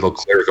a down the middle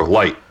cleric of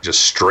light,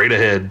 just straight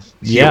ahead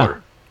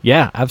healer.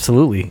 Yeah,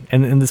 absolutely.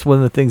 And this is one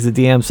of the things the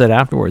DM said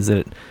afterwards,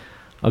 that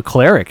a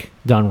cleric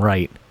done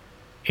right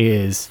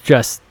is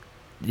just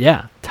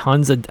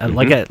tons of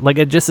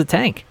just a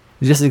tank.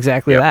 It's just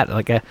exactly that,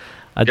 like a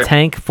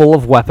tank full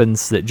of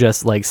weapons that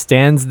just like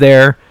stands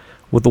there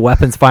with the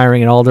weapons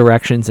firing in all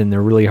directions, and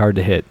they're really hard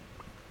to hit.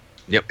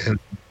 Yep. And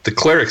the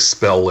cleric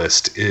spell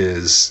list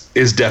is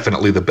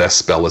definitely the best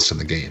spell list in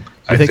the game.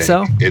 I think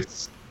so.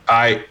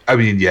 I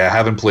mean,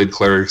 haven't played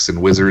clerics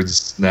and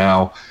wizards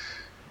now.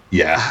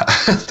 Yeah,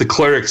 the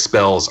cleric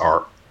spells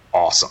are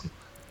awesome.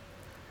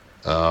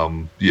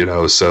 So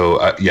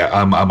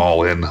I'm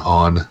all in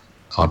on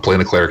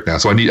playing a cleric now.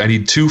 So I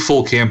need 2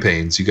 full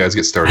campaigns. You guys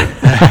get started.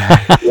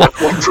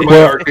 one for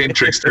my arcane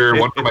trickster,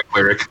 one for my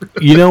cleric.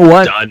 You know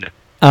what? Done.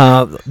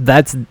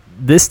 That's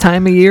this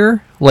time of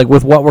year, like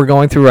with what we're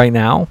going through right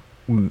now.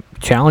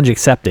 Challenge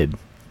accepted.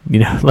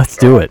 Let's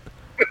do it.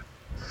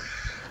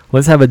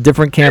 Let's have a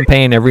different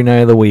campaign every night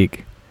of the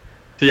week.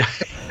 Yeah.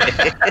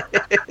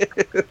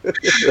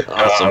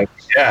 Awesome.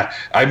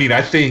 I mean,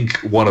 I think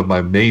one of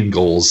my main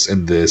goals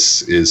in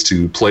this is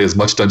to play as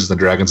much Dungeons and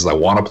Dragons as I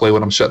want to play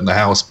when I'm shut in the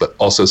house, but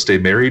also stay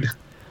married.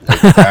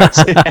 That's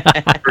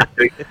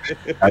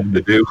having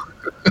to do.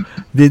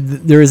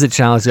 There is a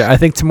challenge there. I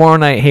think tomorrow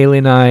night, Haley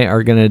and I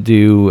are going to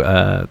do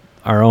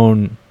our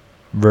own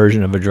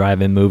version of a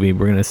drive-in movie.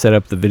 We're going to set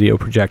up the video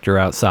projector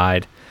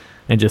outside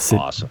and just sit.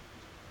 Awesome.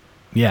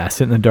 Yeah,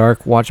 sit in the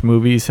dark, watch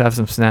movies, have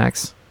some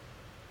snacks.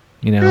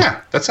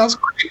 Yeah, that sounds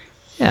great.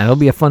 Yeah, it'll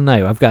be a fun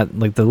night. I've got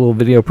like the little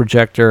video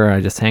projector.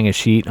 I just hang a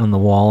sheet on the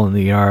wall in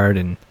the yard,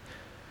 and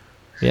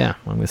yeah,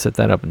 I'm gonna set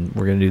that up, and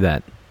we're gonna do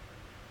that.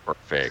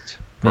 Perfect.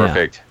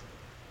 Yeah.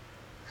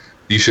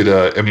 You should,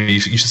 you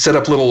should set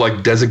up little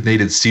like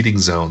designated seating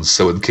zones,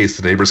 so in case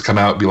the neighbors come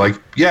out, be like,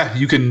 yeah,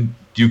 you can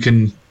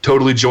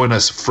totally join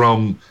us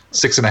from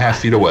 6.5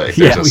 feet away.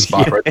 There's a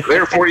spot right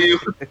there for you.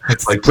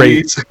 Like,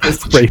 please,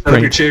 set up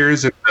your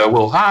chairs, and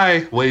we'll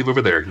wave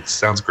over there. It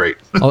sounds great.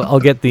 I'll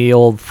get the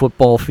old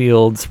football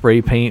field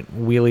spray paint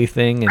wheelie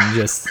thing and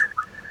just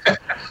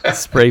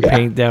spray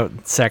paint out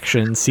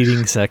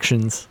seating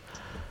sections.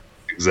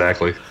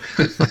 Exactly.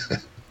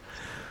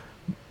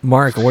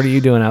 Mark, what are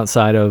you doing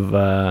outside of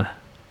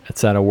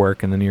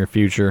work in the near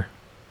future?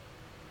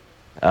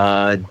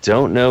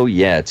 Don't know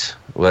yet.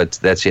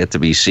 That's yet to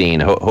be seen.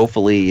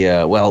 Hopefully,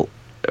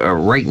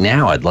 right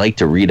now I'd like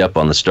to read up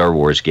on the Star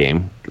Wars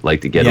game. I'd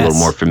like to get a little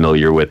more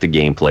familiar with the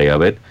gameplay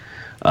of it.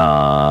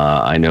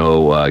 I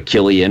know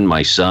Killian,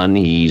 my son,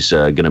 he's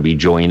going to be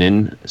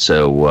joining,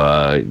 so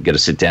got to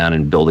sit down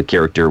and build a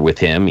character with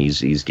him.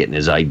 He's getting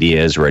his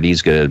ideas ready.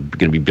 He's going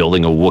to be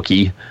building a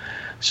Wookiee.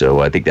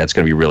 So I think that's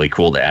going to be really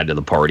cool to add to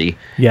the party.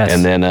 Yes.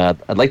 And then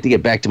I'd like to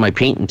get back to my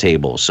painting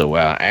table. So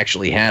I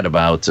actually had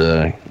about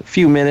a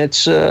few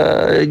minutes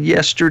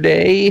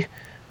yesterday,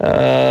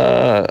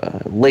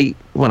 late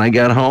when I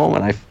got home,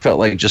 and I felt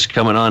like just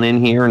coming on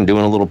in here and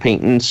doing a little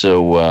painting.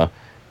 So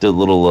did a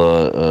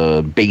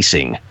little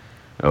basing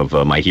of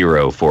my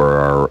hero for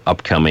our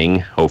upcoming,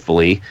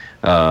 hopefully,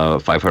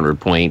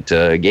 500-point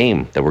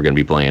game that we're going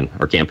to be playing,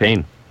 our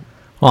campaign.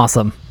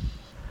 Awesome.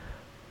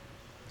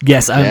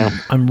 Yes,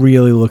 I'm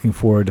really looking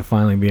forward to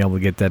finally being able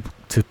to get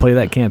to play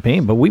that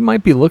campaign. But we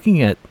might be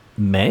looking at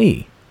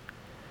May.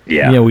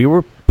 Yeah. Yeah, we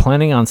were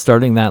planning on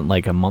starting that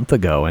like a month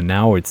ago, and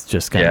now it's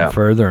just getting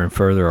further and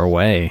further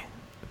away.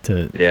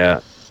 It's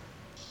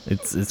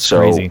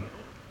crazy.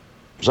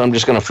 So I'm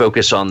just going to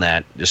focus on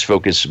that. Just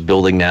focus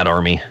building that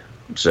army.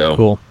 So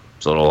cool.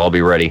 So it'll all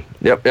be ready.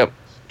 Yep.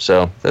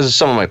 So this is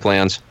some of my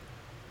plans.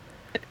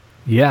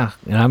 Yeah,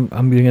 and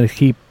I'm going to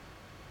keep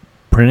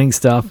printing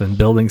stuff and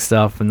building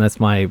stuff, and that's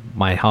my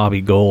hobby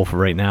goal for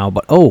right now.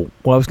 But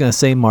what I was going to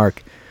say,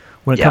 Mark,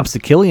 when it comes to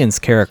Killian's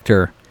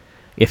character,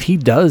 if he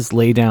does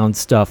lay down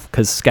stuff,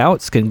 because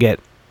scouts can get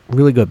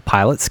really good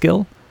pilot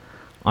skill,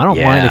 I don't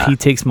mind if he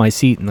takes my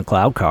seat in the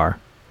cloud car.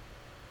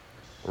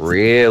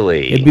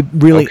 Really? It'd be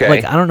really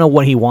like, I don't know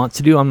what he wants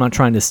to do. I'm not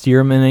trying to steer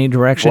him in any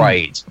direction.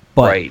 Right.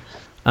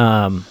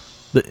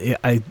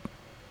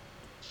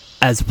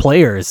 As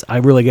players, I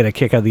really get a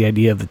kick out of the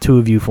idea of the two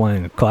of you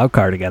flying a cloud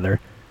car together.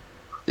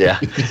 Yeah.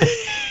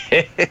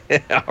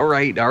 All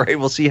right.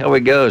 We'll see how it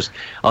goes.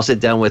 I'll sit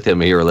down with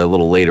him here a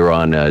little later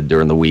on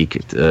during the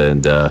week,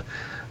 and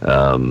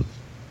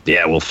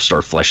we'll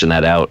start fleshing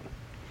that out.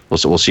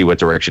 We'll see what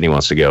direction he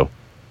wants to go.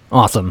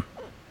 Awesome.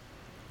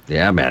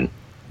 Yeah, man.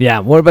 Yeah.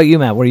 What about you,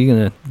 Matt? What are you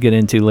going to get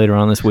into later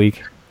on this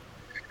week?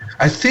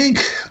 I think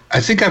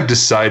I've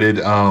decided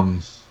I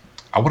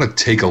want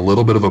to take a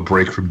little bit of a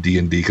break from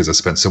D&D because I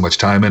spent so much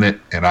time in it,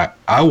 and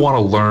I want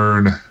to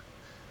learn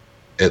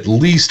at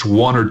least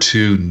one or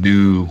two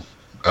new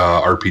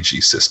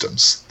RPG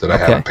systems that I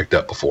haven't picked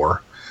up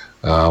before.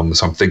 So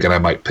I'm thinking I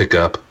might pick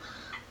up.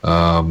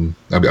 I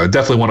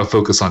definitely want to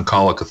focus on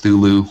Call of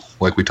Cthulhu,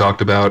 like we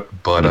talked about,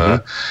 but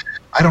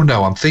I don't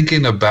know. I'm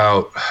thinking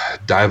about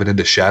diving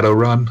into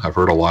Shadowrun. I've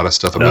heard a lot of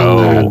stuff about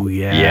that. Oh,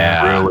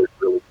 yeah. Really,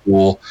 really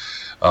cool.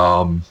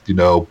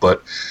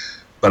 But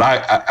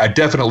I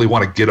definitely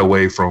want to get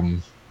away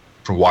from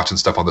watching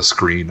stuff on the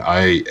screen.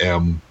 I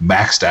am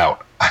maxed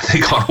out, I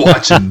think, on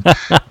watching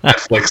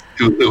Netflix,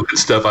 Hulu, and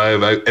stuff.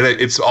 And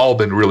it's all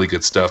been really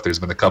good stuff. There's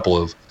been a couple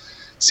of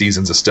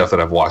seasons of stuff that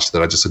I've watched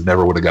that I just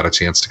never would have got a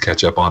chance to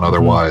catch up on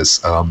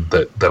otherwise.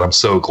 That I'm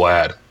so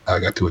glad I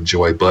got to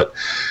enjoy. But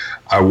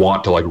I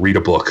want to read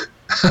a book.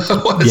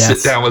 I want to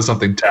sit down with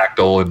something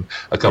tactile and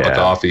a cup of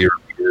coffee or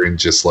beer and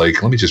just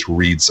let me just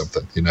read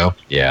something.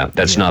 Yeah,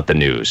 that's not the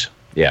news.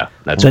 Yeah,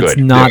 that's good. That's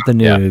not the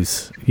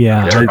news.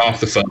 Yeah. Turn off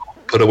the phone.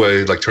 Put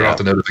away, turn off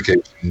the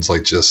notifications,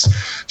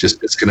 just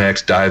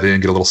disconnect, dive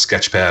in, get a little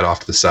sketch pad off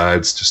to the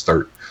sides, just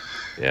start,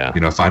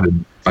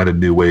 finding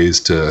new ways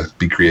to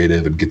be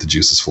creative and get the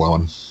juices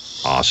flowing.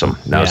 Awesome.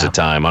 Now's the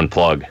time.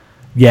 Unplug.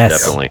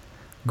 Yes. Definitely.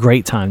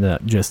 Great time to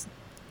just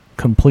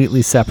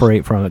completely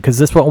separate from it, because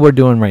this is what we're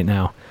doing right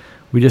now.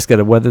 We just got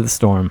to weather the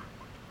storm.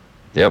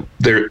 Yep.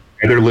 There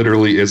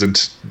literally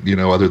isn't,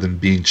 other than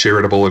being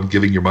charitable and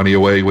giving your money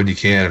away when you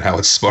can and how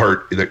it's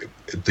smart,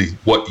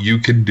 what you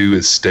can do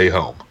is stay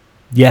home.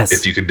 Yes.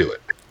 If you can do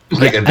it.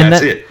 And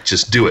that's it.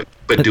 Just do it.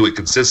 But do it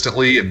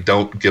consistently and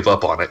don't give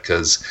up on it,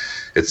 because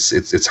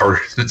it's harder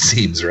than it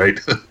seems, right?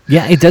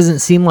 Yeah, it doesn't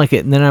seem like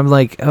it. And then I'm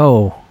like,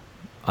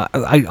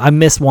 I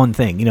miss one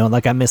thing.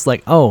 I miss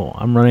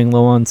I'm running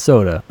low on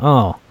soda.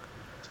 Oh,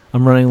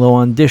 I'm running low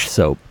on dish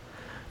soap.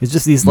 It's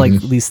just these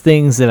these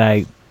things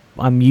that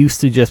I'm used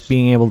to just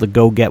being able to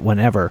go get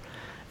whenever,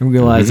 and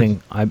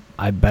realizing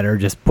I better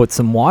just put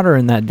some water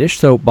in that dish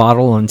soap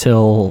bottle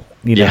until,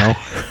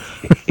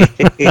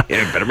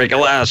 Better make it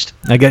last.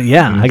 I got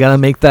to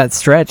make that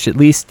stretch. At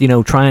least,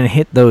 try and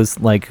hit those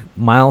like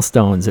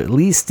milestones. At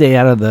least stay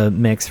out of the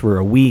mix for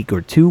a week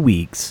or 2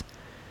 weeks.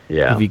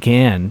 Yeah. If you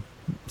can,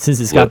 since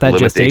it's got that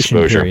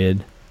gestation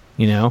period,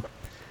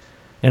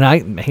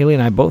 And Haley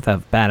and I both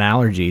have bad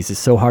allergies. It's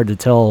so hard to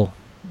tell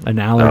an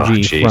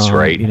allergy from,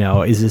 right.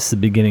 Is this the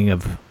beginning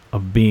of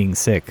being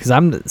sick? Because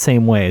I'm the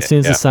same way. As soon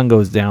as the sun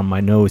goes down, my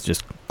nose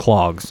just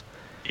clogs.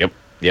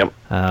 Yep.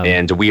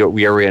 And we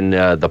are in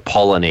the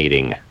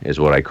pollinating is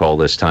what I call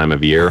this time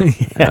of year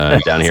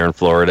down here in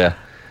Florida.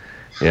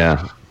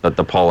 Yeah, but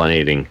the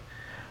pollinating.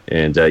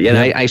 And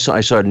I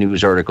saw a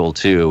news article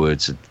too.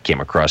 It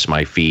came across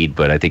my feed,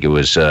 but I think it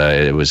was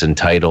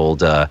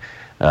entitled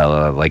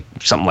like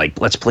something like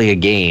 "Let's play a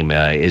game."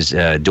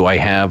 Do I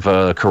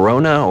have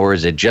corona or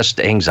is it just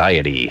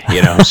anxiety?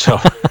 So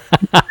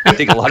I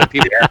think a lot of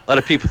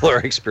people are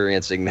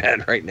experiencing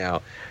that right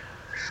now.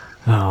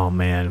 Oh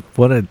man,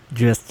 what a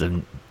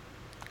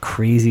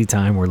crazy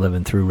time we're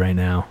living through right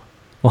now.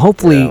 Well,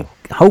 hopefully,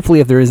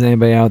 if there is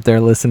anybody out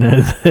there listening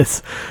to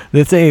this,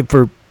 let's say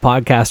for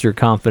podcaster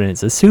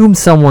confidence, assume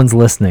someone's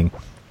listening.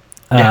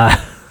 But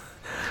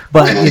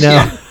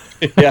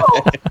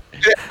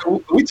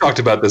we talked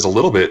about this a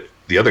little bit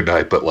the other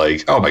night, but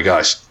like, oh my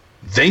gosh,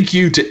 thank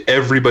you to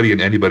everybody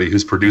and anybody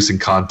who's producing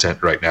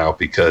content right now,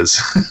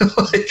 because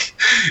like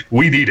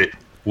we need it.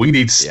 We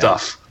need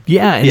stuff.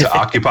 Yeah, to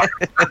occupy.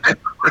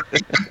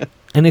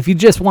 And if you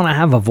just want to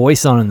have a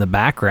voice on in the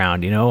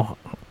background,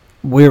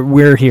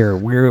 we're here.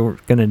 We're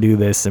gonna do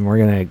this, and we're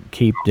gonna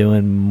keep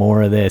doing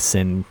more of this,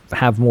 and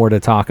have more to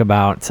talk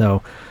about.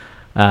 So,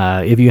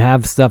 if you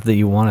have stuff that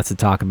you want us to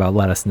talk about,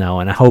 let us know.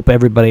 And I hope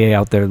everybody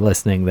out there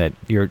listening that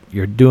you're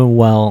doing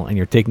well and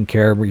you're taking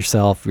care of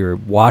yourself. You're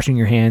washing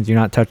your hands. You're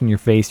not touching your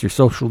face. You're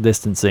social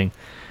distancing.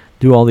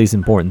 Do all these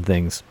important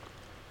things.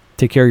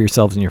 Take care of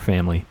yourselves and your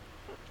family.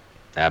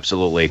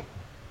 Absolutely.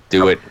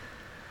 Do it.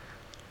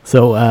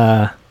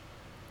 So,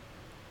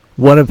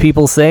 what do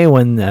people say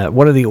what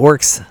do the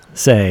orcs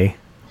say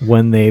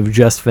when they've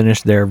just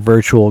finished their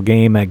virtual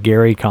game at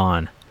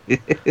GaryCon?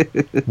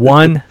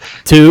 1,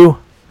 2,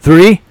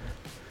 3.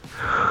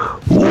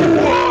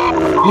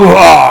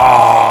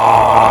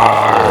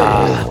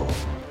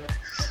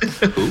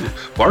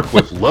 Bark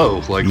with low,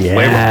 like Lamb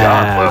of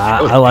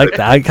God. I like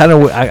that.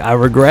 I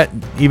regret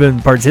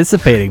even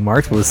participating.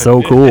 Mark was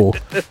so cool.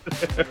 There's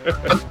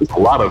a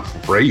lot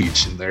of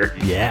rage in there.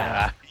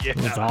 Yeah.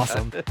 That's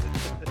awesome.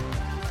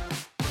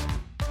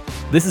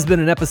 This has been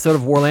an episode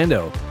of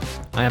Warlando.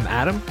 I am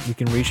Adam. You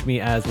can reach me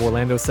as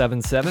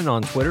Warlando77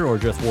 on Twitter or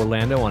just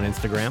Warlando on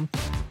Instagram.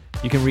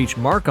 You can reach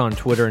Mark on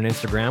Twitter and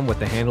Instagram with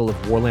the handle of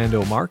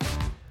WarlandoMark.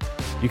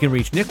 You can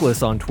reach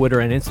Nicholas on Twitter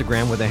and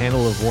Instagram with the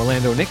handle of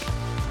WarlandoNick.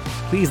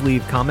 Please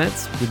leave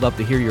comments. We'd love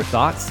to hear your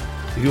thoughts.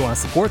 If you want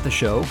to support the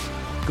show,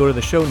 go to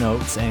the show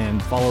notes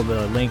and follow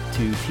the link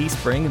to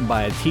Teespring and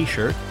buy a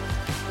t-shirt,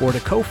 or to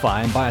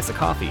Ko-Fi and buy us a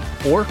coffee,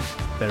 or,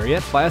 better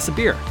yet, buy us a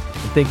beer.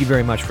 And thank you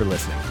very much for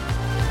listening.